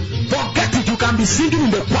service. Forget it. You can be singing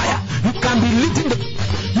in the choir. You can be leading the...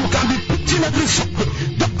 You can be preaching every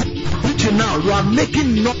Sunday. Don't preaching now. You are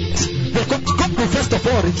making noise. Because God will first of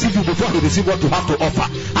all receive you before he receives what you have to offer.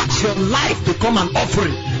 As your life become an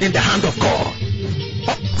offering in the hand of God.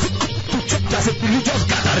 To church as a religious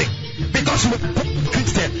gathering. Because you were born a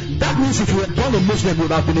Christian. That means if you were born a Muslim, you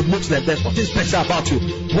would have been a Muslim. There's nothing special about you.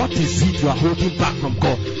 What is it you are holding back from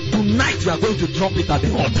God? Tonight you are going to drop it at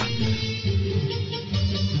the altar.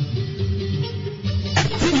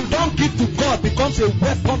 Everything you don't give to God becomes a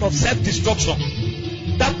weapon of self-destruction.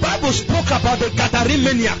 The Bible spoke about the Gadarene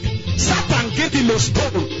maniac. Satan gave him a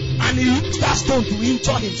stone and he used that stone to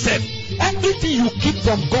injure himself. Everything you keep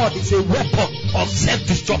from God is a weapon of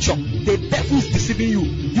self-destruction. The devil is deceiving you.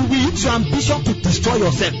 You will use your ambition to destroy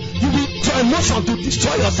yourself. You will use your emotion to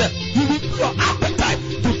destroy yourself. You will use your appetite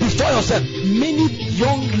to destroy yourself. Many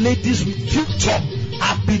young ladies with future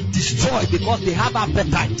have been destroyed because they have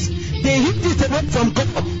appetites. They hid it away from God.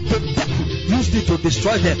 The devil used it to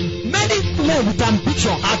destroy them. Many men with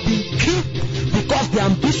ambition have been killed because the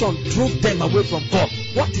ambition drove them away from God.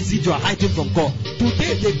 What is it you are hiding from God?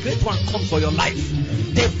 Today the great one comes for your life.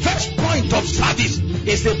 The first point of service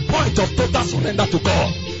is a point of total surrender to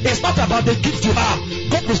God. It's not about the gift you have.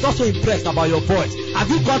 God is not so impressed about your voice. Have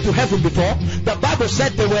you gone to heaven before? The Bible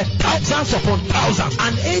said there were thousands upon thousands.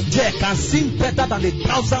 An angel can sing better than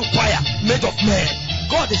 1,000 choir made of men.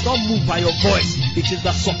 God is not moved by your voice. It is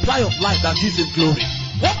the supply of life that gives him glory.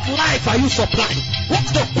 What life are you supplying?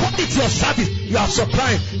 What's the quality of service you are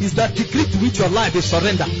supplying? Is the degree to which your life is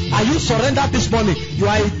surrender. Are you surrendered this morning? You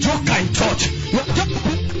are a joker in church. You are just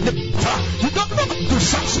you don't know to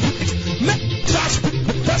serve spirit. Make church spirit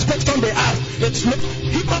the first question they ask. It's not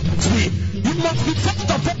he must be. You must be first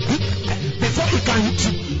of all before he can use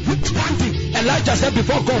you. Which one thing? Elijah said,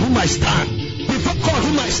 before God whom I stand. Before God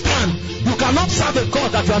whom I stand. You cannot serve a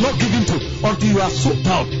God that you are not given to until you are sold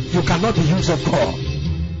out. You cannot be used of God.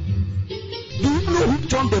 Do you know who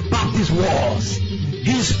John the Baptist was?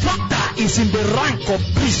 His father is in the rank of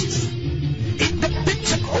priests. In the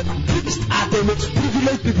picture of priests are the most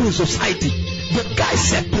privileged people in society. The guy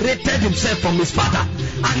separated himself from his father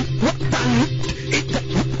and walked and looked.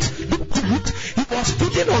 He was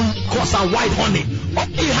putting on coarse and white honey. All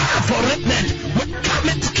he had for redness was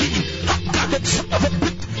garment skin. How can the son of a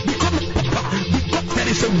priest become a papa? Because there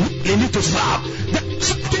is a will they need to serve.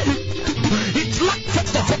 It's like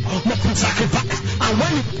first of all not to sacrifice. And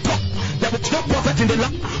when he talked, there was no prophet in the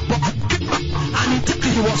land, but and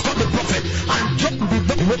he was called the prophet. And John did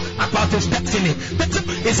not know about his destiny.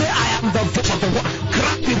 He said, I am the voice of the one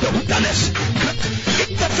cracked in the wilderness. If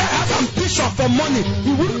the guy had ambition for money,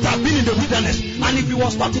 he wouldn't have been in the wilderness. And if he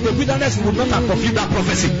was not in the wilderness, he would not have fulfilled that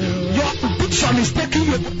prophecy. Your ambition is taking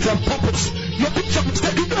you away from purpose. Your ambition is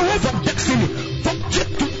taking you away from destiny. From to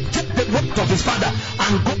take the work of his father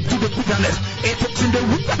and go to the wilderness. It was in the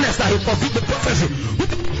wilderness that he fulfilled the prophecy.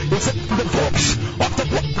 He said, the voice of the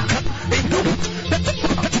one in the woods.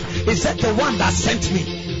 He said, the one that sent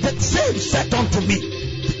me. The same said unto me.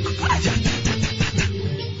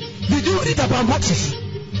 Did you read about Moses?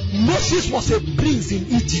 Moses was a prince in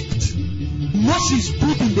Egypt. Moses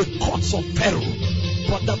stood in the courts of Pharaoh.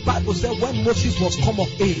 But the Bible said when Moses was come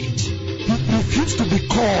of age, he refused to be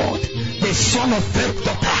called the son of Pharaoh's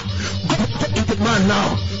daughter. God talk to the man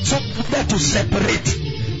now. So there to separate.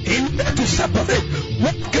 In there to separate.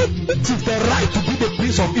 What gave Moses the right to be the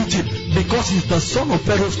prince of Egypt? Because he's the son of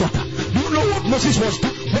Pharaoh's daughter. Do you know what Moses was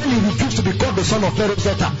doing when he refused to be called the son of Pharaoh's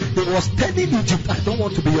daughter? He was telling Egypt, I don't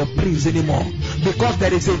want to be your prince anymore. Because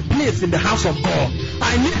there is a place in the house of God.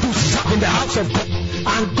 I need to serve in the house of God.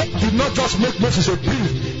 And God did not just make Moses a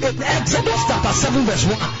prince. In Exodus chapter 7 verse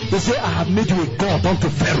 1, he said, I have made you a God unto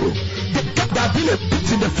Pharaoh. They have been a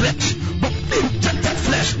prince in the flesh, but they rejected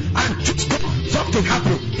flesh and chose God. Something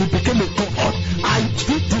happened. He became a God. And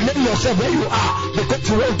still delay yourself where you are because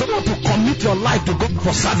you don't want to commit your life to God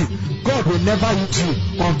for serving. God will never use you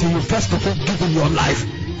until you first of all give him your life.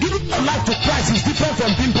 Giving your life to Christ is different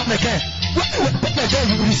from being born again. When you were born again,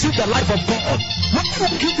 you receive the life of God. When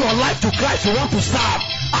you give your life to Christ, you want to serve.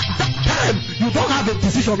 At that time, you don't have a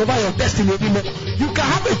decision over your destiny anymore. You can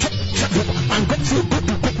have a job and God say, go.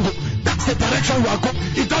 That's the direction you are going.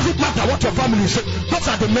 It doesn't matter what your family says. Those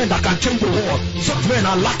are the men that can change the world. Such men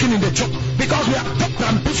are lacking in the job because we have top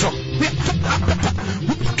ambition. We have top ambition.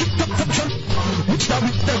 We keep top function, which that we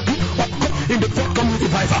good of God in the forthcoming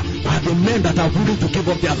revival. Are the men that are willing to give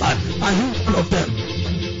up their life. And you one of them.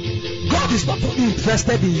 God is not only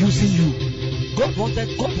interested in using you. God wants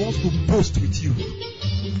to boast with you.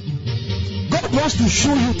 God wants to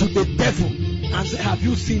show you to the devil and say, have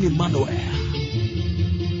you seen Emmanuel?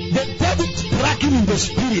 The devil is bragging in the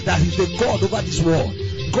spirit that he's the God over this world.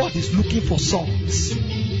 God is looking for sons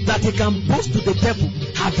that he can boast to the devil.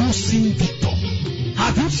 Have you seen Victor?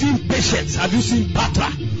 Have you seen Patience? Have you seen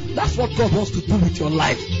Patra? That's what God wants to do with your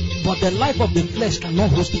life. But the life of the flesh cannot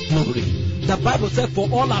host the glory. The Bible said, for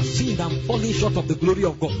all have sinned and fallen short of the glory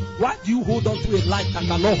of God. Why do you hold on to a life that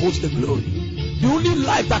cannot host the glory? The only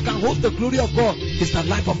life that can host the glory of God is the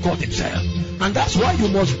life of God himself. And that's why you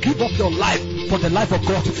must give up your life for the life of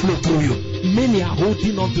God to flow through you. Many are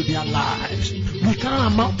holding on to their lives. We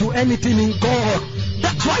can't amount to anything in God.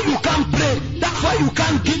 That's why you can't pray. That's why you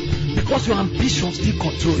can't give. Because your ambition still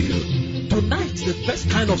control you. Tonight, the first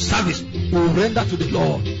kind of service we will render to the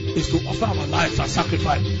Lord is to offer our lives as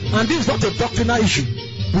sacrifice. And this is not a doctrinal issue.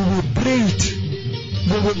 We will pray it.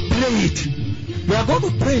 We will pray it. We are going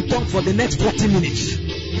to pray in tongues for the next 40 minutes.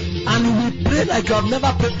 And we will pray like you have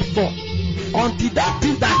never prayed before. Until that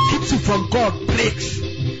thing that keeps you from God breaks,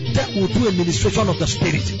 then we'll do a ministration of the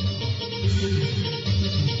Spirit.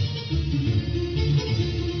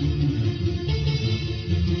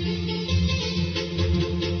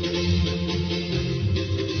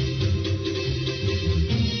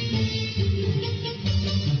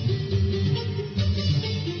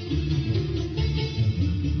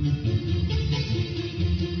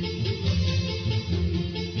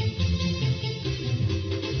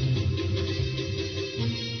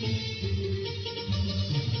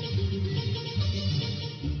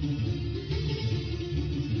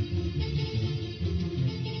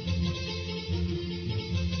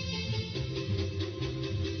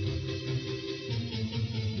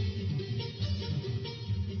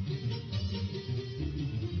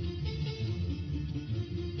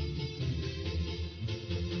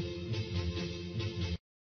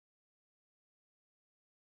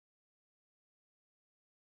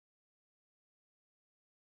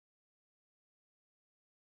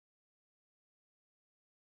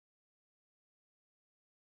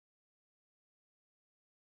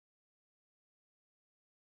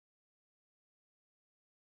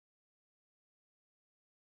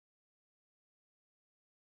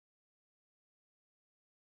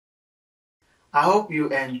 I hope you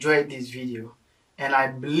enjoyed this video, and I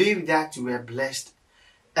believe that you were blessed.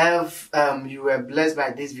 If you were blessed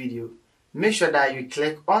by this video, make sure that you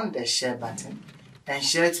click on the share button and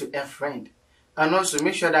share it to a friend. And also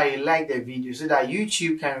make sure that you like the video so that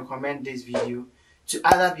YouTube can recommend this video to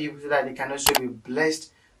other people so that they can also be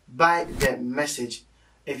blessed by the message.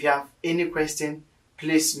 If you have any question,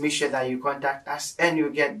 please make sure that you contact us and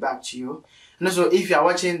we'll get back to you. And also, if you are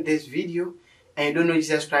watching this video and you don't know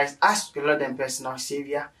Jesus Christ as your Lord and personal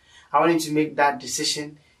Savior, I want you to make that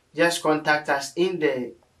decision. Just contact us in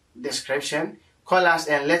the description. Call us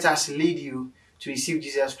and let us lead you to receive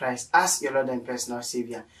Jesus Christ as your Lord and personal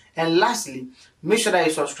Savior. And lastly, make sure that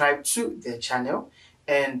you subscribe to the channel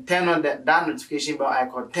and turn on that notification bell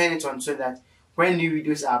icon. Turn it on so that when new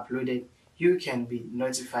videos are uploaded, you can be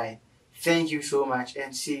notified. Thank you so much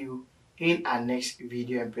and see you in our next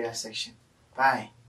video and prayer section. Bye.